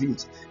things in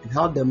dreams and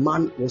how the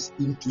man was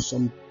into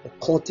some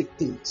occultic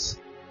things.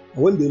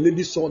 And when the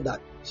lady saw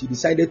that, she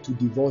decided to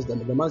divorce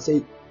them. The man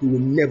said he will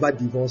never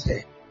divorce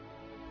her.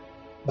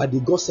 But they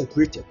got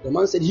separated. The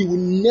man said he will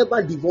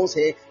never divorce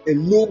her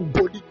and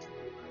nobody.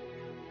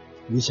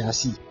 We shall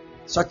see.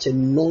 Such a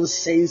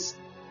nonsense,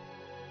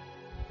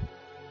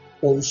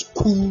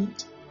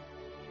 unschooled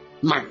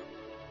man.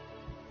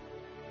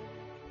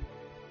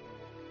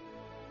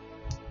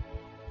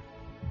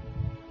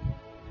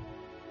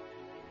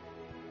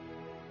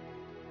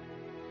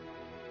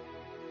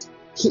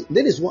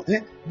 That is what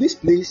this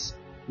place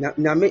now.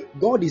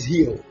 God is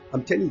here.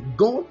 I'm telling you,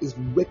 God is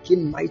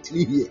working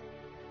mightily here.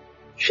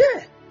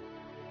 Sure,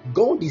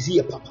 God is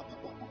here, Papa.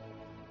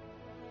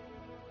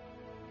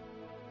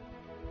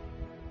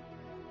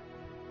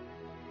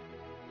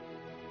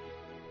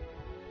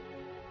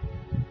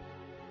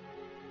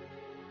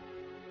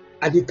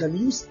 And He can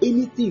use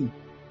anything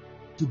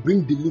to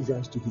bring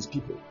deliverance to His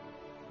people.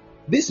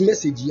 This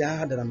message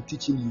here that I'm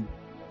teaching you,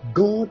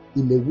 God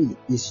in a way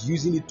is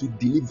using it to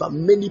deliver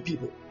many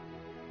people.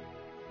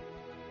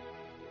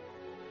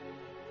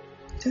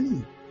 I'm telling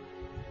you.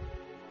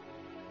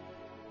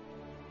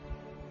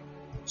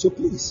 So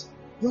please,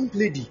 young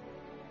lady,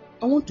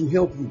 I want to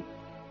help you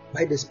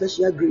by the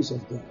special grace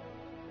of God.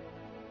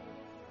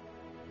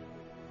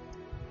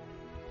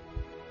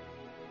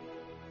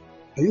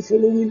 Are you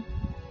following?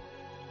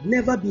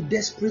 Never be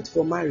desperate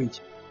for marriage.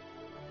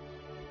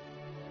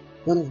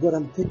 Man of God,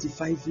 I'm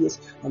 35 years.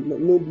 I'm not,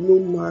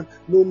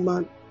 no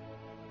man.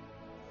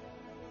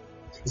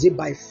 Is it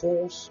by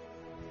force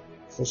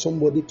for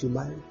somebody to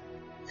marry?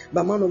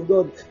 But man of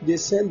God, they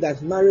said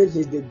that marriage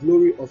is the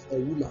glory of a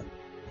woman.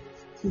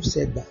 Who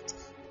said that?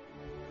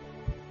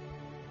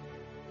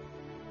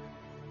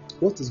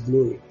 What is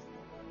glory?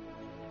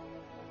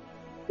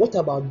 What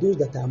about those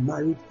that are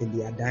married and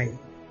they are dying?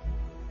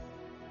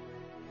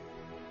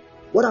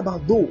 What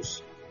about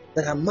those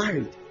that are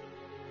married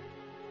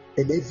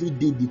and every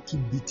day they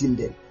keep beating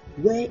them?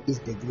 Where is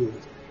the glory?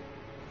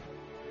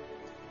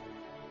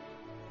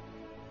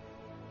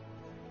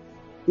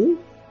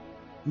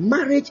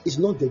 Marriage is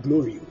not the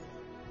glory.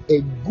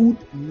 A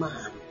good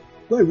man.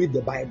 Go and read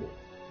the Bible.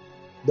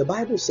 The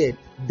Bible said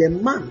the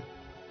man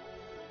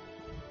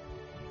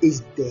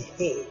is the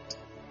head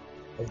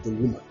of the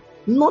woman,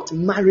 not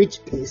marriage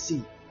per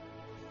se.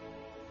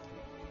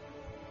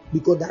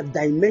 Because that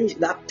dimension,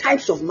 there are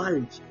types of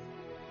marriage.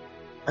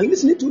 Are you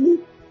listening to me?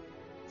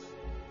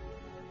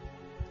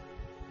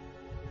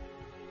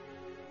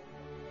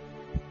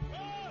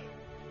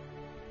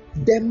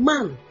 The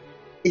man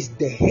is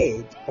the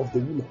head of the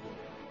woman.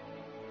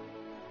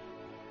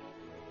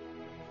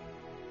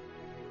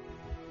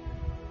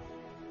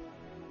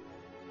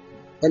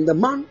 And the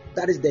man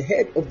that is the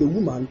head of the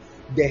woman,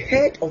 the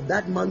head of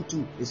that man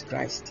too is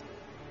Christ.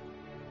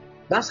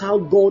 That's how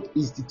God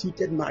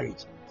instituted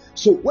marriage.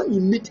 So when you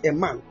meet a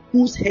man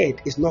whose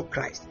head is not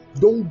Christ,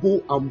 don't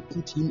go and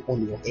put him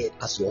on your head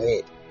as your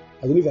head.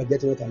 I don't know if you're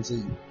getting what I'm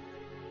saying.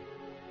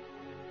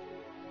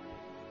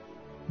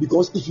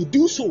 Because if you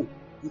do so,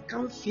 you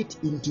can't fit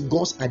into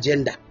God's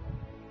agenda.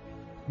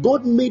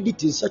 God made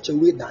it in such a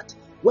way that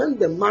when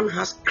the man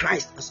has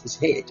Christ as his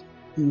head,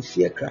 he will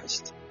fear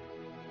Christ.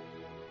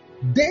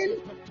 Then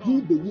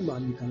you, the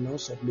woman, you can now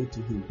submit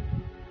to him.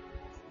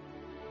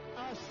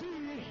 I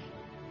see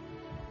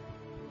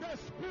the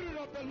Spirit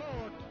of the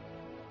Lord.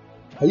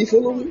 Are you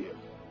following?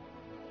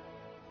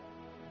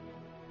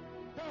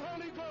 The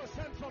Holy Ghost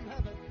sent from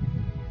heaven.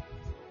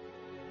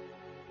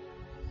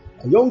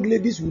 Young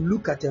ladies will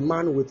look at a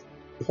man with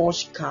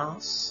posh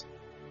cars.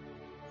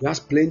 He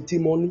has plenty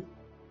money.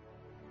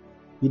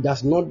 He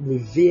does not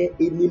revere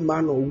any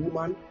man or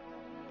woman.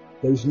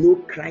 There is no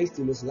Christ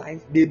in his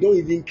life. They don't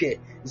even care.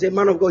 He said,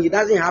 man of God, he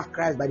doesn't have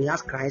Christ, but he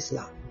has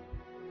Chrysler.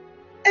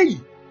 Hey,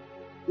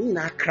 you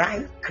not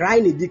cry,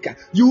 Nidika.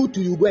 You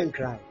too, you go and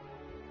cry.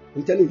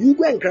 I'm telling you, you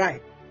go and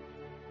cry.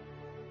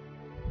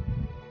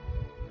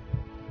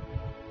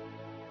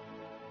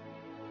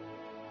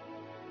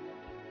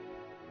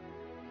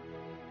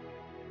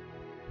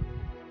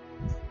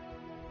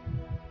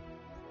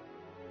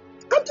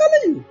 I'm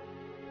telling you.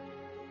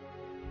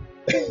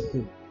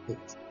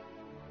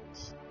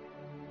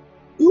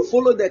 You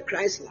follow the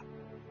Chrysler.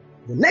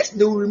 The next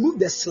they will remove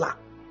the slap.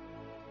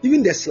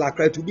 Even the slap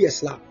cry to be a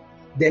slap.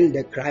 Then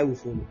the cry will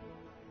follow.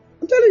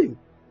 I'm telling you.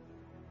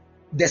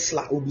 The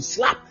slap will be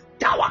slap,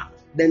 tower.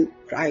 Then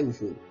cry will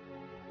follow.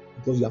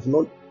 Because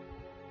you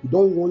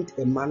don't want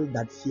a man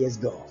that fears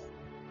God.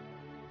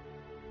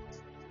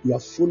 You are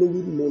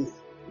following money.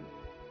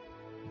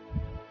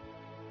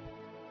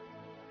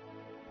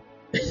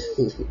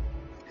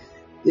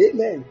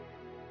 Amen.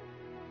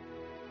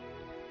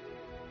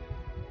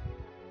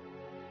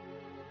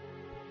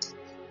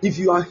 If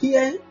you are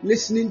here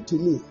listening to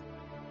me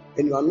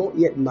and you are not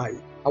yet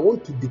married, I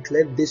want to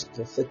declare this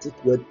prophetic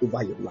word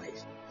over your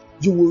life.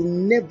 You will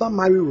never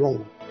marry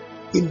wrong.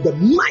 In the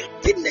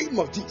mighty name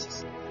of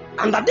Jesus.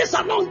 Under this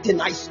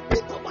anointing, I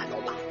speak over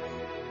your life.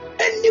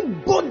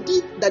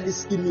 Anybody that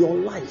is in your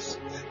life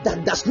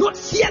that does not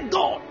fear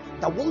God,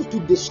 that wants to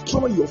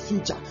destroy your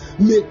future,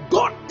 may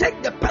God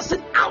take the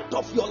person out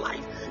of your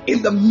life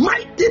in the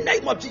mighty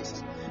name of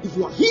Jesus. If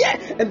you are here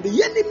and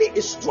the enemy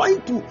is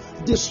trying to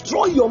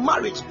destroy your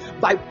marriage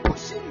by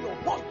pushing your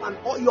husband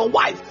or your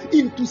wife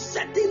into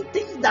certain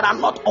things that are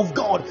not of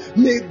God,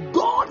 may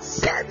God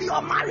save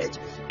your marriage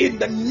in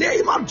the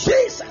name of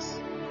Jesus.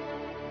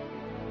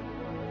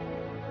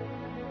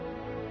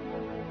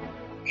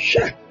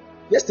 Sure.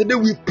 Yesterday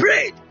we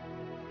prayed,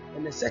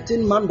 and a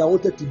certain man that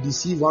wanted to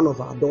deceive one of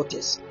our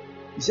daughters,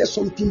 he said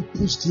something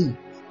pushed him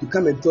to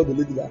come and tell the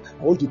lady that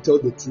I want to tell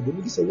the truth. The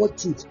lady said, "What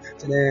truth?" He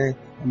said,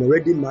 "I'm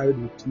already married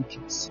with 2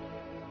 kids."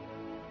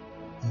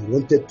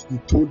 He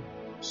told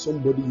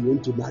somebody you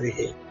want to marry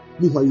her.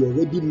 Meanwhile, you're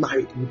already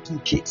married with 2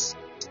 kids.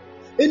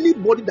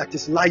 Anybody that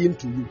is lying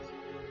to you,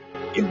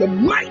 in the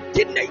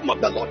mighty name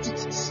of the Lord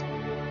Jesus,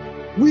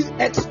 we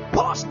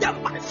expose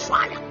them by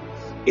fire.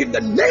 In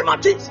the name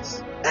of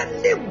Jesus,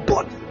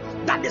 anybody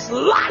that is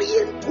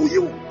lying to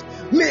you,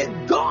 may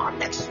God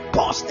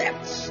expose them.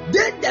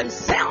 They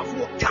themselves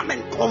will come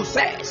and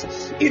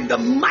confess in the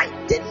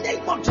mighty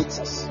name of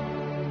Jesus.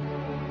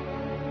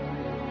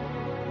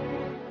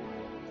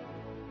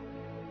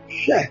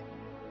 Sure.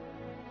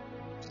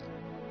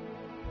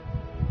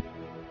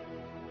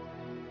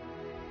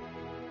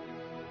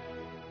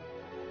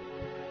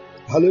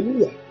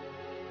 Hallelujah.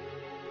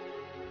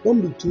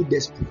 Don't be too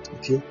desperate,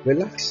 okay?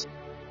 Relax.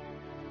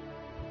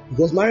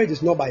 Because marriage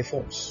is not by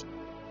force.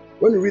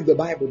 When you read the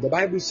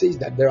Bible says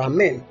that there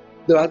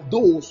are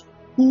those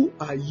who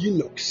are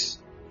eunuchs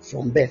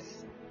from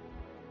birth.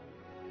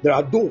 There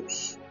are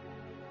those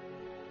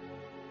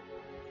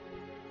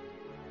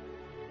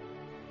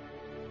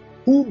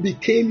who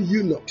became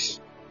eunuchs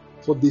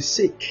for the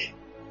sake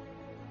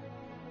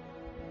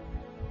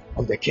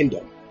of the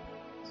kingdom.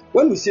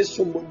 When we say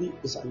somebody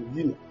is an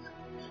eunuch,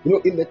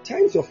 in the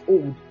times of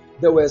old,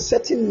 there were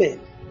certain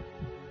men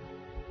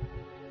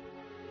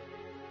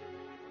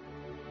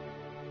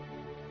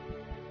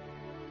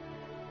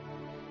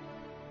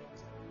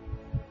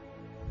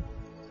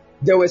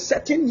do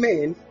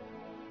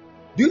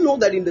you know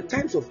that in the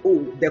times of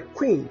old, the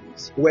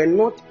queens were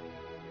not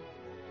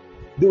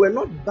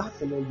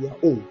birthed on their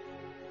own,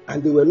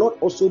 and they were not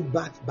also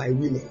birthed by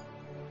women.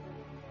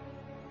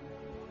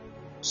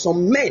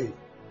 Some men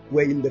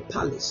were in the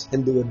palace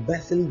and they were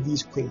birthing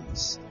these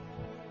queens.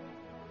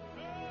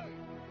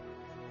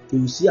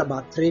 You see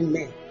about 3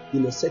 men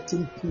in a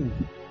certain pool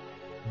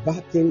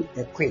birthing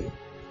a queen.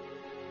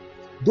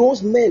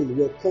 Those men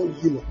were called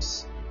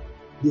eunuchs.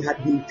 They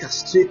had been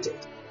castrated.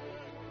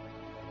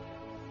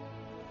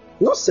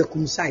 Not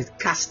circumcised,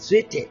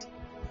 castrated.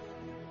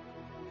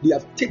 They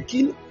have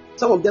taken,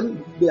 some of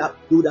them, they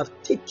would have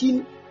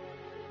taken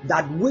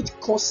that which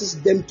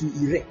causes them to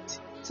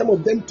erect. Some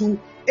of them to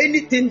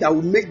anything that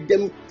will make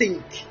them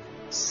think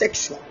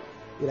sexual.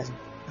 It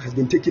has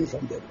been taken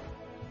from them.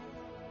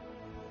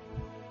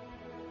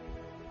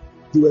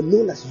 They were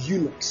known as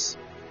eunuchs.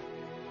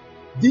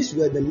 These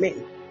were the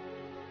men.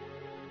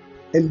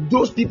 And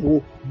those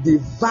people, they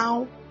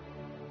vow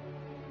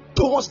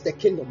towards the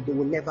kingdom they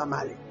will never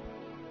marry.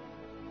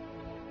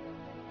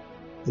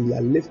 And they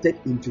are lifted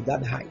into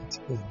that height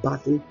of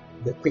birthing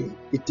the queen.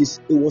 It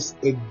was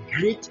a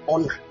great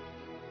honor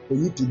for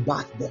you to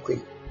birth the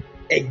queen.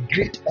 A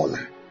great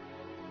honor.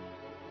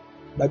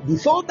 But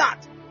before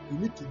that, you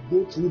need to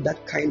go through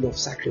that kind of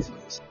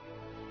sacrifice,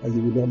 and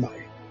you will not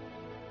marry.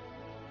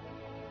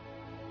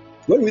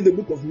 When we read the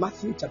book of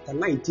Matthew chapter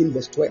 19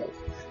 verse 12,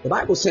 the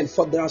Bible said,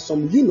 "For there are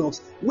some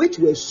eunuchs which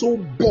were so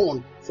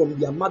born from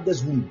their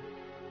mother's womb."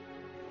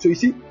 So you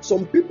see,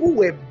 some people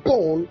were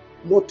born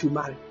not to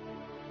marry.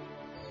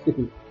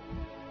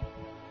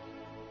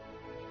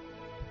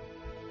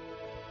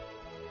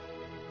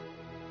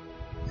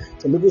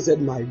 Some people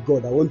said, "My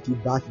God, I want to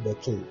birth the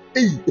king."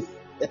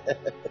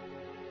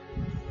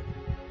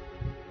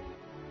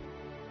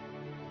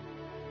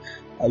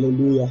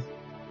 Hallelujah.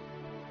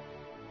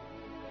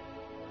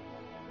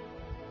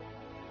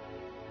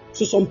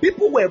 So some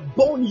people were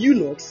born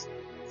eunuchs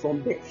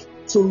from birth.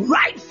 So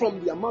right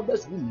from their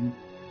mother's womb,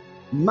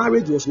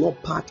 marriage was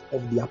not part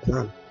of their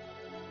plan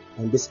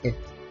on this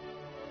earth.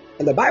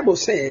 And the Bible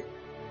said,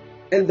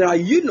 and there are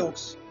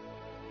eunuchs,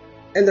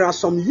 and there are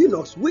some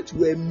eunuchs which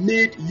were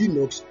made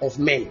eunuchs of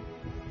men.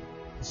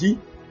 See,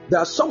 there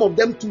are some of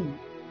them too.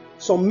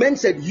 Some men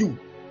said, you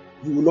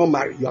will not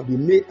marry. You have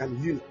been made an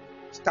eunuch.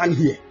 Stand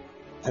here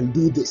and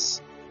do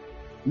this.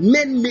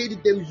 Men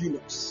made them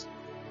eunuchs.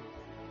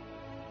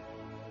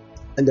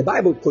 And the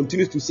Bible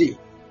continues to say,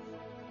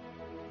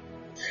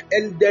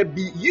 and there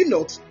be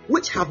eunuchs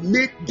which have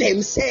made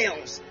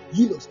themselves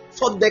eunuchs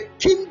for the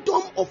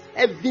kingdom of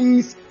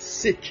heaven's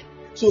sake.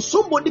 So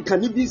somebody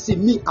can even say,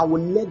 "Me, I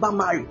will never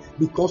marry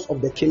because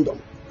of the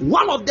kingdom."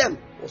 One of them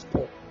was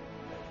Paul.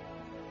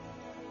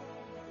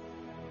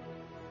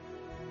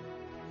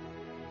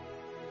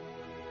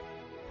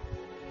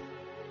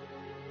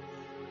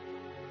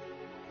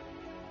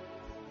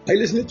 Are you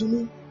listening to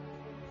me?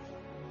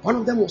 One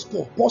of them was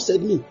Paul. Paul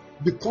said me,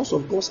 because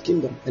of God's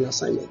kingdom and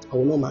assignment, I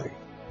will not marry.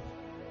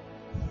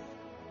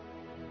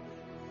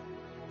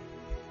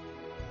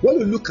 When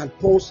you look at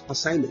Paul's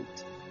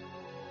assignment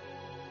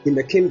in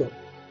the kingdom,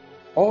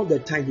 all the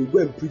time he go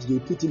and preach, they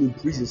put him in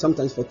prison,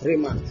 sometimes for 3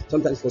 months,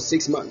 sometimes for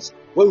 6 months.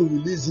 When we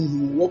release him, he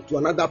will walk to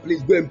another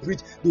place, go and preach.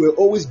 They were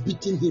always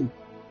beating him.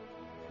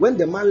 When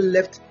the man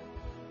left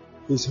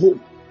his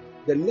home,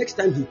 the next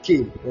time he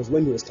came was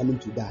when he was coming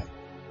to die.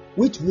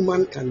 Which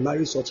woman can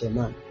marry such a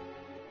man?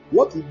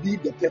 What would be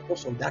the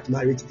purpose of that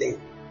marriage then?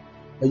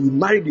 When you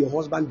married your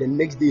husband, the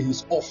next day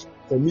he's off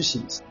for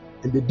missions,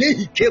 and the day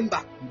he came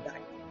back, he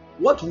died.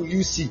 What will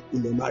you see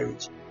in the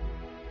marriage?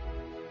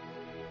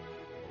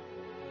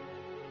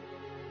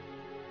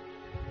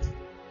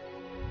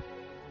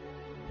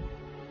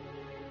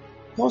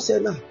 Paul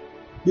said, now,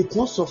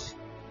 because of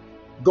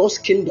God's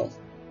kingdom,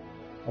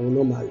 I will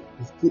not marry.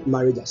 We've put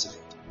marriage aside.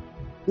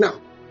 Now,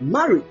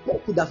 Paul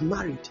could have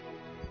married,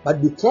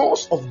 but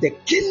because of the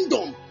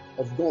kingdom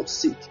of God's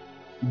sake,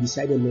 he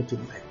decided not to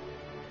marry.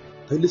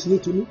 Are you listening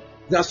to me?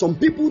 There are some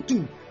people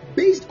too,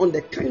 based on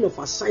the kind of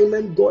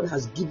assignment God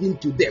has given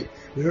to them,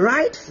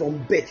 right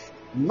from birth,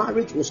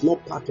 marriage was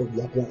not part of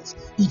their plans.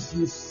 If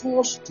you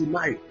force to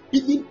marry,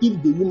 even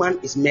if the woman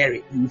is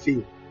married, you will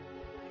fail.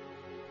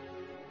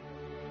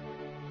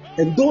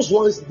 And those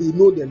ones, they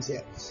know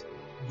themselves.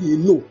 They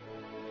know.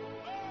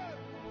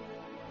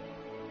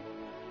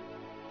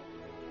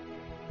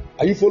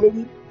 Are you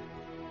following?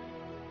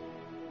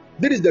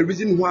 That is the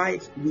reason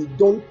why we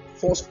don't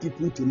force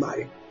people to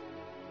marry.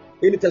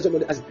 Anytime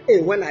somebody asks,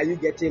 hey, when are you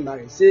getting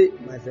married? Say,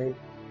 my friend.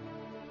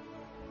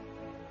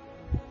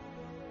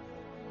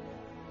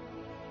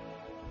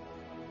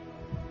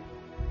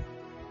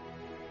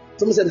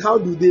 Someone said, how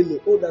do they know?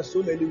 Oh, there's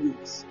so many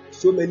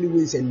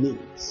ways and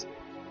means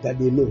that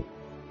they know.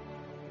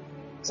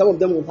 Some of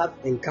them will have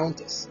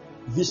encounters,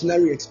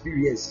 visionary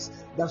experiences.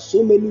 There's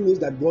so many ways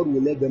that God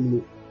will let them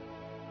know.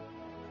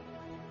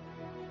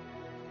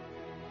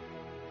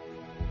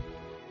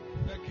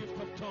 The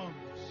gift of tongues.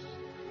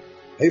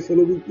 Are you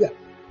following? Yeah.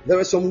 There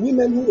were some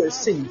women who were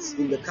saints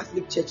in the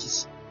Catholic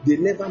churches. They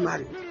never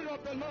married.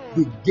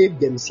 They gave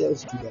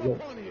themselves to the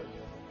Lord.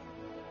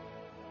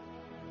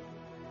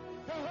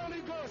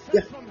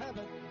 Yeah.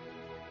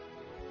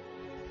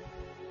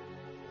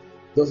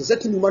 There was a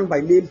certain woman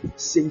by name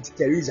Saint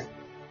Teresa,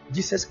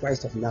 Jesus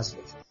Christ of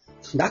Nazareth.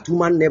 That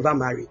woman never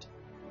married.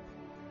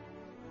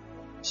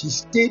 She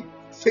stayed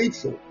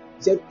faithful.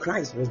 Said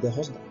Christ was the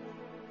husband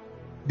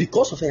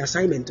because of her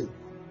assignment too.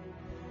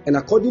 And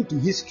according to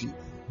history,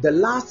 the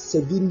last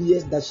 7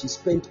 years that she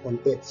spent on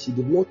earth, she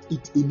did not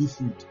eat any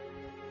food,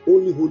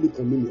 only Holy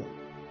Communion.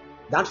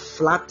 That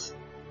flat,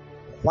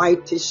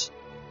 whitish,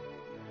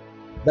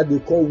 that they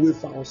call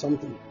wafer or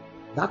something.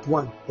 That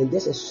one, and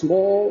there's a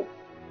small.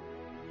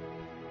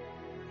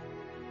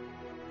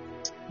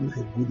 My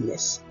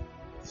goodness.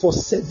 For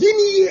 7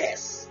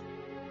 years,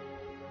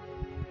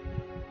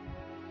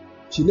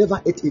 she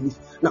never ate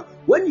anything. Now,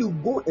 when you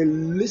go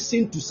and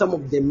listen to some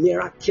of the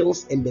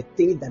miracles and the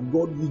things that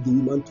God used the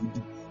woman to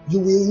do, you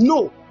will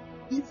know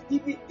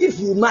if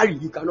you marry,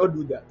 you cannot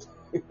do that.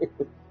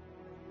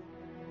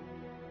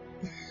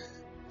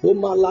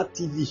 Homala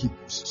TV.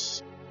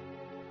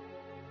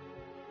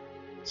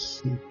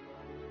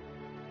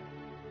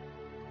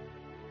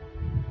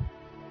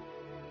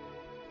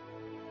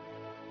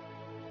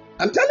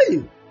 I'm telling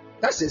you,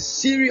 that's a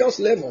serious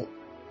level.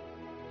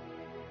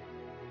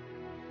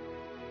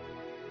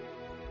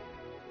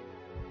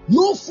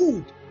 No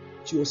food.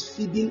 She was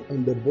feeding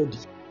on the body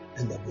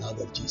and the blood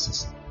of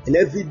Jesus. And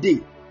every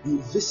day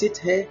you visit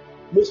her,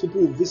 most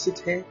people will visit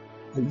her,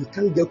 and you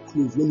can't get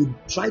close. When you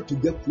try to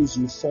get close,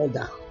 you fall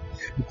down.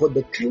 Because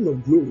the kind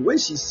of glory, when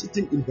she's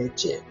sitting in her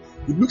chair,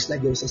 it looks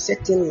like there is a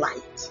certain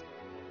light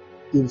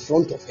in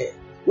front of her.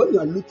 When you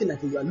are looking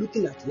at her, you are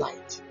looking at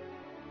light.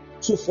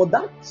 So for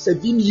that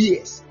 7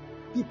 years,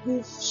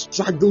 people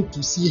struggled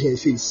to see her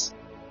face.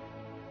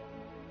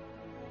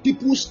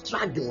 People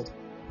struggled.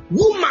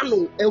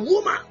 Woman, a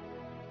woman.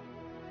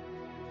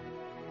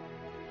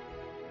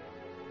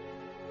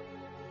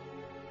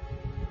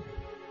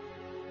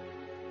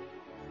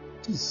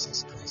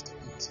 Jesus Christ.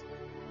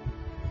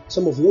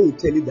 Some of you will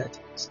tell you that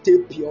stay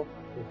pure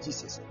for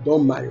Jesus.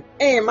 Don't marry.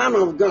 Hey, man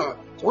of God,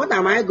 so what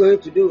am I going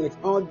to do with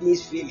all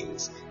these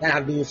feelings that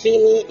I've been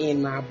feeling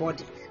in my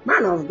body?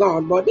 Man of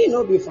God, body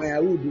no be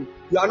firewood.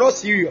 You are not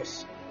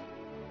serious.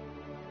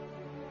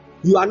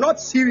 You are not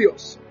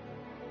serious.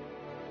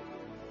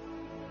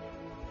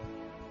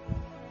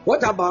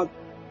 What about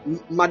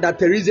Mother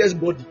Teresa's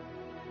body?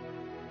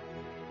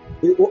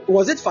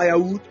 Was it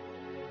firewood?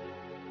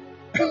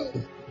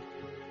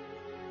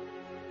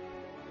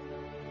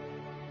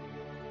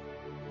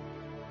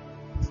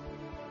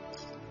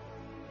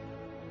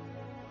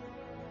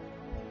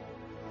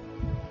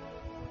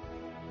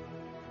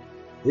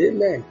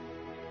 Amen.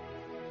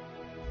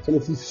 Some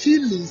of you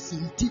feelings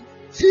in deep.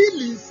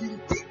 You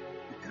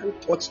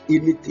can't touch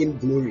anything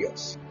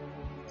glorious.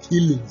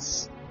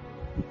 Feelings.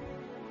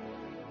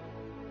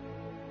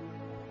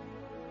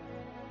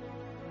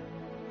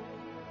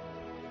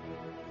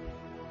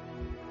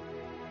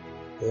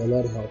 May the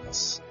Lord help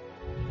us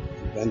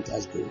and grant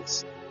us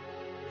grace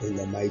in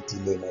the mighty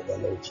name of the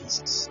Lord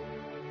Jesus.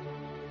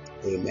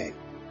 Amen.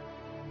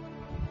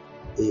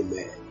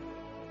 Amen.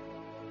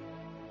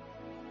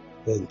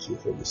 Thank you,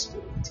 Holy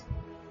Spirit.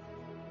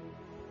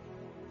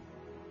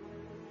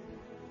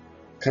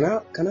 Can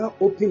I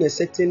open a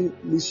certain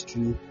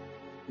mystery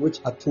which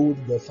I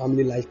told the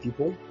family life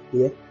people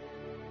here?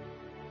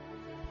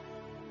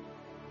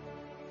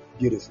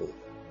 Beautiful.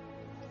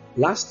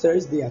 Last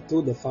Thursday I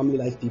told the family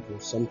life people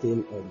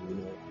something,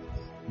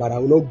 but I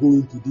will not go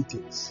into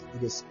details.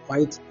 It is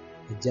quite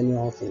a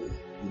general thing,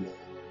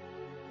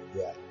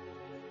 Yeah.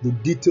 The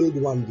detailed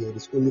one there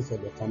is only for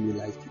the family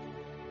life people.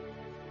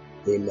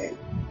 Amen.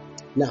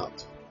 Now,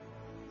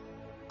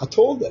 I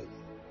told them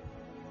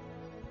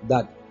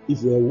that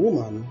if you're a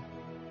woman,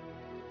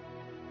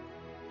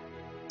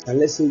 and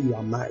let's say you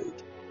are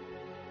married,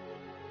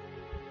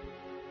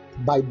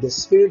 by the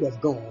Spirit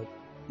of God,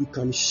 you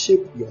can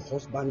shape your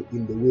husband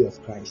in the way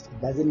of Christ.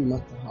 It doesn't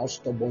matter how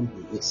stubborn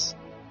he is.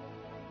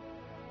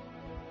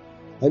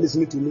 Are you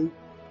listening to me?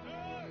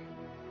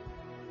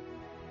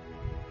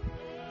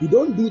 You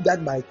don't do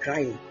that by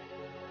crying.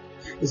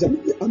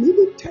 I'm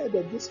even tired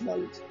of this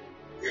marriage.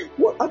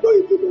 Well, I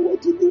don't even know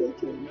what to do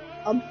again.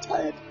 I'm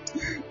tired.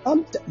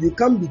 You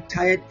can't be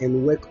tired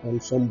and work on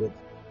somebody.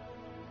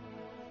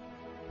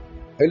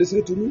 Are you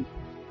listening to me?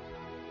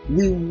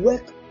 We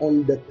work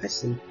on the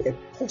person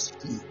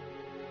purposefully.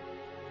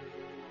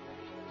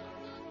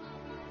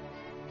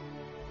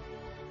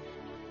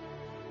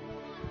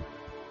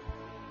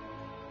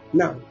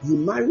 Now, you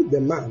marry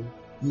the man,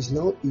 he's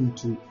now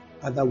into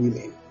other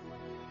women.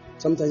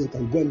 Sometimes you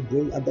can go and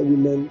bring other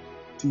women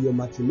to your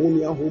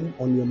matrimonial home,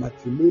 on your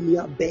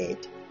matrimonial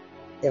bed,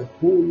 a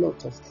whole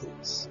lot of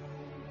things.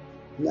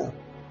 Now,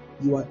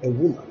 you are a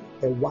woman,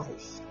 a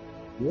wife.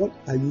 What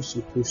are you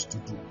supposed to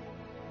do?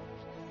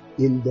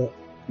 In the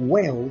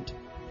world,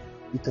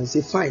 you can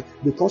say, fine,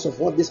 because of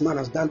what this man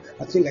has done,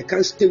 I think I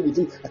can't stay with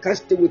him. I can't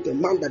stay with a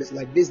man that is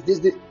like this.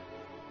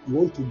 You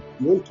want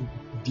to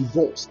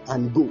divorce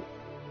and go.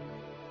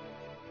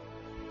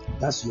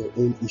 That's your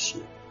own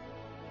issue.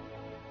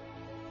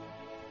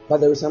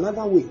 But there is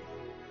another way.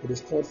 It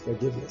is called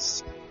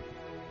forgiveness.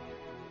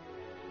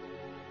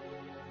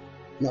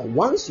 Now,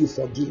 once you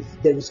forgive,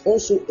 there is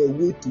also a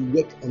way to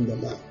work on the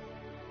man.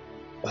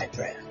 By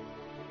prayer.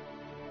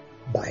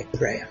 By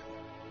prayer.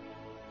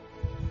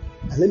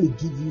 And let me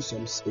give you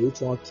some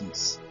spiritual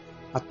keys.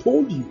 I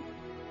told you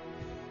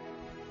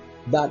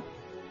that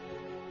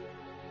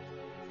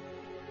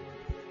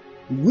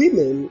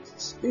women,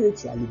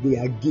 spiritually, they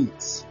are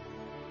gates.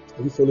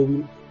 Are you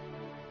following?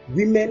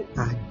 Women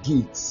are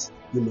gates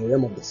in the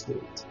realm of the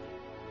spirit.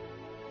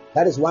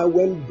 That is why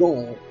when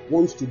God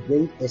wants to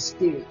bring a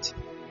spirit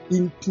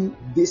into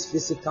this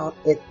physical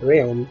earth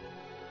realm,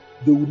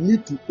 they will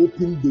need to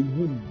open the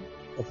womb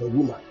of a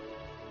woman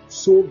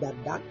so that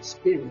that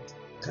spirit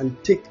can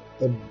take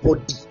a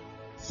body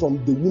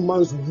from the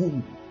woman's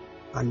womb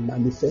and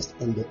manifest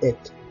on the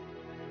earth.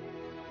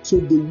 So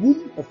the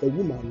womb of a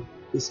woman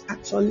is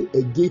actually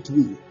a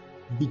gateway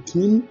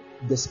between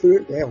the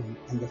spirit realm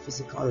and the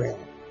physical realm.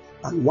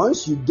 And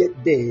once you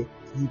get there,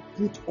 you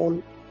put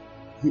on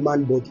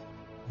human body,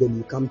 then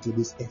you come to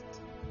this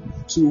earth.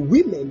 So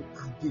women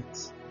are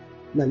gates.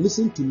 Now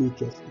listen to me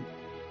carefully.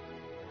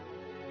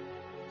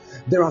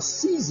 There are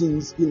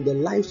seasons in the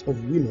lives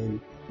of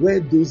women where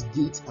those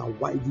gates are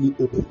widely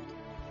opened.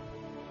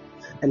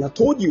 And I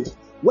told you,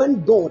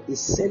 when God is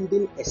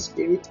sending a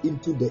spirit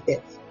into the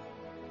earth,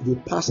 they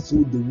pass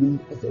through the womb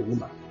of a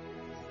woman.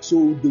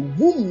 So the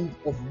womb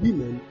of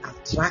women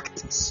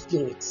attract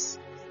spirits.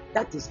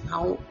 That is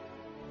how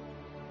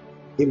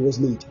it was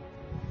made.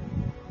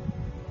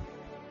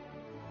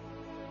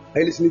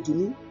 Are you listening to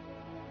me?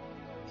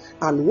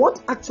 And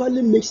what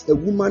actually makes a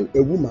woman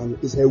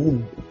is her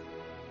womb.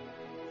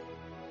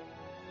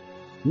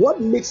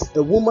 What makes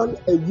a woman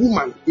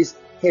is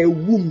her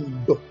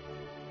womb.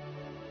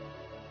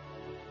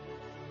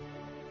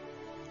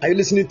 Are you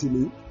listening to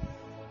me?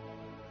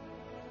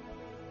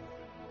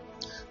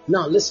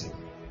 Now listen.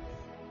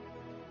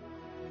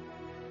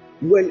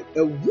 When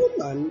a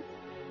woman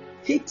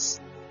hits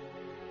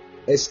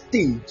a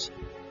stage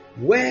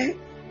where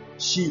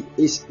she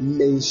is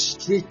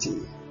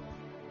menstruating,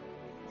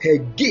 her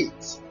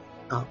gates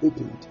are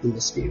opened in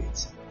the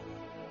spirit.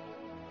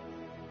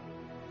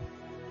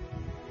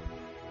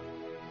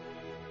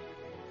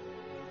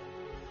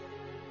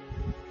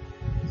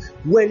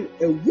 When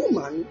a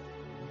woman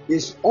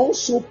is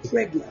also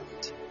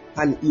pregnant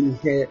and in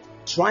her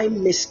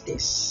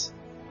trimesters,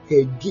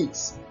 her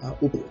gates are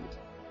opened.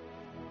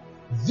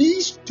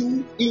 These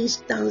two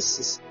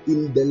instances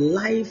in the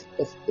life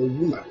of a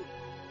woman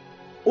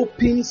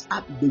opens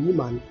up the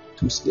woman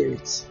to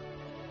spirits.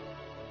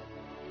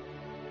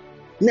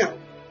 Now,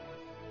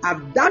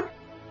 at that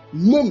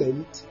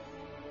moment,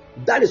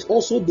 that is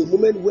also the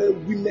moment where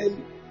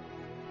women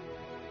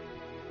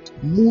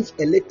move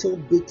a little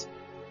bit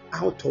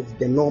out of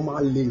the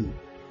normal lane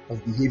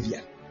of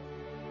behavior.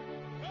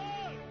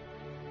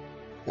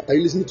 Are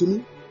you listening to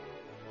me?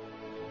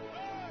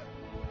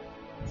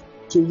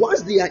 So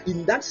once they are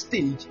in that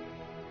stage,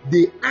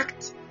 they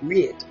act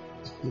weird.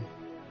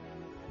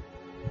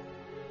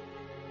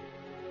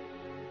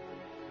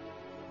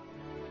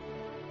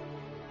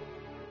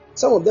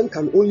 Some of them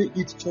can only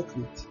eat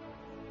chocolate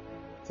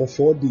for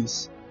 4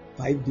 days,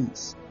 5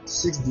 days,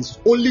 6 days,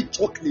 only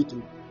chocolate.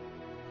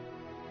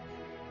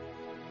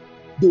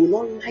 They will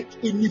not like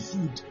any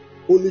food,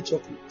 only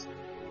chocolate.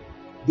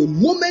 The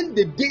moment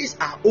the days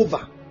are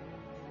over,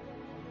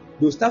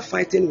 they'll start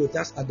fighting with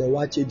us at the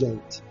Wache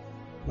joint.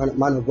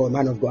 Man of God,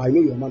 I know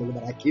you're a man of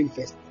God, but I came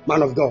first.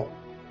 Man of God.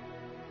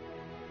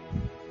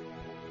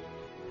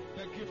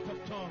 The gift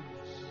of tongues.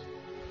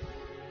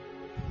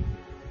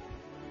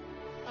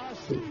 I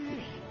see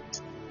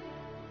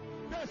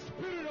the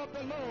Spirit of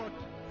the Lord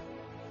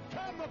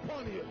come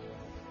upon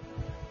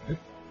you.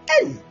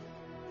 Hey!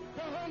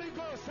 The Holy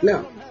Ghost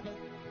Now, from heaven.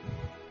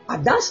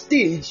 At that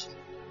stage,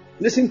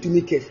 listen to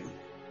me carefully.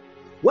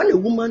 When a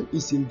woman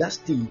is in that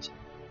stage,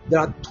 there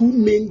are two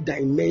main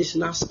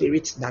dimensional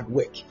spirits that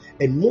work,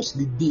 and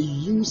mostly they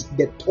use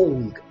the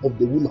tongue of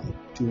the woman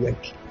to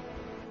work.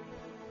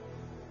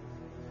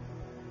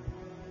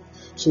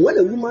 So when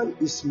a woman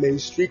is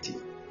menstruating,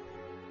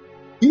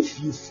 if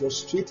you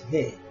frustrate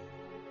her,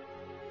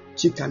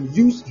 she can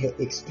use her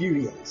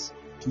experience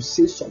to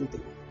say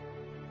something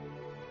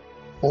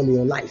on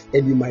your life,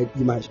 and you might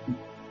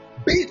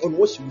based on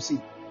what she will say,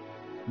 you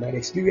might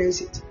experience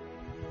it.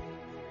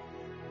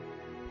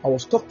 I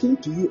was talking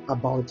to you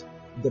about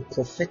the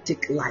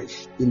prophetic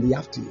life in the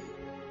afternoon.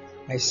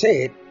 I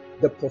said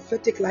the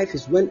prophetic life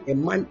is when a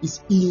man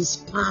is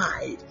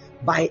inspired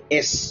by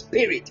a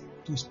spirit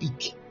to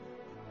speak.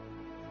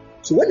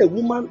 So when a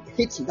woman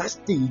hits that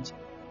stage,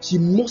 she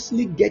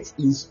mostly gets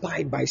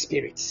inspired by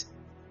spirits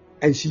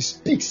and she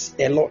speaks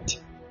a lot.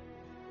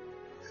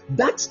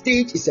 That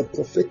stage is a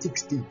prophetic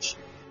stage.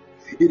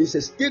 It is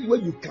a stage where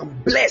you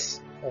can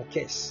bless or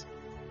curse.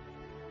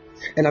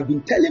 And I've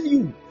been telling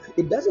you,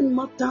 it doesn't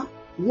matter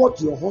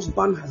what your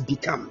husband has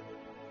become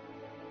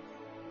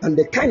and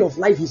the kind of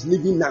life he's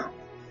living now.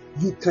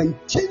 You can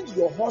change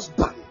your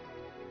husband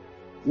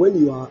when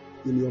you are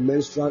in your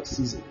menstrual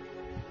season.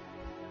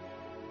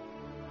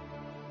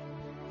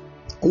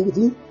 Are you with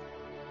me?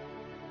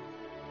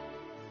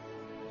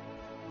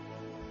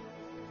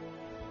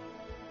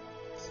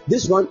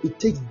 This one, it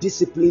takes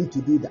discipline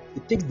to do that.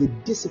 It takes the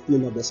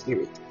discipline of the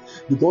spirit,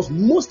 because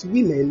most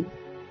women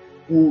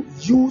will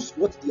use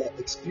what they are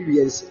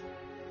experiencing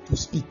to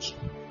speak.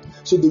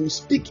 So they will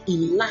speak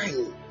in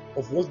line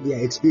of what they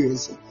are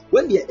experiencing.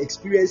 When they are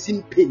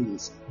experiencing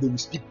pains, they will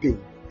speak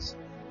pains.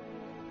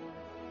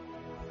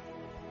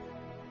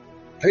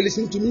 Are you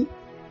listening to me?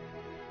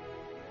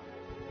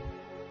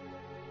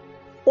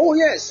 Oh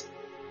yes.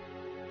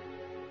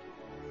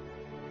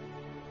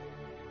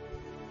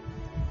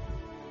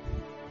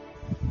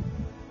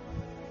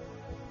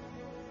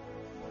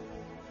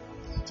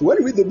 So when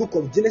you read the book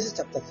of Genesis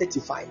chapter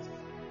 35,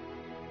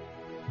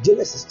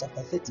 Genesis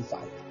chapter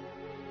 35,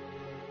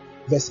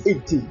 verse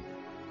 18.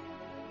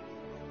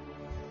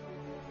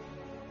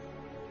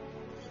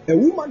 A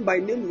woman by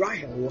name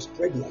Rahel was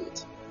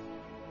pregnant.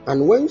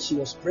 And when she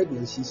was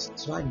pregnant, she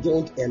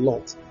struggled a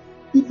lot.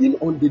 Even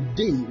on the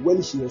day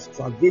when she was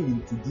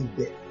traveling to give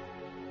birth,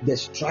 the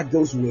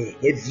struggles were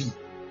heavy.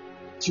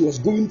 She was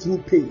going through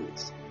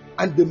pains.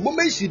 And the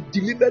moment she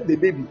delivered the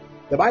baby,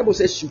 the Bible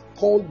says she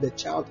called the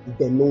child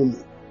Benoni,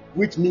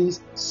 which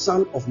means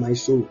son of my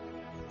sorrow.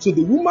 So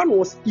the woman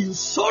was in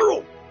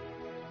sorrow.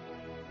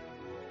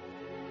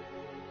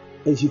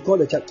 And she called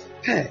the child,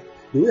 hey,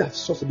 the way I've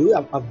suffered, the way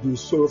I've been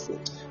sorrowful,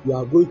 you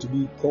are going to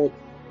be called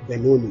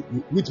Benoni,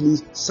 which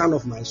means son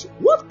of my soul.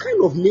 What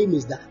kind of name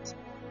is that?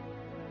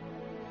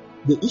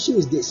 The issue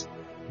is this: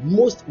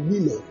 most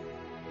women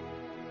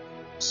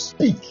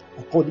speak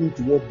according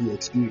to what they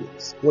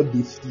experience, what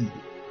they feel,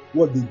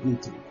 what they go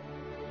through.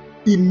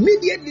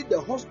 Immediately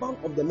the husband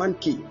of the man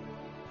came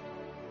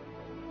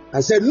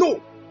and said,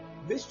 no,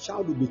 this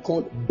child will be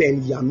called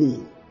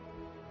Benjamin,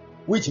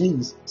 which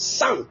means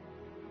son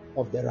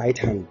of the right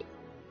hand.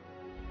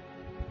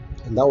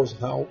 And that was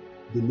how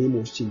the name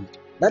was changed.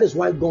 That is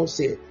why God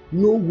said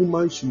no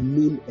woman should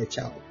name a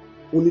child.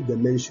 Only the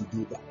men should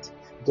do that.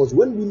 Because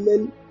when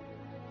women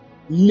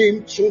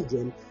name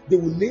children, they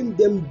will name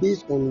them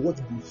based on what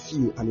they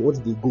feel and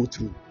what they go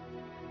through.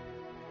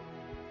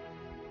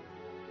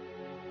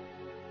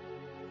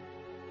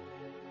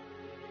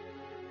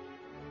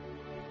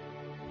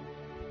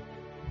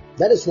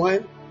 That is why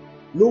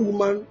no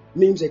woman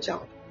names a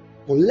child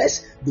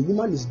unless the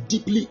woman is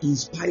deeply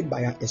inspired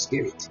by a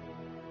spirit.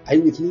 Are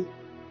you with me?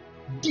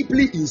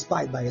 Deeply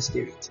inspired by a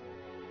spirit.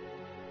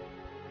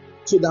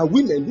 So that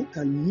women who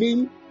can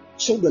name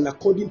children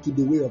according to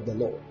the way of the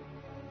Lord,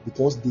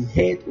 because they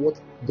heard what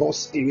God's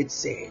Spirit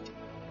said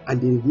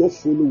and they did not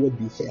follow what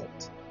they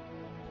felt.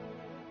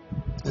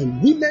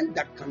 And women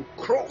that can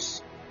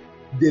cross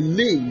the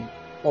lane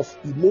of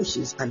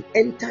emotions and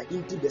enter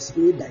into the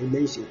spirit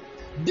dimension,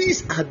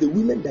 these are the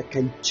women that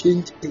can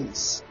change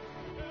things.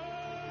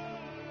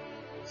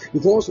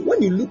 Because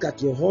when you look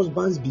at your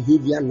husband's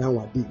behavior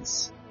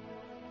nowadays,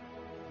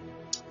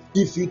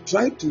 If you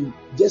try to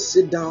just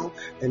sit down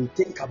and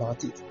think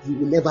about it, you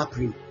will never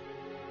pray.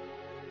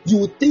 You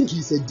will think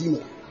he's a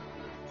demon.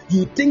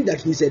 You think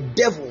that he's a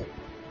devil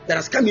that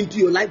has come into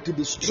your life to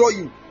destroy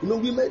you. You know,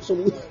 women,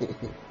 some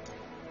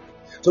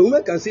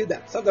women can say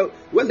that. Sometimes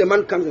when the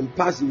man comes and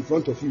passes in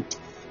front of you,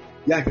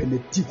 yeah, and the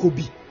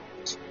tikobi.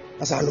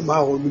 That's how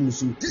normal.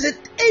 This is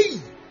hey,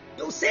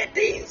 they'll say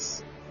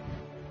things.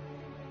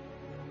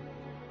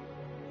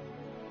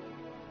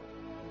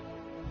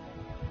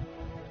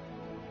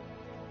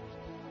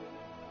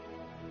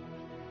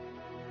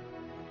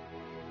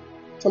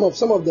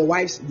 Some of the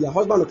wives, their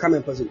husband will come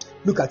and say,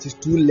 look at his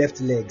 2 left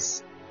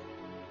legs.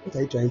 What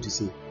are you trying to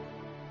say?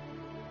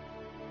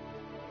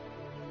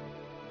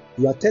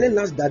 You are telling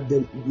us that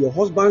your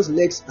husband's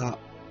legs are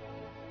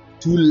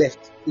 2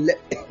 left.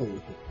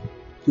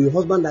 So your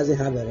husband doesn't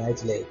have a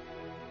right leg.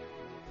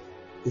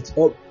 It's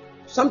all.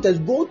 Sometimes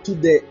go to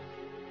the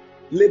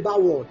labor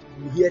ward,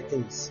 you hear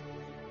things.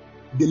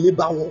 The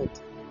labor ward.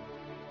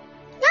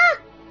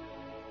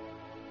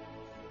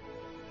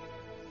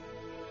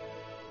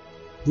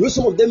 The way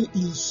some of them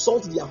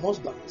insult their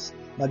husbands,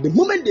 but the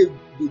moment they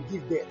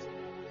give birth,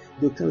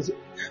 they can say,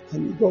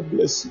 "Honey, God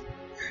bless you.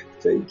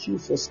 Thank you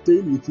for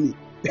staying with me."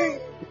 And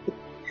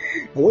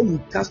when you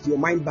cast your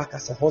mind back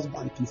as a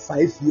husband to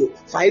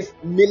 5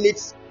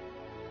 minutes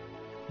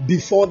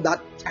before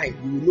that time,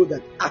 you will know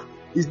that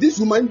is this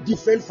woman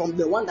different from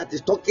the one that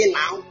is talking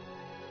now?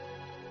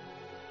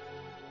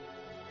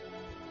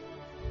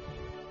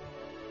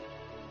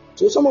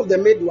 So some of the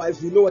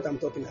midwives, you know what I'm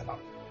talking about.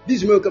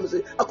 These women come and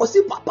say, I can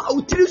see Papa,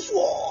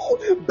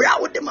 brow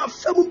with my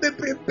family,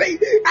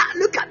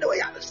 look at the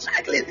way I'm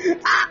struggling.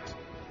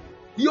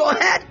 Your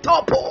head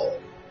topple.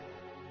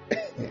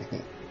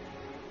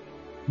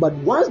 But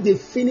once they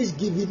finish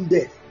giving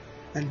birth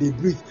and they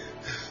breathe,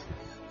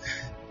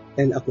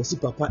 and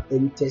Akosi Papa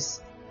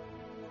enters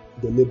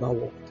the labor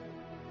ward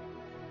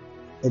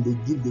and they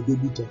give the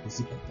baby to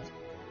Akosi Papa,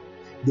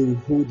 they will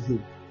hold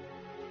him.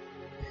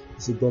 They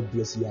say, God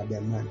bless you, you are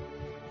the man.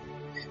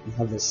 You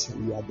have a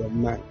son, you are the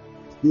man.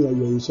 You are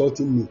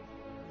insulting me.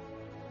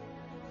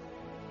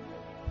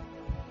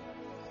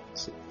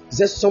 So,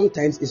 just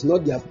sometimes it's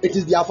not it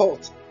is their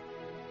fault.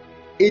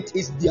 It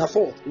is their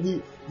fault.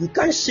 You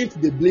can't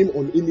shift the blame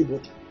on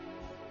anybody.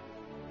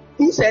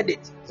 Who said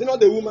it? It's not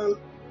the woman.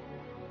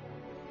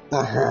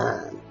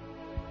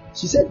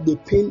 She said the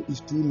pain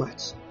is too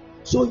much.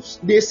 So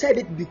they said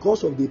it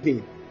because of the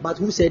pain. But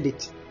who said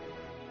it?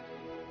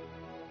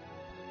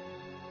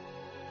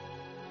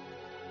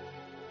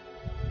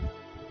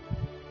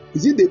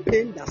 Is it the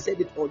pain that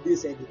said it or they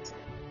said it?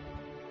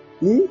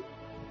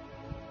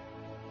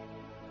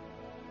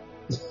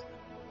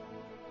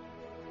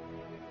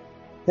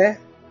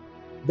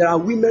 There are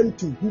women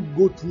too who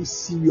go through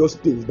serious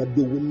pains, but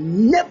they will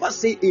never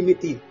say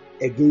anything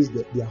against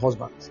their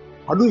husbands.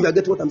 I don't know if you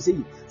get what I'm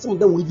saying. Some of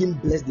them will even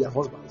bless their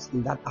husbands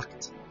in that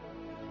act.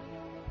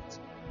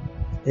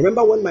 I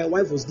remember when my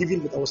wife was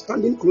giving birth, I was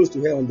standing close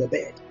to her on the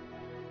bed.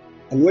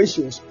 And when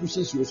she was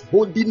pushing, she was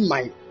holding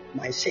my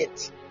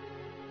shirt.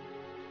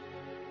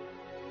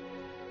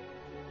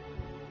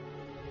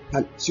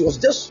 And she was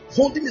just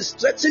holding it,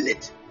 stretching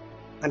it.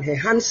 And her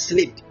hand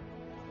slipped.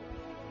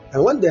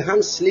 And when the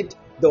hand slipped,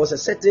 there was a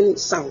certain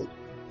sound.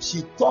 She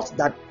thought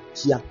that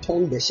she had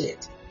torn the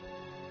shirt.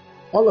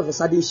 All of a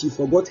sudden, she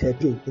forgot her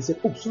pain. She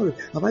said, "Oh, sorry,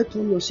 have I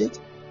torn your shirt?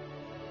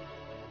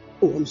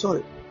 Oh, I'm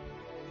sorry."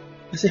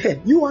 I said,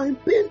 "Hey, you are in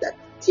pain. That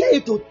tear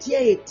it or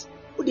tear it.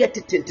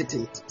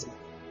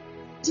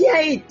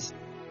 Tear it.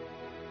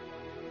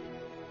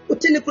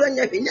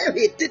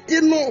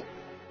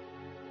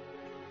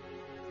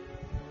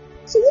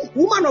 So,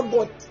 woman of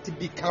God, to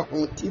be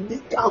careful.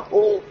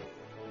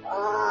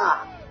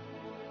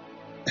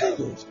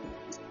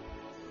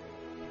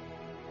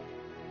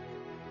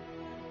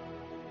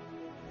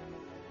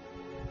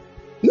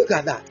 Look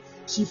at that.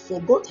 She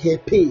forgot her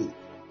pain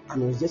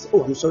and was just,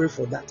 "Oh, I'm sorry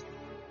for that."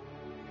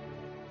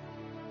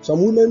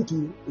 Some women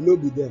too, you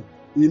be them.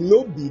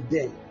 You be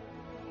them.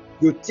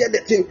 You tear the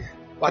thing,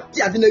 but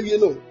tear the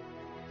know.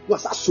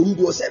 Was a soon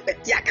do say,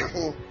 but tear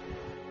can.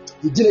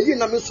 You didn't hear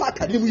me swat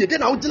at you. You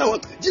didn't know.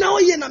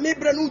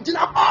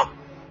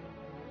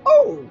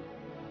 Oh,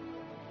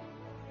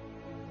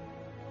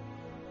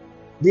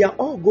 they are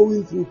all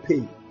going through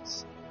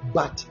pains,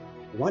 but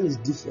one is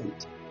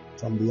different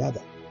from the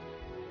other.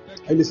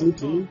 Are you listening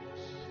to me?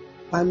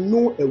 I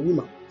know a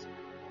woman.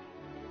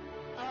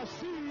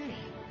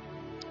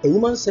 A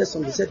woman says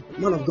something, said,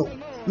 "Man of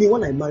God, me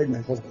when I married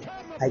my husband,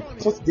 I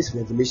caught this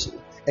revelation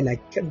and I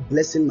kept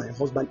blessing my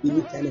husband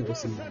anytime I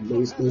was in my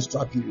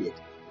menstrual period.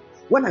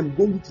 When I'm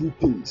going through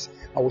pains,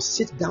 I will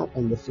sit down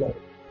on the floor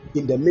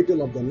in the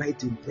middle of the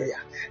night in prayer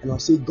and I'll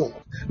say, God,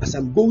 as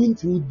I'm going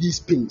through these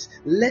pains,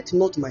 let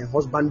not my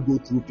husband go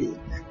through pain.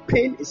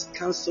 Pain is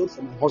cancelled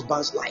from my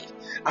husband's life.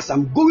 As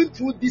I'm going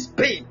through this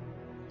pain,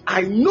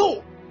 I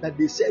know that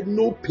they said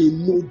no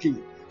pain, no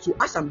gain. So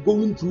as I'm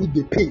going through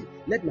the pain,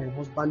 let my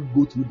husband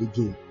go through the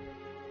gain."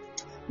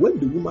 When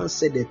the woman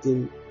said the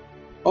thing,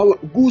 all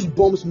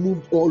goosebumps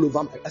moved all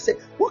over me. I said,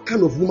 "What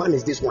kind of woman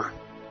is this one?"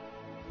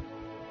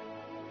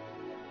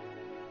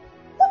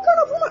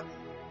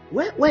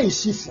 Where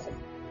is she from?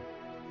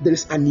 There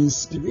is an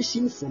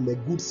inspiration from a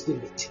good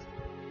spirit.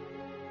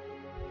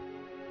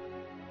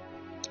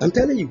 I'm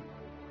telling you.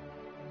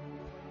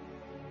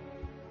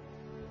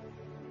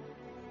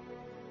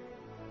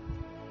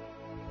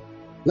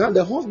 Now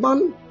the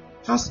husband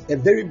has a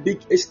very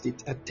big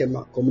estate at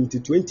Tema Community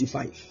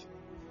 25.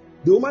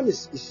 The woman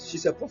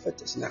she's a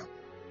prophetess now.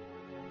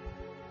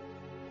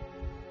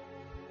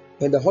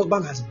 And the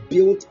husband has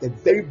built a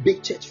very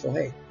big church for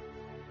her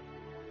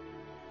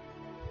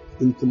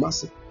in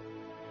Kumasi.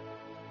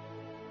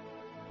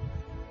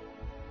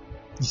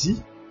 You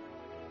see,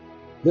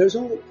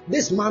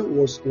 this man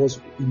was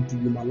into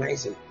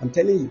humanizing. I'm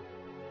telling you.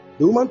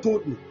 The woman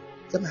told me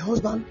that my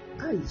husband,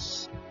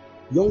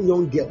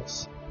 young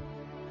girls,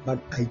 but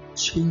I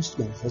changed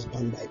my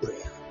husband by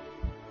prayer.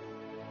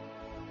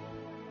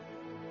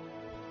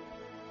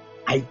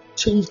 I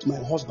changed my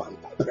husband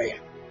by prayer.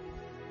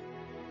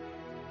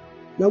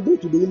 Now go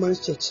to the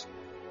woman's church.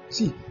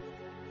 See,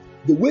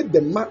 the way they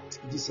marked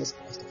Jesus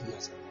Christ of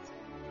Nazareth.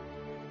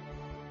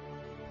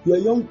 You are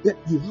young,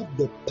 you have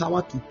the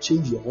power to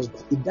change your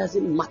husband. It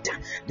doesn't matter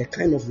the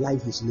kind of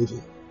life he's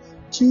living.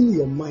 Tune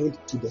your mind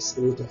to the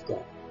Spirit of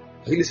God.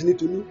 Are you listening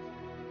to me?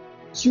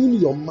 Tune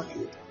your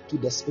mind to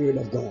the Spirit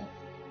of God.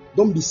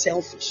 Don't be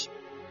selfish.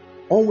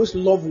 Always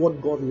love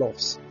what God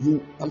loves.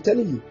 I'm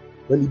telling you,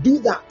 when you do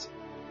that,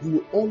 you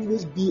will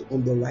always be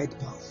on the right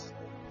path.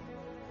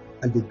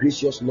 And the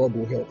gracious Lord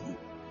will help you.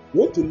 You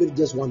want to live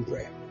just one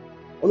prayer.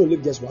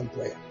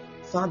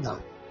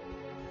 Father,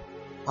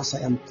 as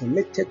I am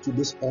connected to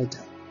this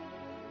altar,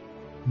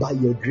 by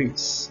your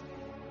grace,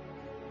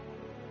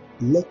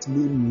 let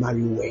me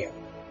marry well.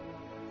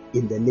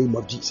 In the name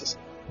of Jesus.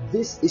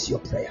 This is your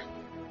prayer.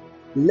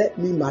 Let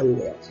me marry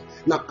well.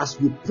 Now, as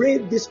we pray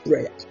this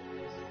prayer,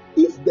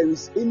 if there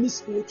is any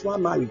spiritual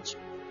marriage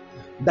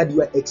that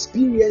you are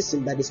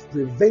experiencing that is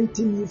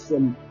preventing you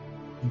from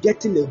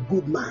getting a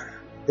good man,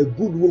 a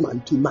good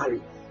woman to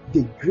marry,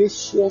 the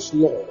gracious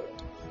Lord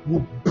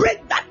will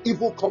break that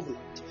evil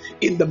covenant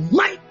in the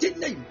mighty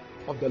name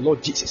of the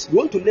Lord Jesus. You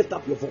want to lift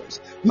up your voice?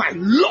 My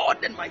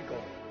Lord and my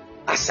God,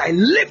 as I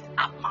lift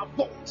up my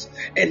voice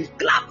and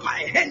clap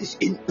my hands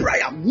in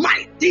prayer,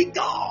 mighty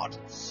God,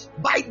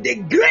 by the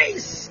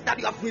grace that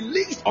you have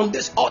released on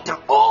this altar,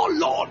 oh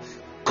Lord,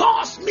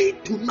 cause me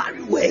to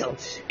marry well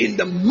in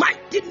the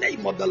mighty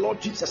name of the Lord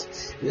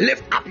Jesus.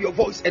 Lift up your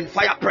voice and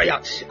fire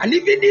prayer. And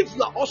even if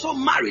you are also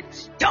married,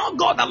 tell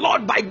God the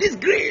Lord, by this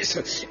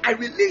grace I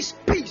release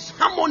peace,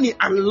 harmony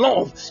and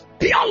love,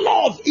 pure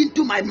love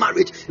into my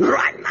marriage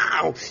right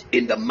now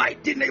in the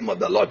mighty name of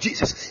the Lord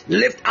Jesus.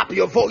 Lift up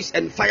your voice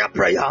and fire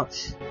prayer.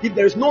 If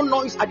there is no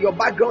noise at your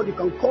background, you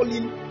can call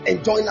in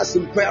and join us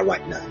in prayer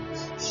right now.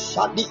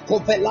 Shadi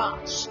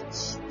Kovelas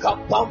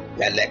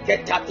Kapampele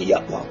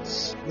Ketatiapa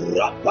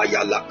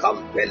Rapayala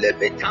Kampele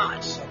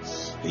Betas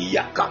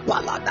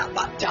Yakapala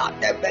Davata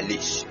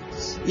Develish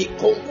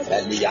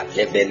Ikonfelia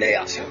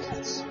Keveleas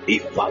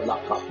Ipala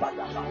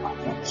Kapala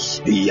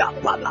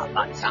Yapala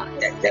Bata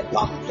de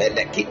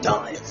Pampele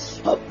Kitai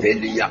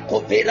Apelia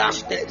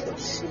Kovelaste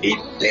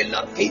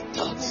Impela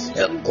Kita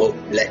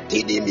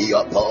Completini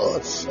Miopo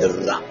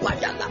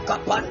Rapayala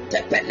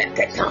Kapante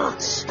Peleketa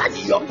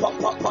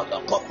Ayopapa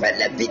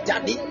Kopele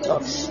Vitanito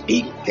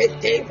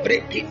Inkete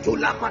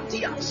Brekitula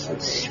Matias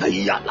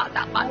Ayala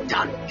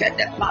Batan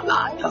Kede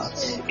Palata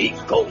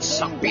Iko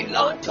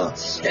Sapilata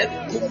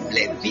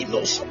Kumple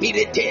Vino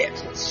Spirite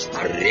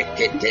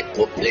Rekete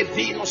Kumple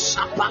Vino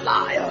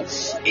Sapalaya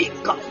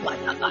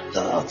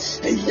Ikapanata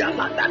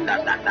Yala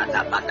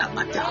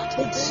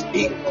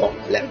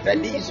Incomple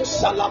Velizo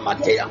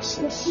Salamateas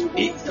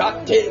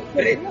Ikate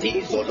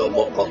Bretizo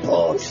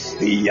Lomocopo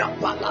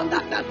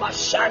Yapalada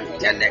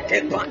Mashante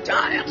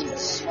Nekepataya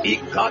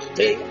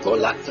Ikate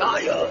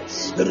Colataya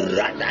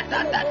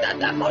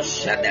Radada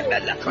Mashane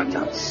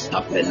Belacata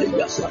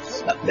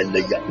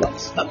Apeliapa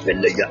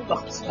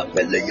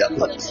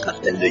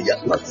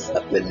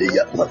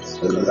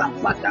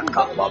Rapada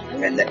Kapa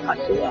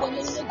Pelecatua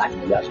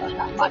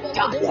Ayana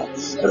Mataya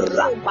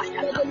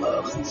Rapaya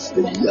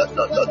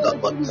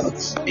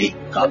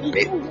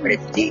Ikabe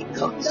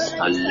Pretika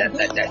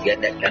Aleveda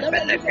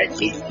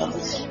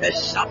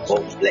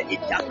Esakomble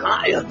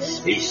Itakaya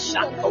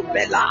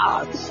Isakobela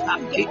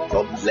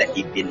Akitomble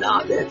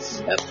Ibinale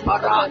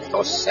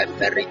Parato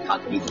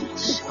Sepericati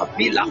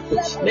Avila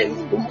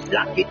Mentum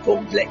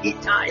Plakitomble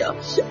Itaya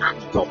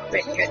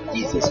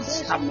Antopeketisis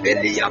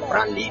Abelia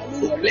Brandi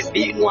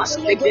Uclebinuas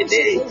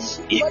Kebede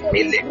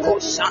Ipeleco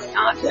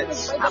Satade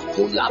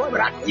Akula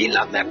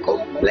Bratila me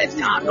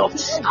completano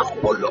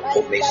Apollo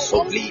come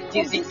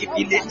sobliti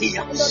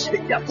zikipiletia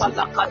ya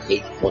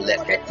palakati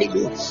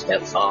koleketini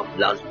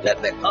efablan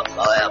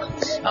tebekafaya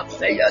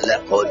afeya le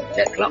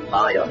konte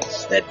klapaya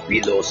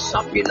epilo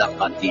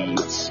sapilakati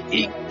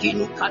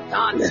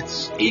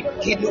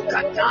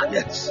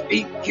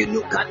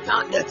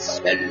ikinukatane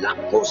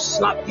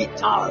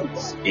elakosapita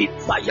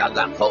ifaya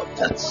la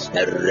kota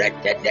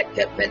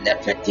retedeke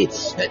peleketi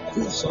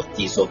etuso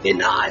tiso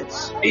venal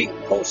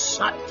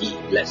ikosati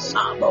le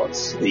sabo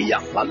ya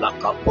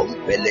palaka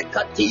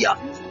pompelekatia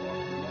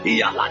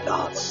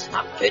Yalada,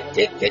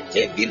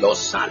 Akete Vilo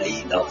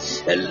Salida,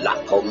 La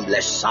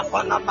Comble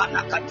Savana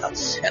Banacata,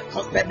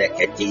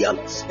 Compedecatia,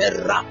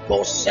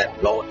 Rapo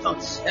Seplota,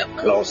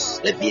 Close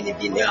the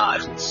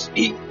Vinivinage,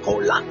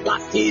 Ecola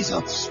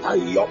Latiza,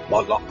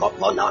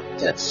 Ayopolocoponat,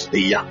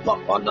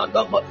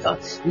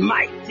 Yapoponadamata,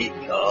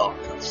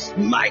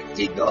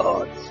 mighty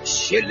God,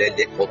 Shille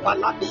de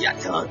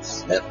Copaladiata,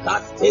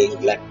 Casting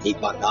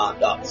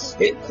Latibanada,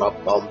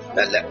 Ecropom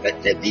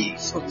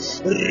Pelepetedis,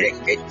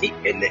 Reketi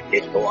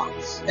Peletoa,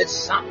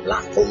 Sapla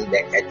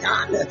Kunde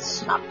Ketan,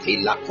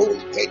 Akila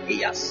Kunte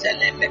Dia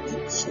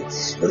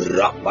Selemetus,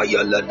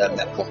 Rapayola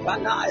de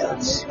Copanaya,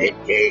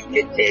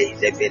 Ete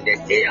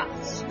Zevenetea,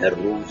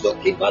 Ruzo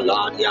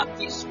Kivalania,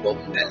 Tisco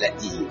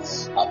Melody,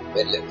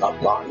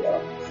 Apelekapaya,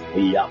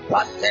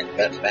 Yapate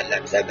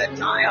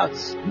Peletevetaya,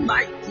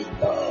 mighty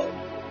God.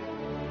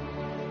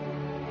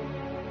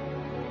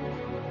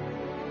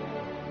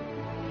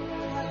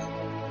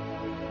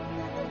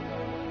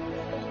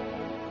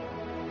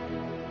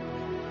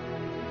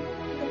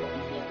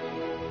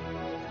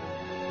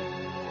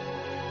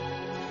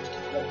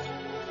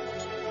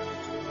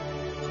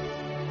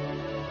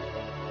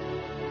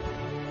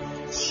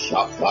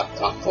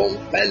 Shapata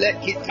Compele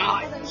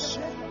Kitayas,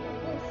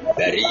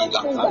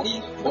 Berila Kali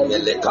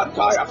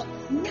Melekataya,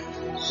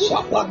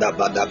 Shapada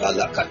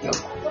Badabalakata,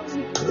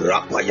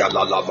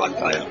 Rapayala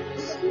Lavataya.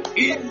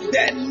 In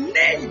the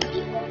name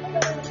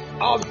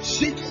of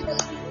Jesus,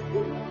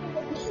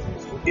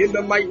 in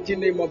the mighty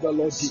name of the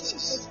Lord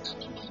Jesus,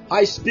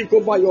 I speak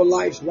over your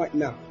lives right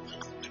now.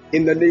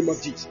 In the name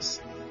of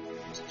Jesus.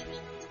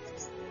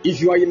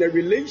 If you are in a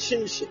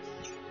relationship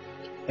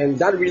and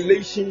that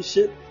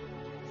relationship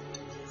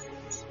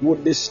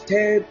would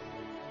disturb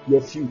your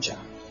future,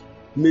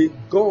 may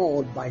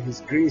God, by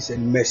His grace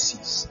and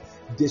mercies,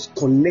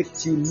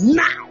 disconnect you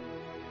now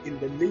in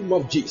the name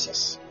of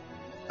Jesus.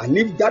 And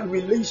if that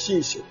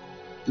relationship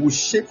will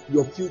shape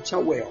your future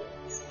well,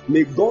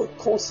 may God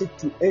cause it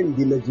to end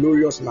in a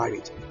glorious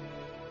marriage.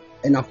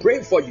 And I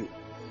pray for you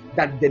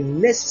that the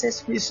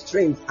necessary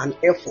strength and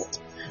effort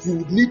you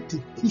would need to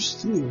push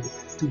through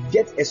to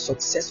get a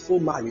successful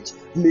marriage,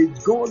 may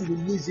God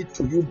release it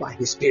to you by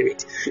His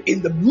Spirit.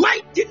 In the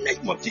mighty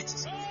name of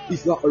Jesus.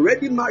 If you are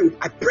already married,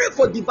 I pray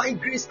for divine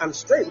grace and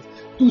strength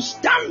to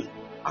stand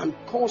and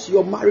cause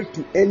your marriage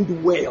to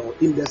end well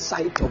in the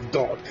sight of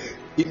God.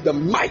 In the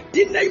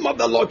mighty name of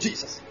the Lord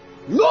Jesus.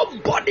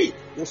 Nobody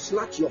will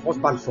snatch your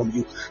husband from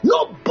you.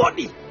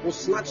 Nobody will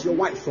snatch your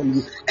wife from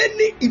you.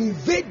 Any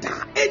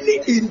invader,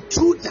 any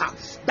intruder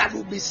that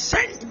will be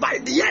sent by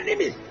the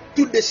enemy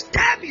to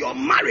disturb your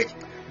marriage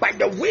by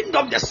the wind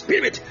of the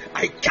Spirit,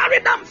 I carry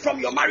them from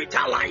your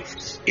marital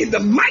life. In the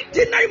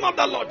mighty name of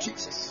the Lord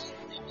Jesus.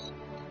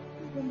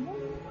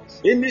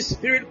 Any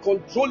spirit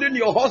controlling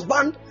your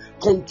husband,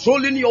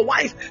 controlling your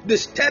wife,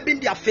 disturbing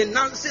their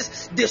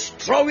finances,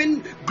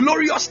 destroying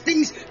glorious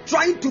things,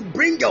 trying to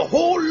bring a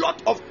whole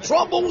lot of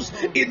troubles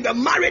in the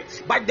marriage,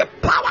 by the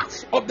power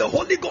of the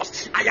Holy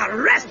Ghost, I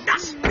arrest that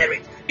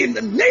spirit in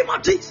the name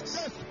of Jesus.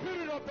 The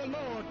Spirit of the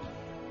Lord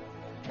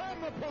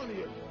come upon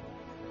you.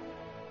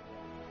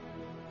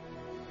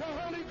 The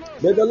Holy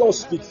Ghost. May the Lord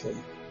speak for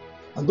you.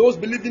 And those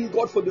believing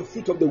God for the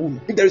fruit of the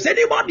womb, if there is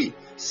anybody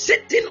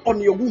sitting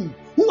on your womb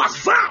who has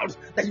vowed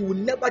that you will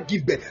never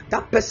give birth,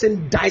 that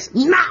person dies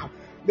now.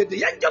 May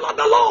the angel of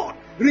the Lord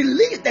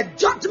release the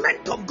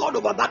judgment of God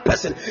over that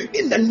person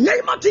in the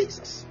name of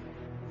Jesus.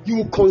 You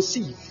will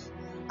conceive.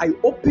 I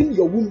open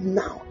your womb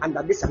now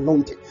under this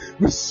anointing.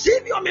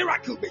 Receive your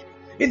miracle, baby,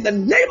 in the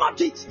name of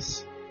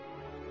Jesus.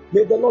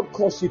 May the Lord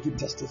cause you to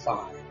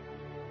testify,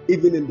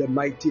 even in the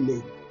mighty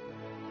name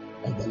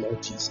of the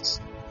Lord Jesus.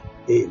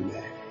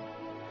 Amen.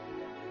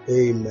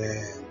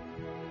 Amen.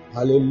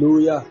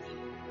 Hallelujah.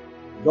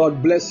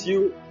 God bless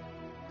you.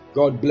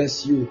 God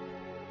bless you,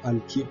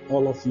 and keep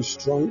all of you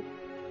strong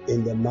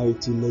in the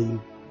mighty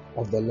name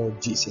of the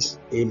Lord Jesus.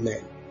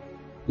 Amen.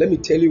 Let me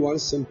tell you one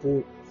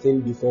simple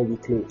thing before we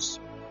close.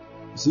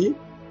 See,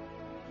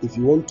 if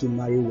you want to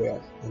marry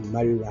well and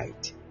marry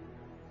right,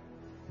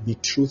 be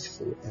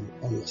truthful and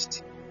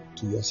honest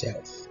to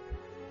yourself.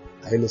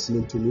 Are you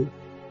listening to me?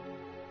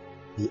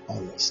 Be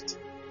honest.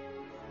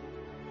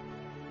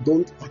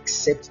 Don't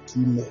accept two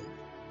men.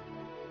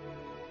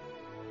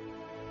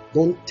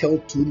 Don't tell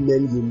two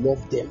men you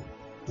love them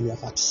and you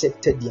have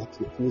accepted their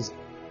proposal.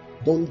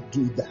 Don't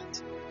do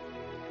that.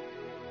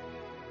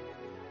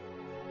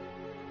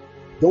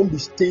 Don't be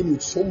staying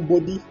with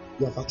somebody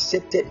you have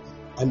accepted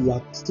and you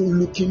are still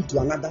looking to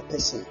another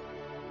person.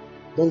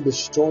 Don't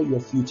destroy your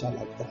future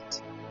like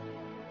that.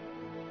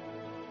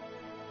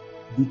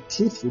 Be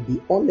truthful,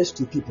 be honest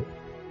to people.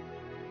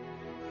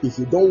 If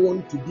you don't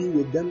want to be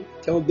with them,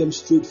 tell them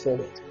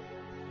straightforward.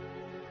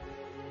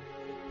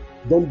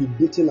 Don't be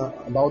beating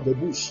about the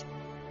bush.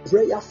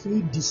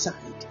 Prayerfully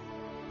decide.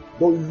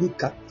 Don't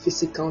look at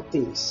physical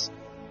things.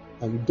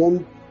 And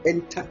don't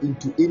enter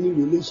into any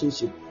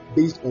relationship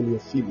based on your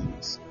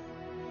feelings.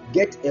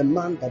 Get a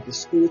man that is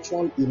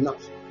spiritual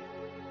enough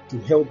to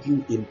help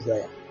you in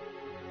prayer.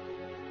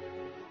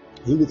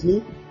 Are you with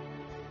me?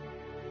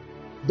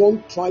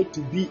 Don't try to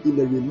be in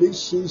a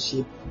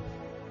relationship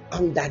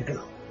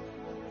underground.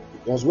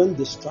 Because when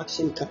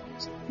distraction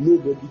comes,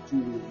 nobody to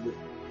will know.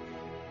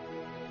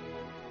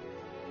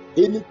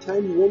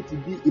 Anytime you want to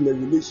be in a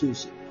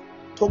relationship,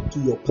 talk to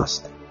your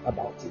pastor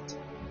about it.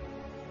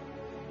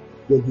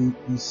 When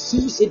he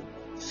sees it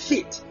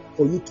fit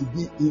for you to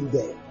be in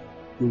there,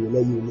 he will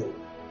let you know.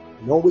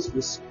 And always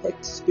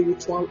respect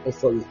spiritual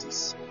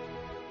authorities.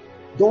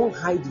 Don't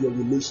hide your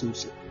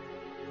relationship.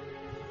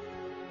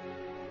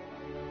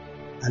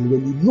 And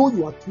when you know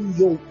you are too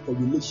young for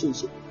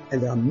relationship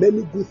and there are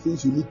many good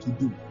things you need to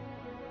do,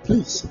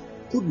 please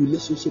put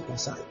relationship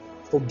aside.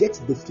 Forget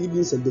the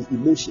feelings and the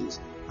emotions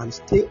and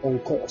stay on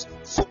course.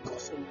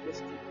 Focus on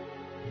destiny.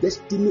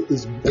 Destiny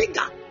is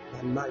bigger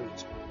than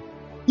marriage.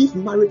 If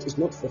marriage is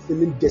not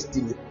fulfilling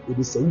destiny, it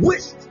is a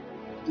waste.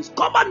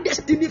 Discover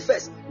destiny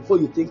first before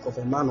you think of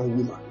a man or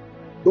woman.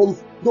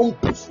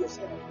 Don't push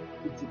yourself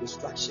into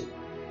distraction.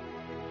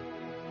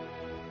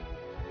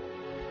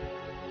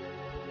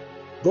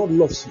 God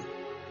loves you.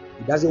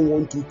 He doesn't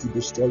want you to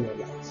destroy your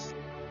life.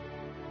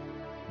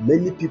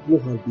 Many people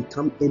have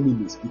become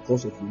enemies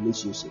because of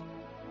relationship.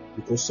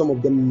 Because some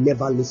of them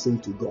never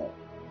listened to God.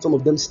 Some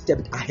of them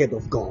stepped ahead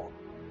of God.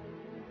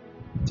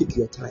 Take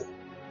your time.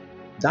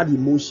 That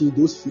emotion,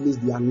 those feelings,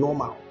 they are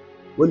normal.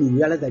 When you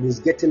realize that it's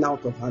getting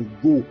out of hand,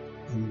 go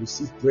and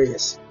receive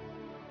prayers.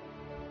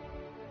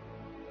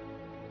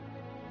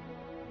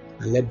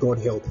 And let God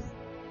help you.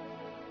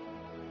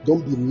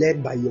 Don't be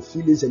led by your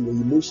feelings and your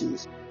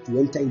emotions to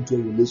enter into a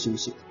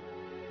relationship.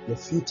 Your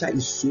future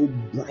is so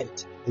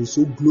bright and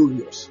so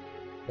glorious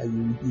that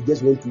you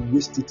just want to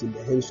waste it in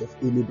the hands of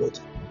anybody.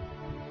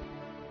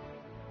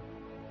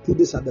 Put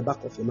this at the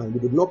back of your mind. We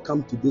did not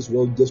come to this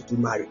world just to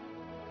marry.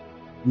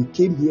 We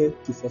came here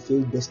to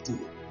fulfill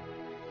destiny.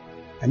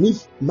 And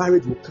if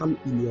marriage will come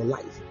in your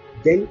life,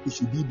 then it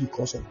should be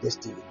because of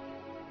destiny.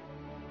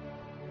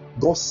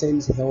 God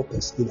sends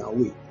helpers in our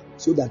way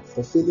so that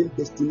fulfilling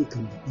destiny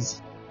can be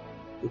easy.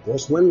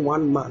 Because when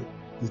one man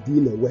is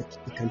doing a work,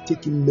 it can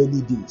take him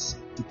many days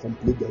to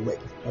complete the work.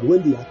 But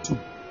when they are two,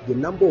 the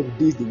number of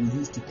days they will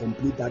use to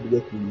complete that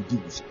work will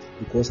reduce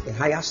because a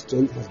higher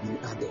strength has been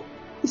added.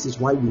 This is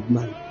why we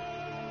marry,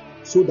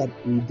 so that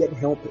we will get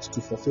helpers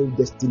to fulfill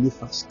destiny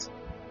fast.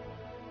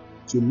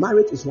 So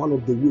marriage is one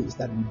of the ways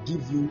that will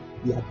give you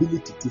the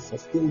ability to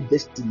fulfill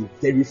destiny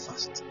very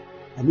fast.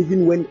 And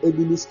even when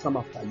enemies come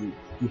after you,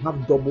 you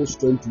have double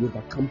strength to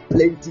overcome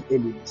plenty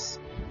enemies.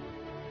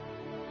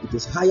 It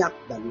is higher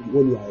than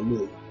when you are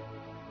alone.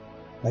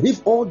 But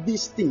if all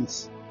these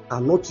things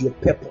are not your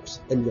purpose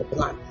and your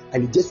plan,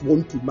 and you just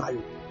want to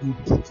marry, you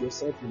put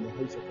yourself in the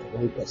hands of the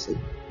wrong person.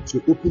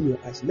 So open your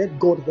eyes. Let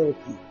God help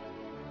you.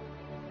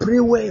 Pray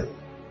well.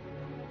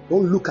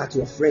 Don't look at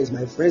your friends.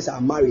 My friends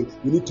are married.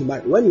 You need to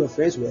marry. When your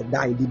friends were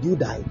dying, did you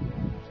die?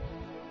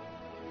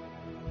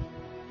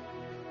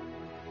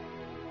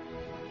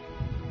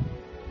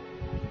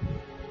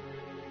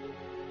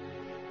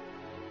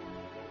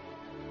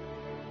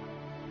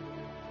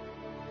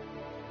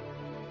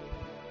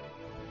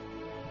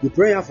 Be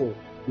prayerful.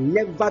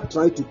 Never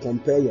try to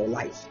compare your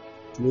life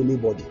to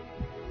anybody.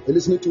 You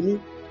listening to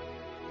me?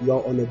 You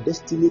are on a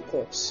destiny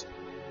course.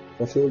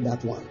 Fulfill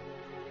that one.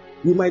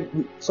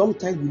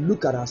 Sometimes we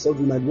look at ourselves,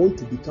 we might want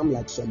to become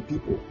like some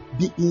people.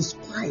 Be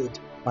inspired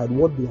by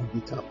what they have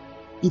become.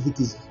 If it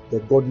is the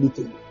godly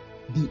thing,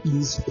 be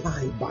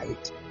inspired by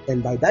it.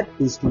 And by that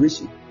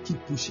inspiration,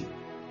 keep pushing.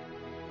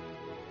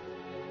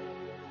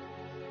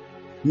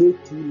 No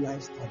two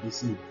lives are the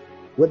same.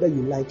 Whether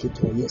you like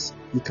it or yes,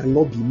 you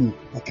cannot be me.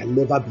 I can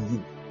never be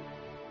you.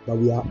 But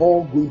we are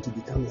all going to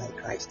become like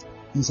Christ.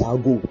 He's our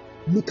goal.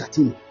 Look at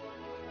him.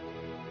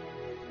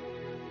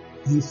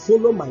 You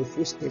follow my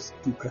footsteps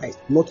to Christ,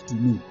 not to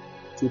me.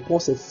 So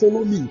Paul said,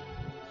 follow me,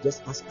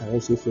 just as I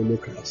also follow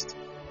Christ.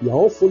 We are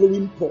all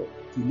following Paul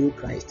to know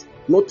Christ,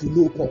 not to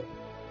know Paul.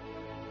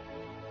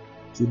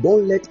 So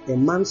don't let a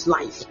man's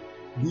life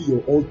be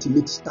your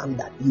ultimate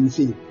standard. You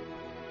fail.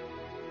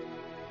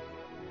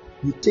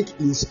 We take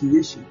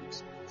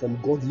inspirations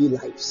from godly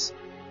lives,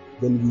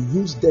 then we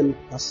use them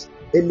as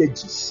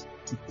energies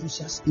to push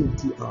us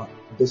into our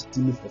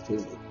destiny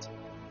fulfillment.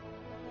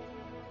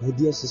 My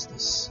dear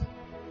sisters,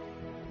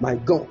 my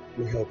God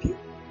will help you.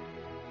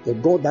 The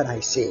God that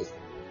I serve,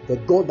 the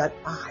God that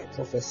I,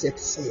 Prophet Seth,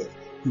 serve,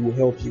 He will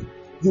help you.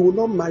 You will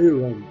not marry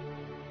wrong.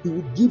 He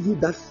will give you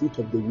that fruit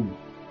of the womb.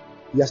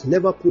 He has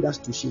never put us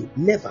to shame.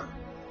 Never.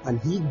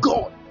 And He,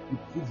 God, will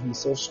prove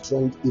Himself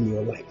strong in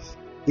your life.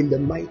 In the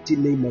mighty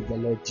name of the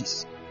Lord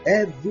Jesus.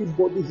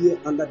 Everybody here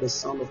under the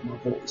sound of my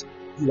voice,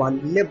 you are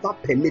never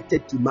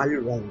permitted to marry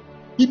wrong.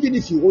 Even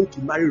if you want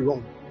to marry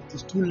wrong, it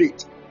is too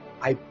late.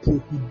 I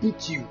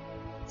prohibit you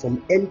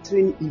from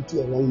entering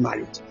into a wrong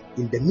marriage.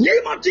 In the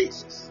name of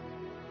Jesus,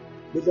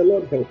 may the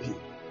Lord help you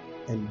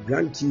and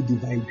grant you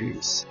divine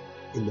grace.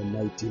 In the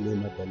mighty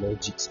name of the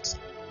Lord Jesus.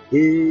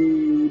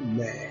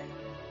 Amen.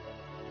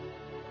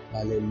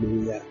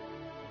 Hallelujah.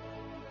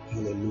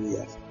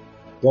 Hallelujah.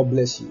 God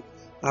bless you.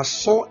 I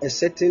saw a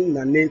certain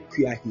Nane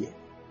Kuya here.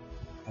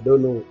 I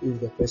don't know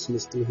if the person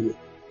is still here.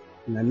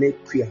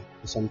 Nanekia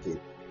or something.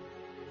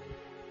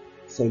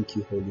 Thank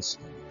you, Holy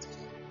Spirit.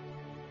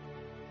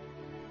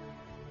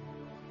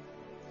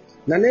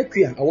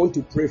 Nanekia, I want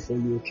to pray for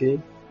you,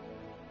 okay?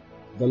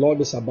 The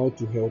Lord is about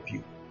to help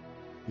you.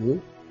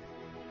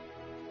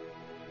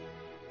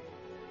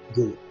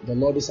 Good. The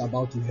Lord is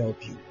about to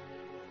help you.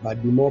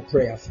 But be more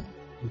prayerful,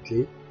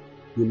 okay?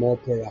 Be more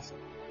prayerful.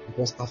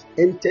 Because I've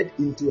entered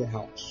into a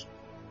house.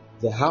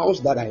 The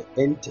house that I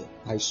entered,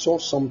 I saw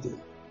something.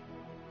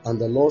 And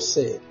the Lord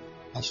said,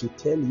 I should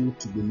tell you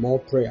to be more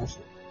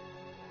prayerful.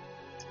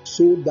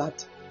 So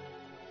that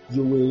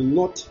you will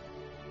not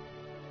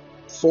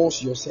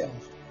force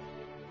yourself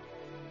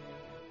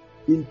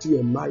into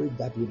a marriage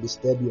that will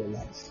disturb your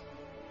life.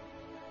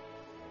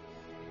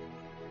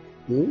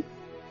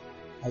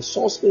 I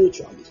saw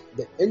spiritually,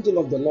 the angel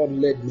of the Lord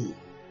led me.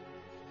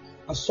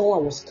 I saw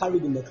I was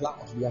carried in the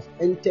clouds. We have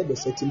entered a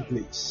certain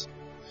place.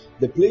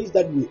 The place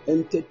that we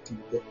entered to,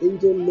 the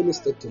angel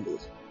ministered to me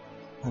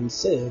and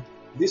said,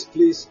 this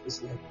place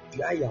is like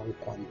Jaya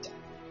Kwanta.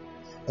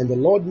 And the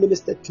Lord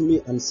ministered to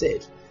me and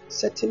said,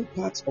 certain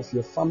parts of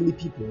your family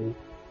people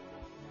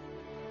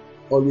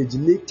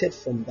originated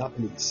from that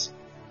place.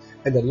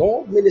 And the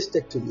Lord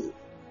ministered to me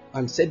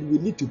and said, we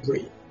need to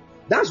pray.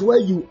 That's where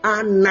you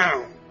are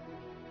now.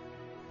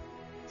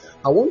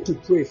 I want to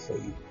pray for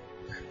you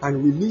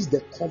and release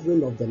the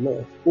covering of the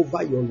Lord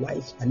over your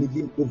life and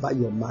even over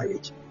your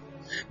marriage.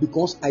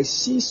 Because I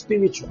see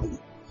spiritually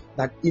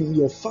that in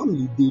your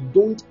family, they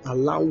don't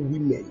allow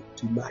women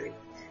to marry.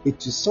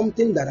 It is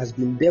something that has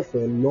been there for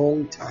a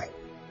long time.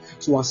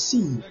 So I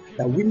see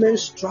that women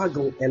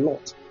struggle a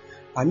lot.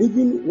 And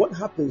even what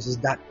happens is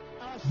that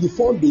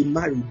before they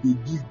marry, they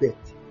give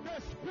birth.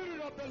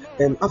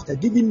 And after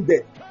giving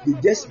birth, they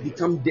just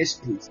become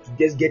desperate to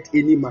just get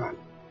any man.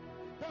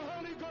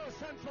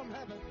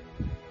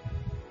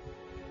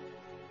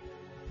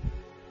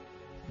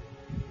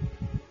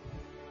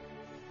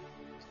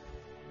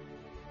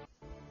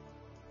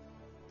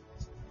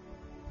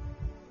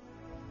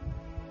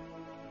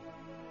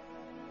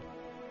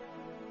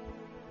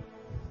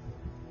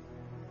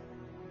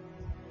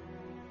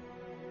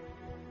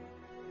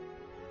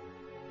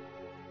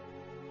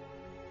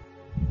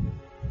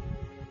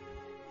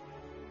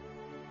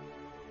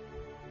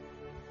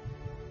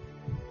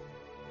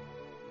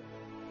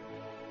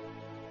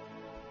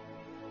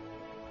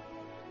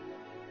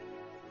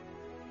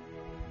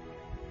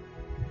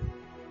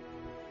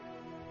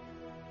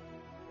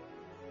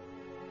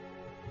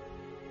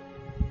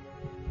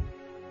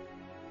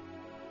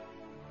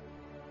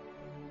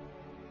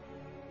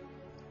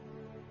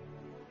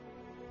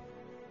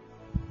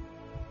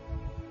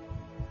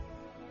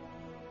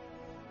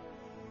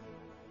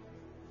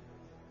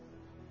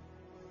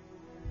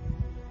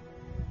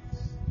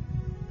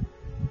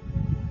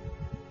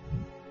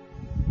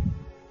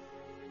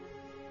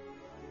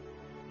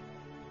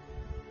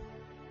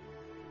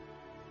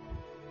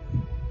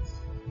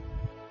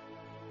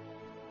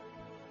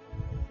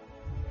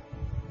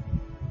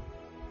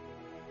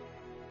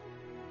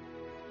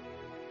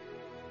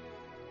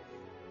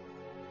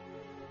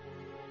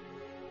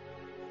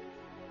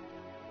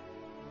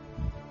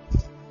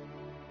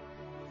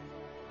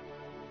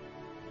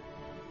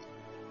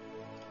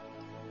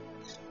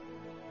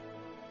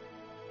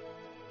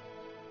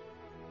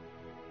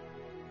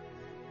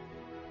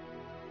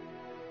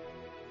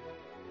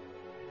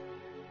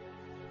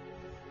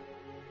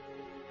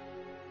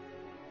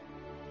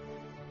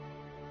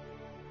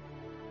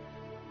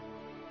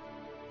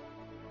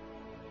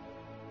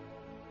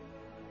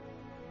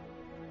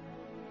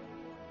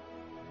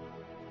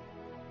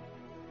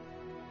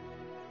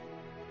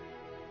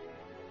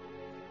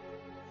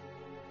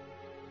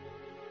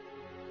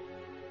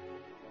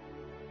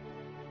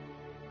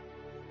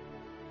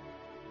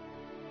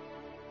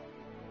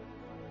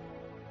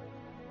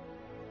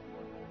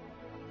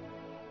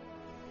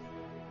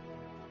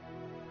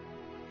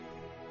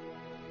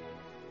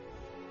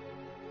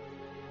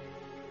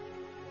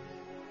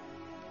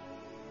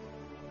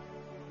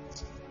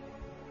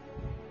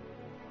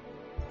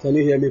 Can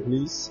you hear me,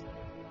 please?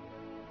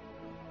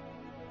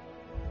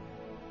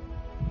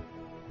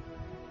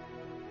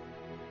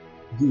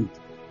 Good.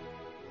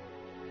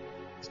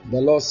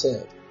 The Lord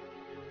said,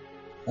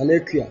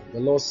 Anekia, the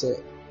Lord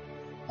said,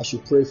 I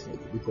should pray for you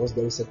because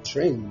there is a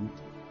trend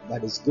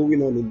that is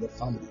going on in the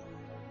family.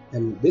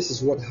 And this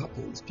is what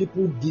happens.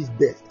 People give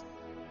birth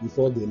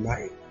before they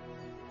marry.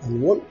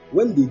 And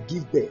when they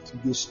give birth,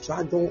 they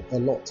struggle a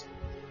lot.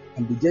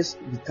 And they just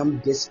become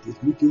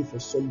desperate, looking for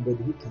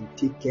somebody who can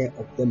take care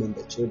of them and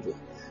the children.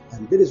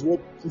 And that is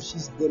what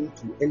pushes them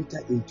to enter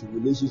into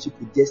relationship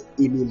with just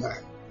any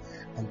man.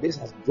 And this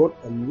has brought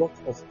a lot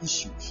of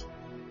issues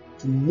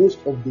to most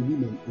of the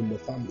women in the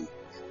family.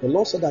 The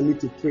Lord said, I need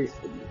to pray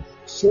for you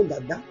so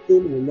that that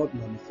thing will not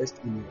manifest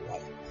in your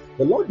life.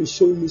 The Lord is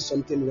showing me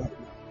something right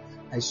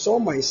now. I saw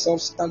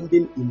myself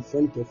standing in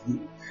front of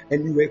you,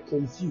 and you were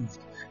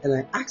confused. And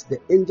I asked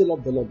the angel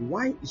of the Lord,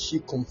 why is she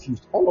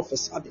confused? All of a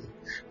sudden,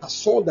 I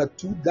saw that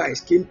two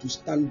guys came to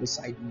stand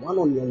beside you, one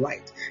on your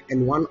right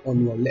and one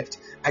on your left.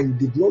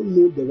 And you did not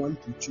know the one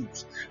to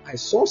choose. I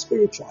saw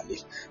spiritually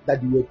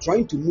that you were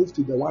trying to move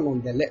to the one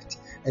on the left.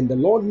 And the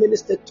Lord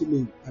ministered to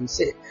me and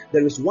said,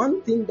 there is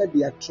one thing that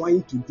they are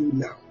trying to do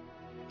now.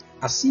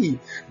 I see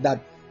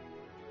that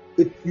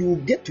if you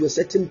get to a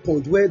certain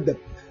point where the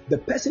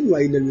person you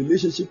are in a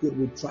relationship with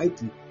will try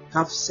to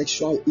have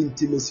sexual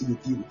intimacy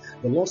with you,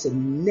 the Lord said,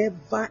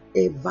 never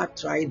ever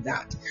try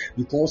that.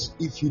 Because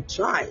if you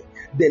try,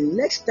 the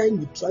next time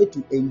you try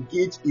to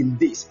engage in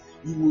this,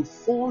 you will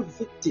fall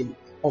victim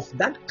of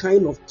that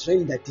kind of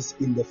trend that is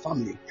in the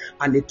family,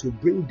 and it will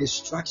bring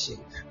distraction.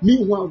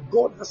 Meanwhile,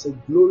 God has a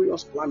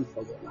glorious plan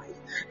for your life.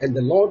 And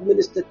the Lord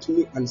ministered to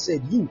me and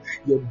said,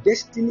 your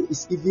destiny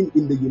is even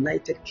in the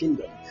United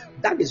Kingdom.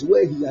 That is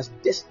where He has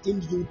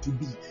destined you to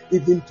be,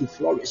 even to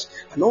flourish.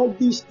 And all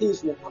these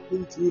things will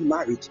happen through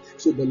marriage.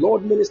 So the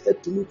Lord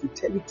ministered to me to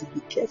tell you to be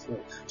careful,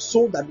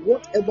 so that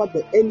whatever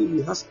the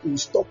enemy has in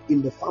stock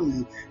in the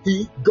family,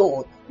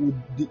 God, will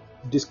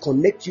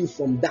disconnect you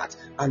from that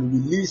and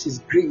release His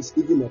grace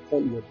even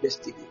upon your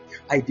destiny.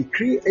 I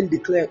decree and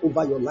declare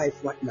over your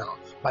life right now,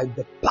 by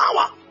the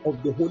power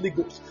of the Holy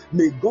Ghost,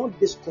 may God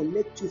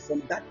disconnect you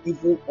from that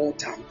evil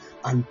altar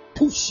and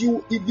push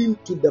you even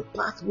to the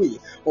pathway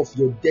of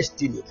your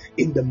destiny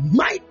in the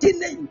mighty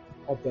name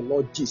of the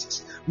Lord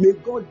Jesus. May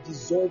God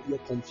dissolve your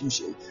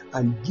confusion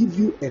and give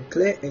you a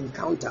clear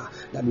encounter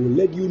that will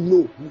let you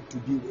know who to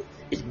be with.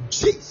 In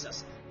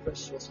Jesus'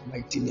 precious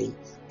mighty name,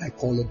 I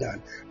call it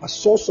down. I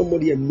saw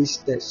somebody and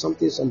Mr.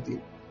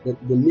 something.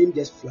 The name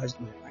just flashed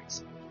my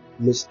eyes.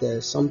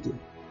 Mr. something.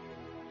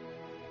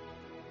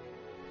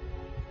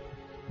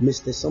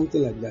 Mr.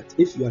 something like that.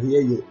 If you are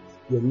here,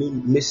 your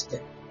name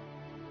Mr.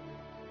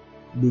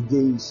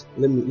 begins.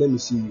 Let me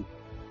see you.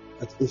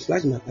 It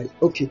flashed my eyes.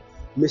 Okay,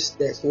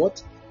 Mr.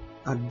 what?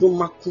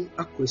 Adomaku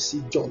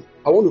Akwesi John.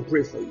 I want to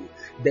pray for you.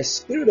 The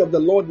Spirit of the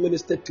Lord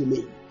ministered to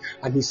me,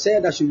 and He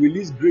said I should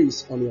release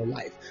grace on your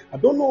life. I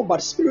don't know,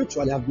 but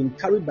spiritually I've been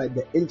carried by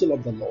the angel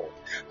of the Lord.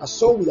 I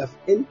saw we have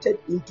entered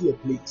into a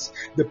place.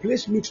 The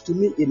place looks to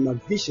me in my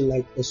vision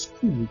like a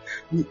school.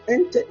 We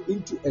entered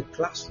into a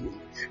classroom,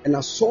 and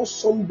I saw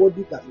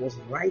somebody that was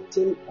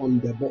writing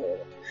on the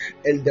board.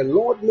 And the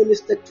Lord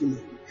ministered to me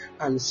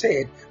and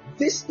said,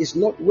 this is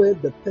not where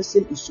the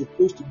person is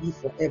supposed to be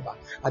forever.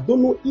 I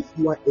don't know if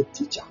you are a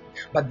teacher,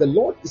 but the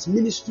Lord is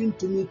ministering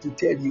to me to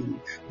tell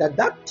you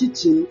that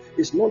teaching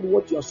is not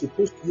what you are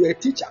supposed to. You are a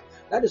teacher.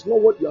 That is not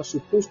what you are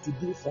supposed to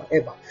do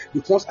forever.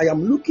 Because I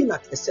am looking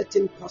at a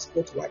certain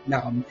passport right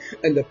now,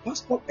 and the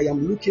passport I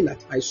am looking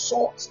at, I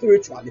saw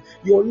spiritually,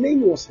 your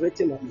name was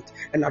written on it.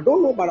 And I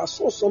don't know, but I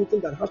saw something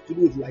that has to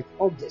do with like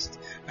August.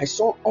 I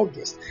saw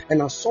August,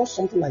 and I saw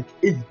something like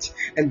 8.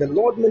 And the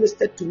Lord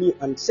ministered to me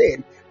and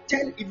said,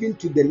 turn even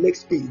to the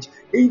next page,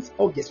 8th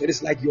August. It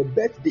is like your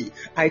birthday.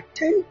 I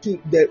turned to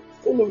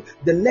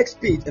the next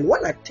page, and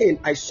when I turned,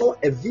 I saw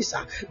a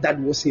visa that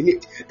was in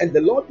it. And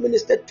the Lord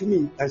ministered to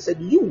me and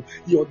said,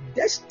 your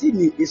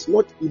destiny is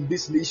not in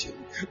this nation,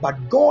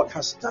 but God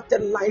has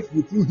started life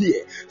with you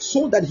here,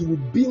 so that He will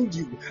build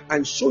you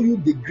and show you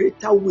the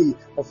greater way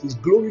of His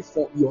glory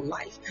for your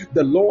life.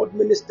 The Lord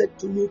ministered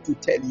to me to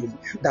tell you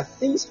that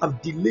things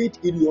have delayed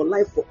in your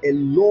life for a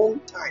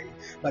long time,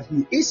 but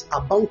He is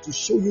about to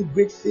show you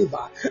great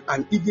favor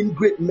and even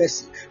great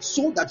mercy,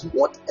 so that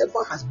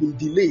whatever has been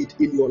delayed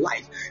in your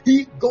life,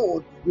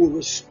 God will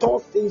restore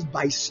things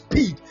by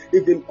speed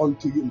even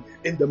unto you.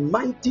 In the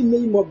mighty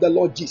name of the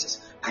Lord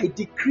Jesus, I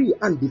decree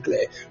and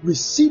declare,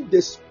 receive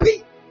the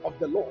speed of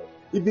the Lord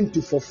even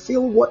to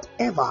fulfill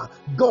whatever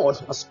God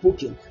has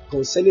spoken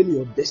concerning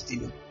your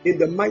destiny. In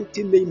the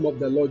mighty name of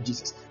the Lord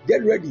Jesus,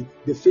 get ready.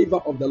 The favor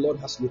of the Lord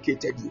has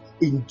located you.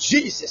 In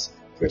Jesus'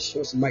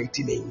 precious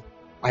mighty name,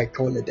 I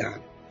call it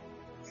down.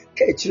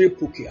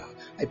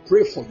 I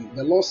pray for you.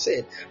 The Lord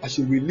said I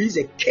should release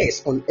a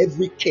curse on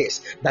every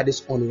curse that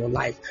is on your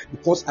life,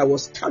 because I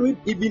was carried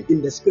even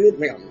in the spirit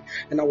realm,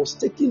 and I was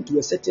taken to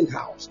a certain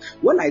house.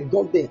 When I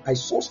got there, I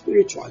saw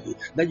spiritually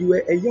that you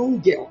were a young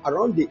girl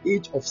around the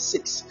age of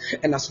 6,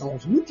 and as I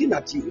was looking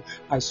at you,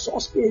 I saw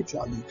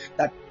spiritually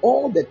that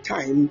all the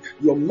time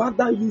your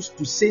mother used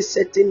to say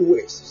certain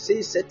words,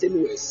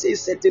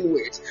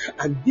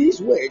 and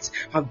these words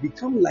have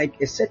become like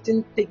a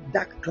certain thick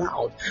dark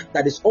cloud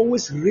that is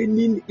always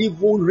raining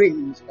evil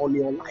rains on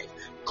your life,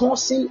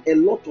 causing a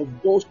lot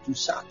of doors to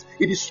shut.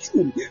 It is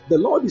true. The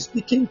Lord is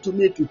speaking to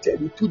me to tell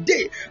you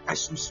today, I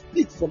should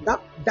speak from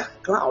that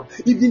dark cloud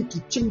even to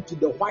change to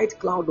the white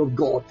cloud of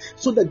God,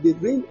 so that the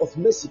rain of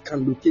mercy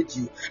can locate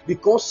you.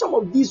 Because some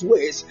of these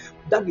words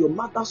that your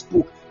mother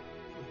spoke,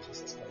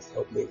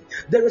 help me.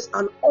 There is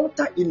an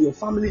altar in your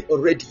family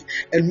already,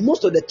 and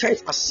most of the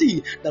times I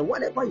see that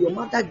whenever your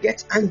mother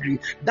gets angry,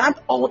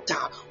 that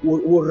altar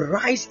will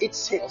rise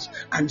itself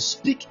and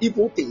speak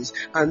evil things.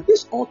 And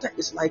this altar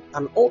is like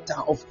an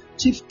altar of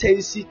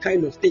chieftaincy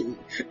kind of thing,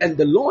 and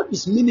the Lord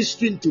is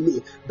ministering to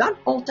me. That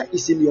altar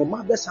is in your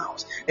mother's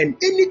house, and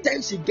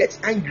anytime she gets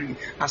angry,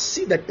 I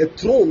see that the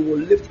throne will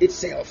lift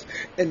itself,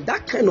 and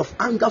that kind of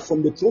anger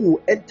from the throne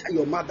will enter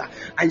your mother,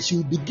 and she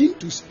will begin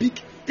to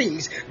speak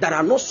things that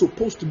are not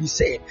supposed to be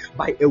said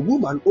by a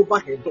woman over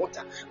her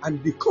daughter.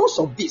 And because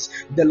of this,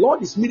 the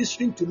Lord is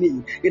ministering to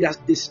me. It has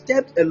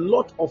disturbed a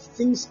lot of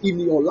things in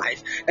your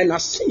life, and I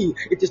see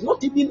it is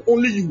not even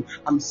only you.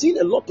 I'm seeing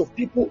a lot of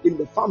people in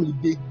the family.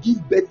 They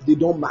give birth, they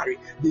don't marry.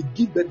 They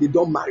give birth, they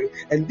don't marry.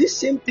 And this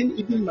same thing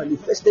even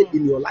manifested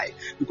in your life,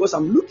 because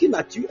I'm looking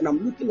at you and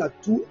I'm looking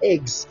at two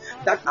eggs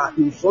that are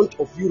in front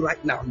of you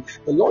right now.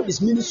 The Lord is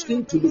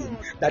ministering to me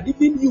that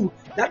even you,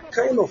 that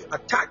kind of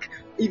attack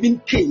even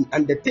came,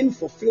 and the thing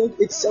fulfilled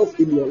itself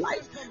in your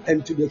life,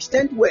 and to the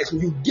extent where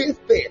you gave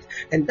birth.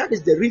 And that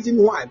is the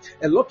reason why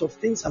a lot of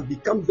things have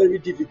become very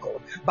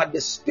difficult. But the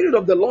Spirit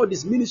of the Lord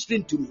is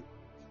ministering to me.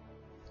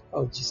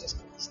 Oh, Jesus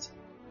Christ.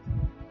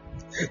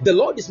 The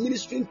Lord is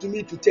ministering to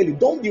me to tell you,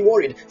 don't be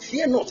worried,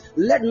 fear not,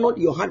 let not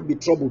your heart be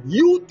troubled.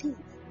 You too,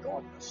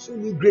 God has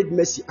shown you great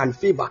mercy and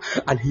favor,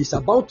 and He's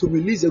about to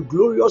release a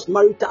glorious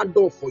marital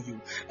door for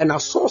you. And I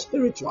saw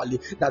spiritually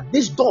that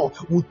this door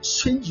will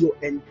change your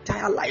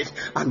entire life,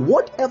 and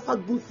whatever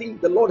good thing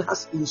the Lord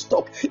has in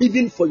stock,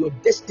 even for your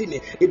destiny,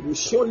 it will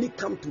surely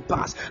come to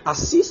pass. I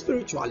see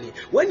spiritually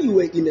when you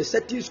were in a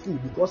certain school,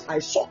 because I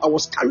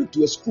was carried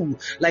to a school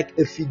like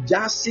a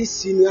Fijasi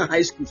Senior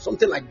High School,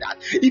 something like that.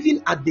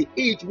 Even at the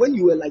age when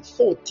you were like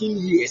 14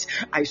 years,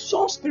 I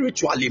saw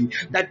spiritually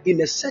that in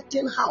a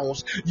certain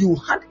house you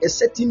had a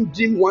certain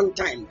dream one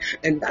time,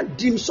 and that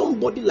dream,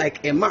 somebody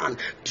like a man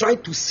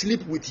tried to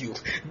sleep with you.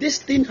 This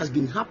thing has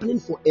been happening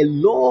for a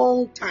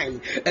long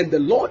time, and the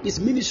Lord is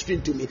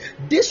ministering to me.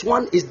 This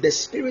one is the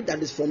spirit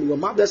that is from your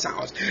mother's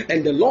house,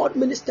 and the Lord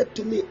ministered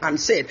to me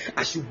and said,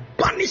 I should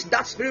banish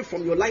that spirit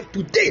from your life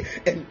today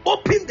and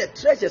open the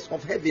treasures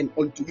of heaven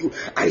unto you.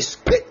 I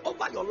speak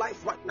over your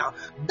life right now.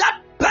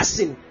 That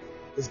person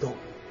is gone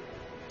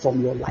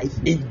from your life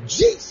in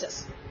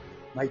Jesus'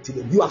 mighty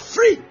name. You are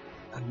free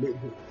and made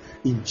whole.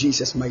 In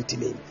Jesus' mighty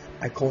name,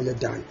 I call it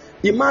down.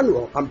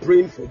 Emmanuel, I'm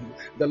praying for you.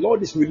 The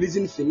Lord is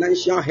releasing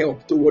financial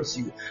help towards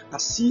you. I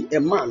see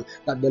a man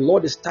that the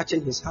Lord is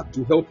touching his heart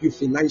to help you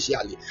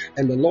financially.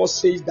 And the Lord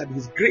says that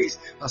His grace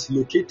has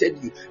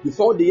located you.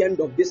 Before the end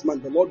of this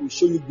month, the Lord will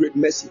show you great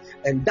mercy,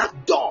 and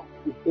that door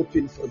will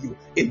open for you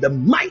in the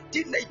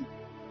mighty name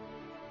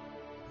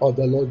of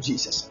the Lord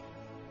Jesus.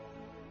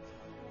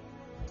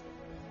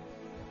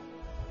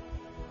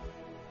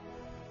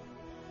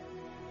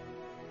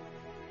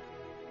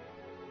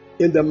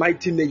 In the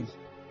mighty name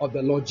of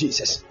the Lord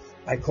Jesus,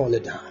 I call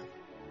it down.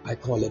 I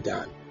call it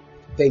down.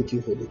 Thank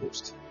you, Holy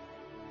Ghost.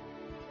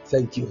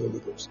 Thank you, Holy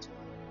Ghost.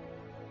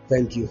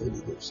 Thank you,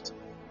 Holy Ghost.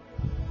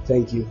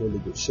 Thank you, Holy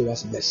Ghost. Show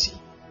us mercy.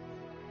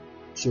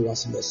 Show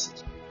us mercy.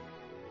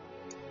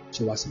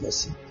 Show us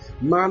mercy.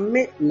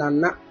 Mame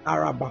Nana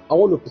Araba, I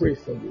want to pray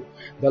for you.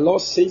 The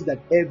Lord says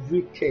that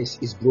every curse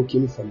is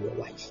broken from your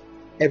life.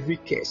 Every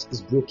curse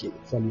is broken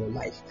from your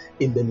life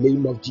in the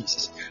name of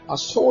Jesus. I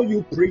saw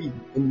you praying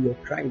and you were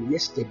crying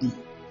yesterday.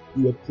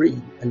 You were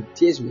praying and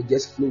tears were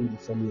just flowing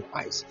from your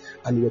eyes,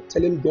 and you were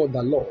telling God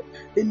that, Lord,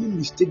 any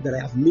mistake that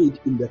I have made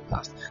in the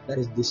past that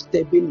is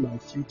disturbing my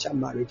future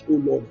marriage, oh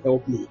Lord,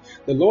 help me.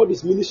 The Lord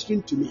is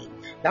ministering to me.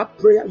 That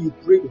prayer you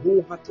prayed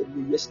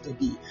wholeheartedly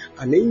yesterday,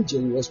 an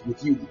angel was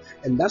with you,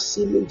 and that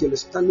same angel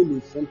is standing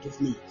in front of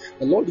me.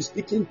 The Lord is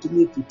speaking to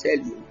me to tell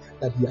you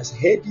that He has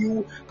heard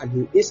you and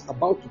He is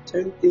about to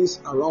turn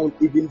things around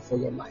even for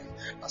your life.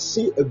 I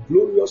see a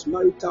glorious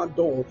marital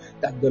door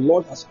that the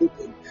Lord has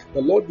opened.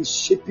 The Lord is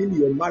shaping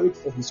your marriage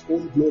for His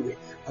own glory.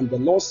 And the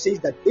Lord says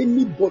that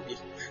anybody,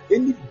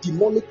 any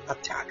demonic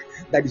attack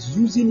that is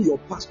using your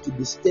past to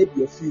disturb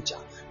your future,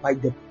 by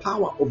the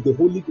power of the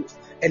Holy Ghost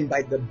and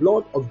by the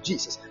blood of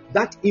Jesus,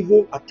 that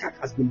evil attack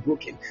has been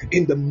broken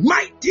in the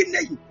mighty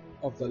name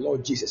of the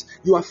Lord Jesus.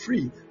 You are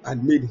free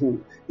and made whole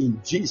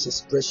in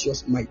Jesus'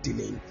 precious mighty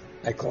name.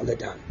 I call it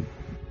down.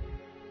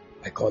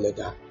 I call it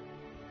down.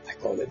 I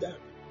call it down.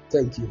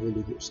 Thank you,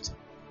 Holy Ghost.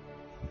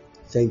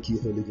 Thank you,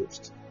 Holy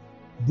Ghost.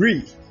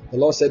 Breathe. The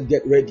Lord said,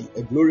 get ready.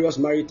 A glorious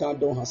marital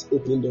door has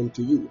opened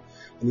unto you,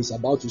 and He's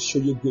about to show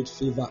you great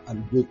favor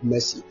and great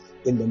mercy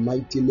in the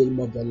mighty name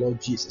of the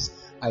Lord Jesus.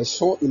 I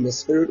saw in the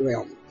spirit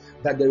realm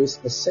that there is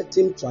a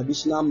certain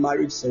traditional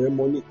marriage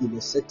ceremony in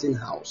a certain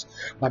house.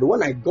 But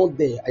when I got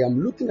there, I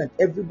am looking at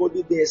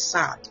everybody there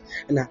sad.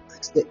 And I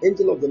asked the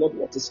angel of the Lord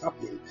what is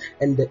happening.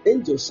 And the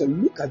angel said,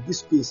 look at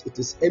this place, it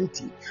is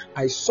empty.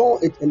 I saw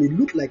it and it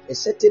looked like a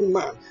certain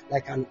man,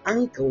 like an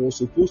uncle was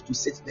supposed to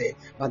sit there,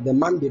 but the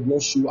man did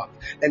not show up.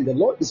 And the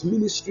Lord is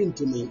ministering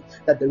to me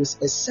that there is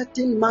a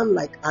certain man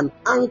like an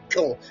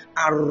uncle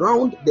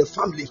around the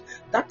family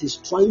that is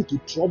trying to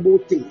trouble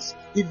things,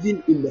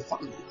 even in the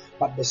family.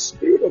 But the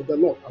Spirit of the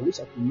Lord, I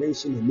wish I could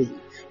mention a name,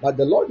 but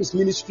the Lord is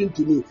ministering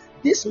to me.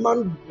 This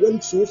man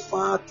went so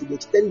far to the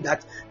extent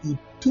that he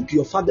took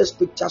your father's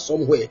picture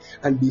somewhere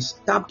and they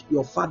stabbed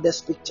your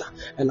father's picture.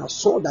 And I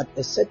saw that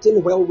a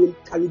certain whirlwind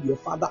carried your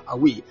father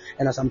away.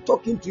 And as I'm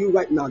talking to you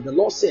right now, the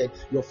Lord said,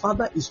 your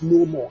father is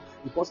no more.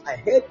 Because I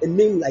heard a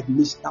name like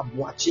Mr.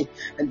 Boachi.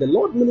 And the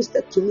Lord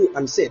ministered to me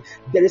and said,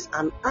 there is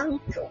an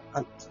uncle.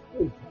 And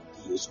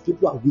these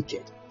people are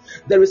wicked.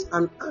 There is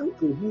an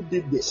uncle who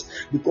did this.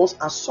 Because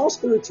I saw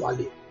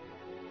spiritually,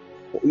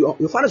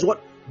 your father is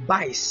what?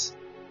 Bias.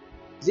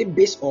 Is it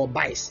base or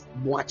bias?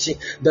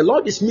 The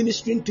Lord is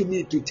ministering to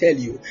me to tell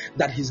you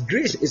that His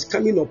grace is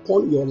coming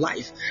upon your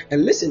life.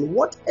 And listen,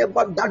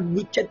 whatever that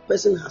wicked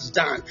person has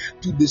done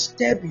to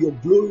disturb your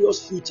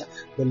glorious future,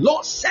 the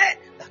Lord said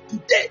that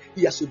today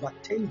He has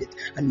overturned it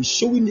and He's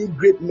showing you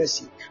great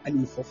mercy and He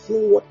will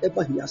fulfill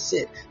whatever He has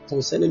said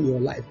concerning your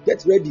life.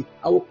 Get ready.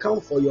 I will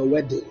come for your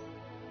wedding.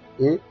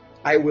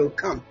 I will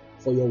come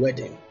for your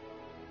wedding.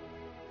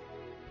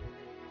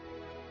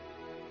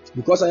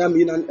 Because I am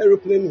in an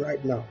aeroplane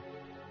right now.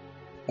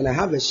 And I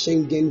have a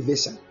Schengen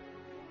visa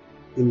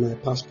in my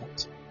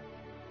passport.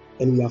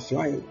 And we are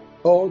flying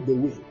all the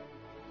way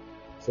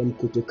from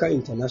Kotoka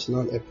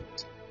International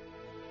Airport.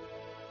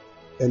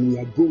 And we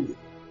are going.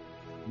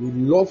 We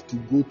love to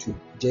go to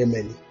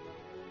Germany.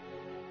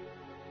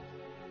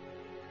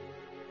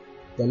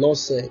 The Lord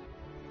said,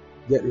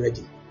 get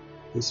ready.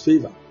 His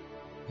favor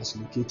has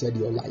located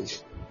your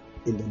life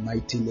in the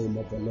mighty name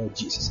of the Lord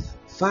Jesus.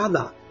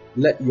 Father,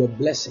 let your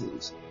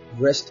blessings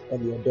rest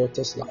on your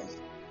daughter's life.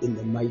 In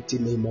the mighty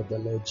name of the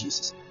Lord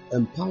Jesus.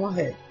 Empower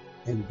her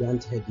and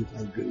grant her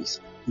divine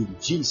grace. In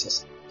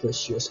Jesus'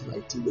 precious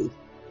mighty name,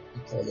 I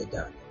call it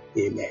down.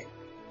 Amen.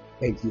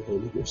 Thank you,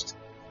 Holy Ghost.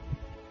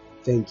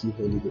 Thank you,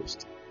 Holy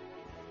Ghost.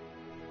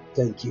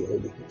 Thank you,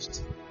 Holy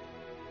Ghost.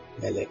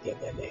 There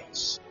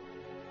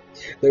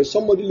is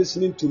somebody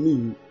listening to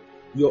me.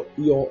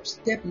 Your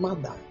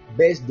stepmother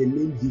bears the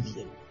name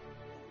Vivian.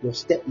 Your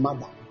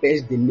stepmother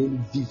bears the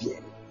name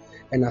Vivian.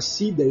 And I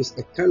see there is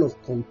a kind of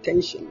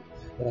contention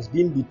that has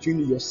been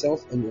between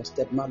yourself and your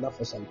stepmother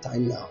for some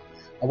time now.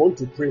 I want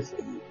to pray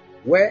for you.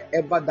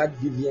 Wherever that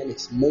Vivian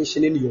is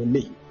mentioning your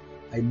name,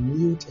 I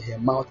mute her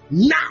mouth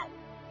now.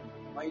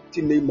 In the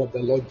mighty name of the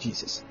Lord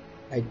Jesus,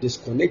 I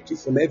disconnect you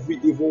from every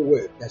evil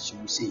word that she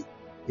will say.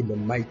 In the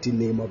mighty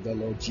name of the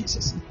Lord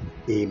Jesus.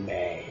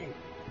 Amen.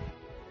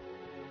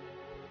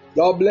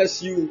 God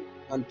bless you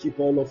and keep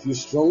all of you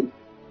strong.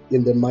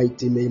 In the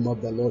mighty name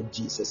of the Lord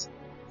Jesus.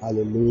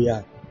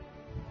 Hallelujah.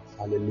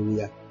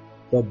 Hallelujah.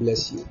 God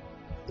bless you.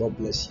 God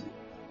bless you.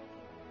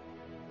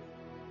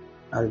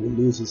 And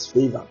release His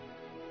favor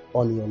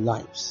on your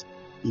lives.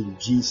 In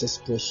Jesus'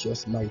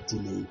 precious mighty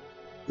name.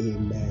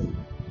 Amen.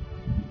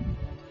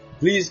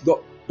 Please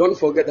don't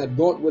forget that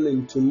God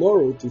willing,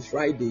 tomorrow to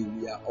Friday,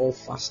 we are all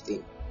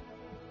fasting.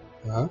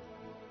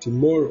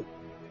 Tomorrow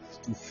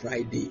to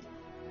Friday,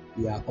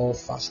 we are all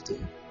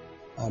fasting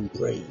and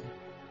praying.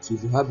 So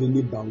if you have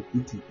any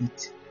banquet to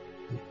eat,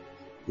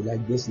 you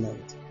like this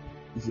night,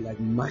 if you like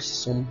mash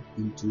some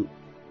into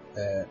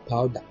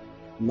powder,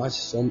 mash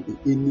some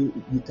in any,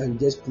 you can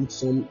just put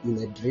some in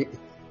a drip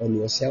on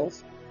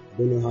yourself. I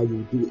don't know how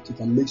you do it. You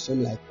can make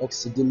some like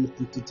oxygen,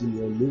 put it in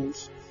your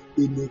nose,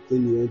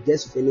 anything. You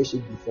just finish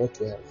it before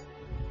 12.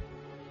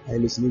 Are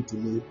you listening to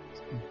me?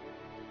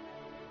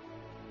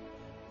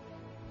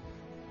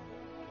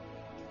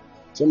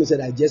 Someone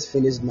said, I just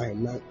finished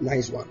mine.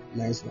 Nice one.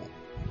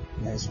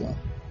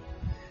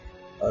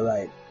 All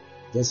right.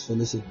 Just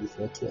finish it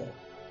before 12.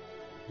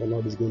 The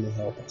Lord is going to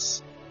help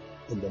us.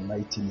 In the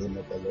mighty name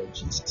of the Lord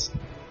Jesus.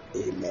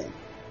 Amen.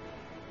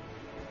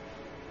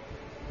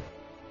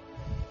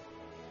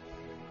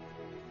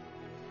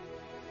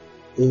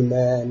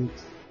 Amen.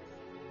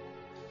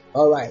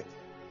 All right.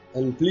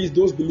 And please,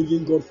 those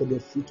believing God for the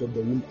fruit of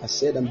the womb, I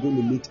said I'm going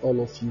to meet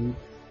all of you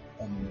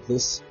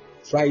this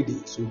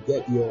Friday. So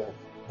get your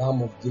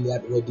Balm of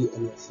Gilead ready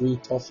and your free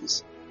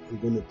toffees. I'm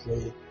going to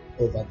pray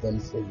over them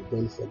for you.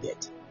 Don't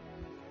forget.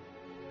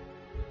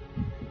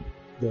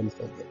 Don't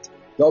forget.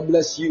 God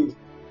bless you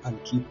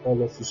and keep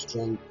all of you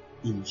strong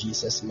in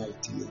Jesus'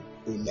 mighty name.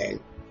 Amen.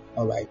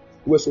 All right.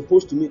 We were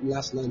supposed to meet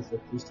last night for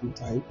Christian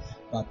time,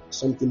 but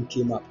something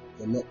came up.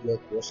 The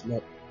network was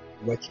not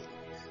working.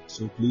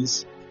 So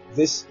please,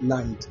 this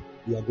night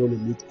we are going to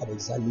meet at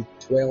exactly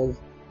 12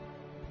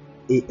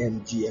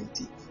 a.m.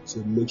 GMT.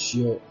 So make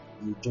sure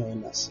you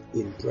join us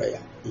in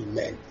prayer.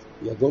 Amen.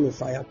 We are going to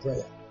fire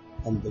prayer,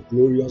 and the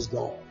glorious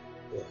God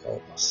will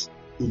help us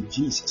in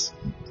Jesus'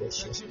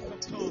 precious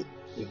mighty name.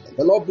 Amen.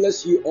 The Lord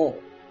bless you all.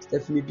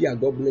 Stephanie Bia,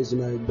 God bless you.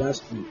 My regards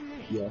to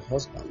your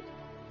husband.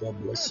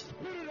 God bless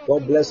you.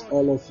 God bless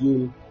all of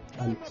you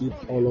and keep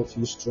all of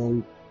you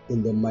strong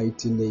in the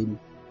mighty name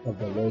of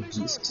the Lord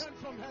Jesus.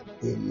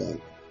 Amen.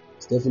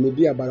 Stephanie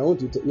Bia, but I want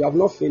to you have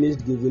not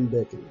finished giving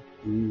birth.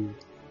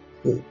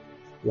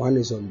 One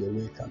is on the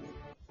way coming.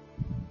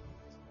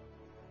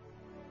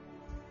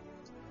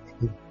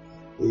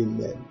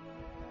 Amen.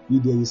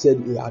 You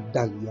said you are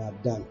done. You are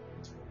done.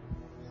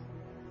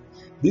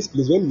 This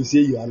place, when you say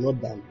you are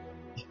not done,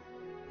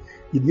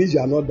 It means you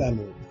are not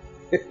done.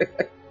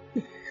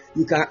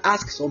 You can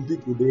ask some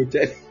people, they will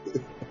tell you.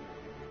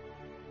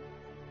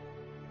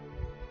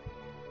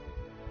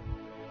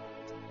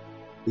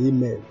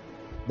 Amen.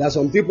 There are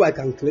some people I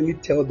can clearly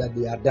tell that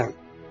they are done.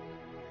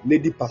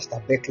 Lady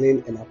Pastor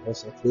Becklin and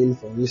Apostle Flynn,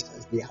 for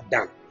instance, they are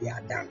done. They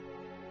are done.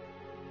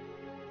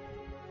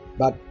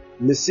 But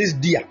Mrs.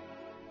 Dia,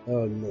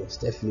 oh no,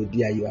 Stephanie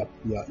Dia, you are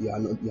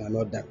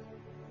not done.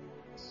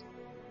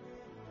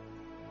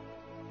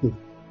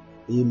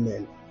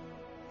 Amen.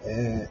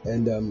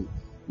 And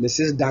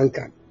Mrs.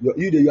 Duncan,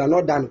 you are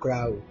not done,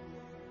 crowd.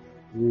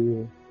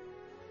 You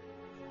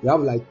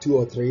have like 2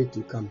 or 3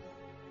 to come.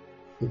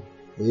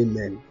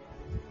 Amen.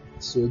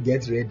 So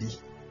get ready.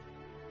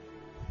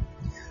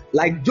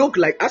 Like joke,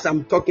 like as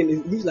I'm talking,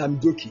 it means I'm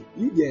joking.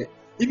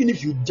 Even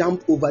if you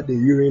jump over the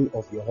urine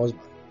of your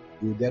husband,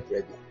 you will get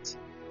pregnant.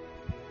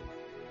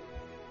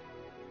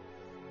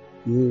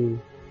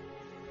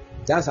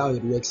 That's how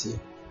it works here.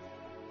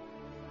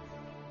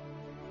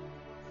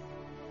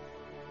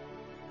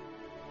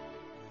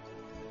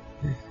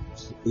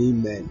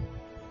 Amen.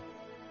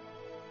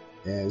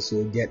 And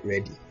so get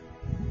ready.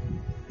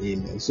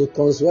 Amen. So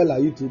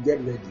Consuela, you to get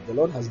ready. The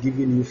Lord has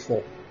given you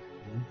 4.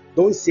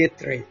 Don't say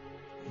 3.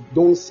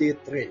 Don't say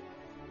 3.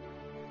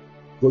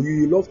 But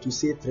you love to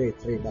say 3,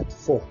 but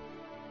 4.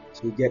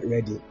 So get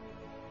ready.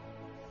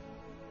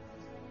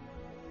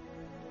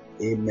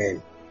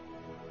 Amen.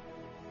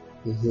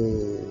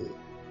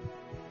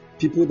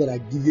 People that are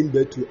giving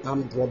birth to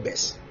armed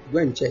robbers, go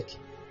and check.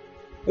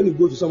 When you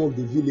go to some of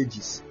the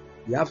villages,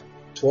 you have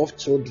 12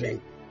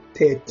 children,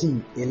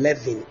 13,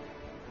 11.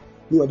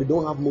 They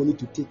don't have money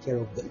to take care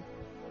of them.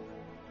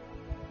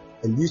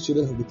 And these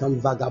children have become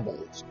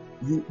vagabonds.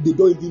 They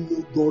don't even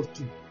know God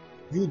too.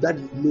 You that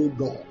you know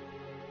God,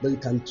 but you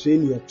can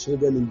train your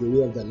children in the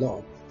way of the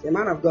Lord. The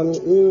man of God,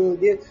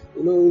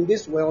 in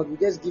this world, you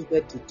just give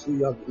birth to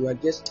 2. You are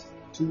just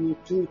 2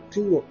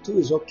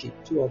 is okay,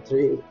 2 or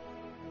 3.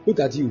 Look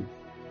at you.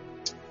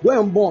 Go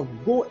and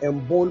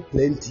born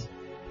plenty.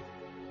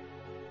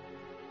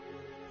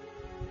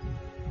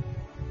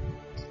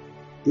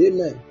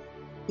 Amen.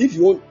 If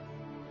you want,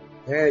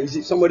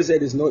 somebody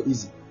said it's not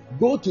easy.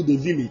 Go to the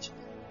village.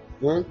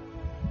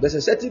 There's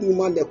a certain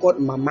woman they called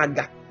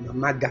Mamaga.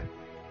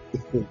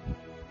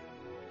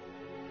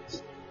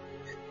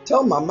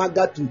 Tell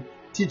Mamaga to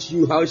teach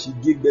you how she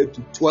gave birth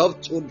to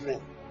 12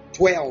 children.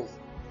 12.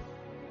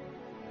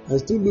 And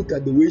still look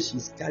at the way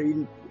she's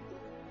carrying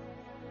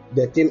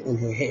the thing on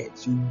her head.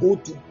 She go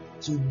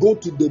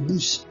to the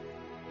bush,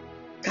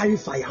 carry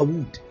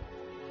firewood,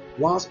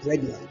 whilst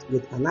pregnant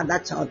with another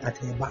child at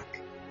her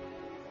back.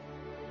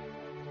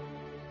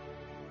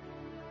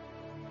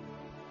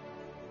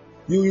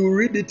 You will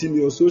read it in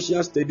your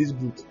social studies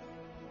book.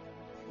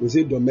 You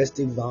say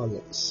domestic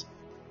violence.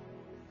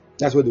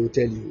 That's what they will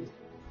tell you.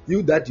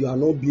 You that you are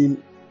not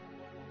being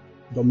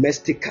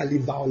domestically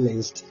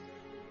violenced.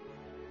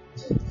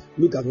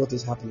 Look at what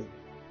is happening.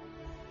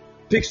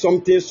 Pick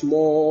something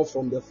small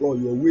from the floor.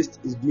 Your waist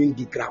is doing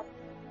the ground.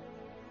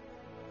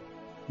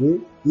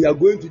 We are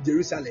going to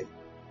Jerusalem.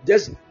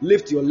 Just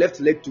lift your left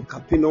leg to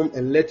Capernaum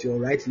and let your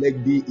right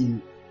leg be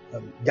in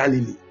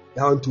Galilee.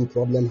 Down to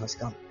problem has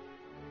come.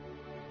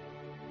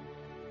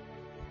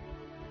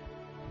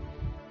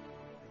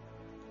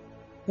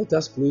 Let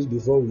us close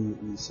before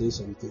we say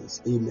some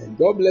things. Amen.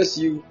 God bless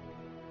you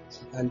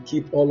and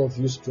keep all of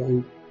you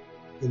strong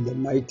in the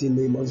mighty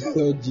name of the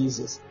Lord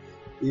Jesus.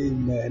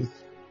 Amen.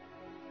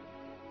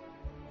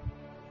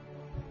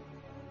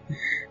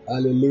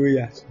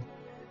 Hallelujah.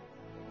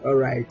 All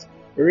right.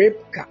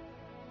 Ribka.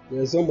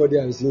 There's somebody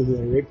I'm seeing here.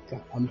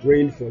 Ribka. I'm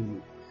praying for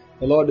you.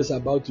 The Lord is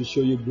about to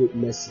show you great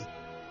mercy.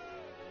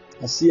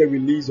 I see a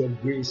release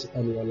of grace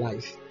on your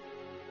life.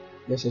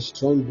 There's a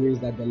strong grace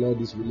that the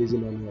Lord is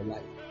releasing on your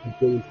life. I'm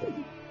praying for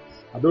you.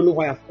 I don't know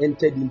why I've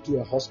entered into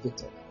a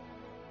hospital.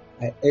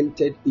 I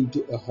entered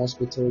into a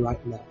hospital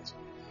right now.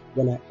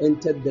 When I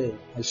entered there,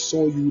 I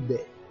saw you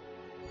there.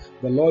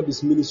 The Lord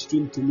is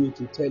ministering to me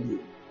to tell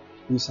you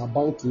He's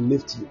about to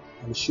lift you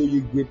and show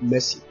you great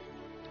mercy.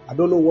 I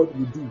don't know what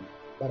you do,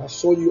 but I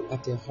saw you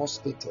at a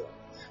hospital.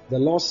 The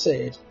Lord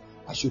said,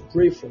 I should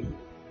pray for you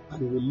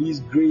and release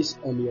grace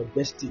on your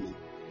destiny.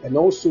 And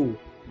also,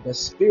 the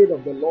Spirit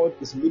of the Lord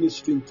is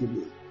ministering to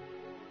me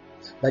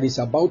that is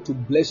about to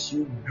bless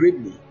you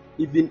greatly,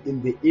 even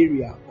in the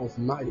area of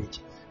marriage.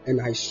 And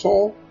I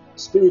saw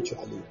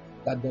spiritually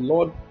that the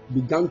Lord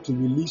began to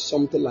release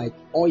something like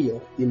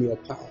oil in your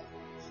palm.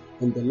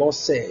 And the Lord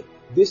said,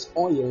 this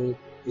oil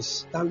is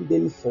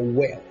standing for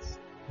wealth.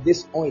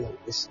 This oil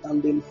is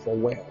standing for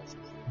wealth.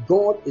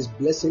 God is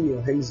blessing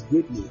your hands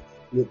greatly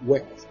with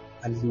wealth,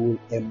 and He will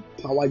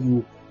empower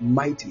you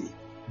mightily.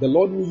 The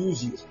Lord will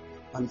use you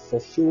and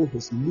fulfill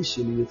His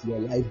mission with your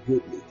life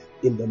greatly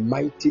in the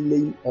mighty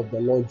name of the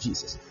Lord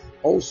Jesus.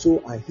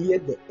 Also, I hear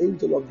the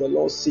angel of the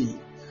Lord say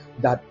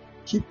that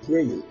keep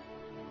praying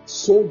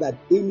so that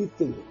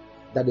anything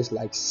that is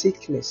like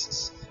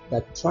sicknesses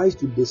that tries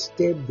to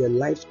disturb the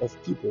lives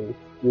of people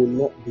will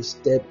not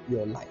disturb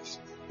your life.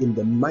 in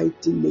the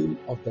mighty name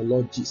of the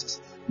Lord Jesus.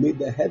 May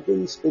the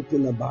heavens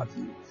open above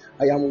you.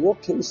 I am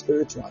walking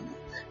spiritually,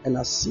 and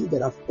I see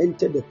that I've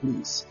entered the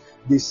place.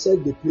 They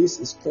said the place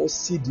is called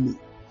Sydney,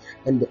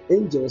 and the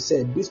angel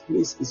said this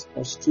place is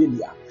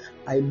Australia.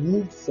 I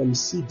moved from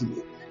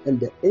Sydney, and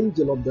the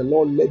angel of the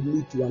Lord led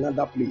me to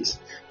another place.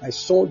 I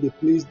saw the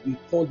place, they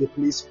called the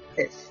place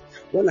Perth.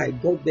 When I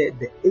got there,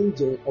 the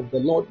angel of the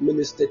Lord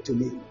ministered to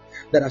me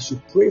that I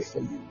should pray for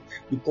you,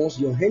 because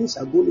your hands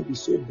are going to be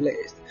so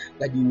blessed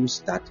that you will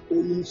start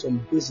owning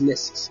some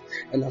businesses.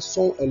 And I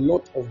saw a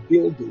lot of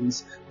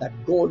buildings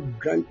that God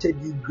granted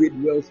you great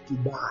wealth to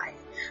buy.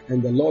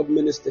 And the Lord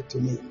ministered to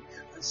me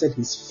and said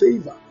his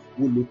favor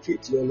will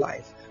locate your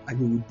life, and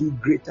he will do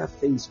greater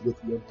things with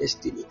your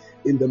destiny.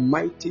 In the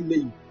mighty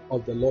name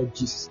of the Lord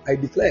Jesus, I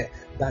declare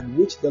that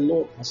which the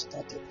Lord has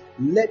started,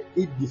 let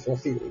it be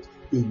fulfilled.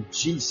 In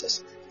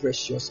Jesus'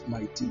 precious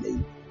mighty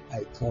name,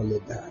 I call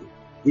it down.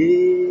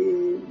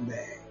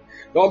 Amen.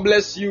 God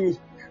bless you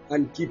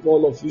and keep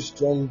all of you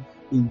strong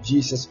in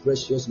Jesus'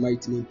 precious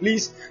mighty name.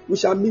 Please, we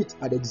shall meet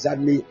at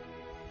exactly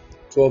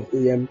 12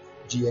 a.m.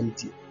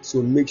 GMT.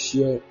 So make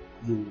sure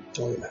you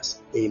join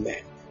us.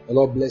 Amen. The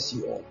Lord bless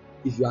you all.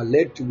 If you are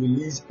led to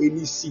release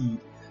any seed,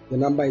 the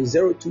number is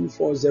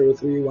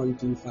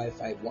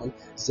 0240312551,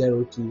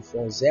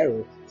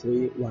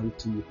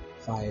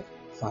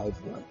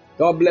 0240312551.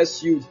 God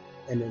bless you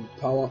and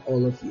empower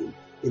all of you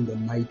in the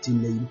mighty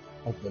name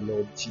of the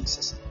Lord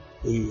Jesus.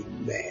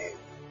 Amen.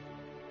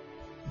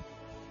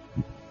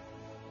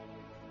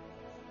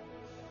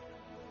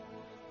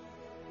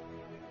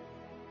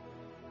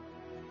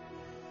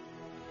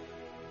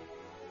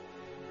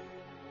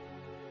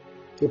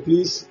 So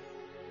please,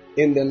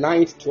 in the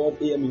night,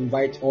 12 a.m.,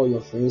 invite all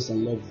your friends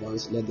and loved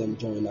ones. Let them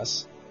join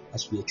us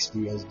as we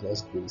experience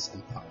God's grace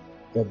and power.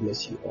 God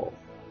bless you all.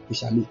 We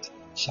shall meet.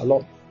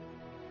 Shalom.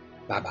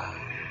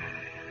 Bye-bye.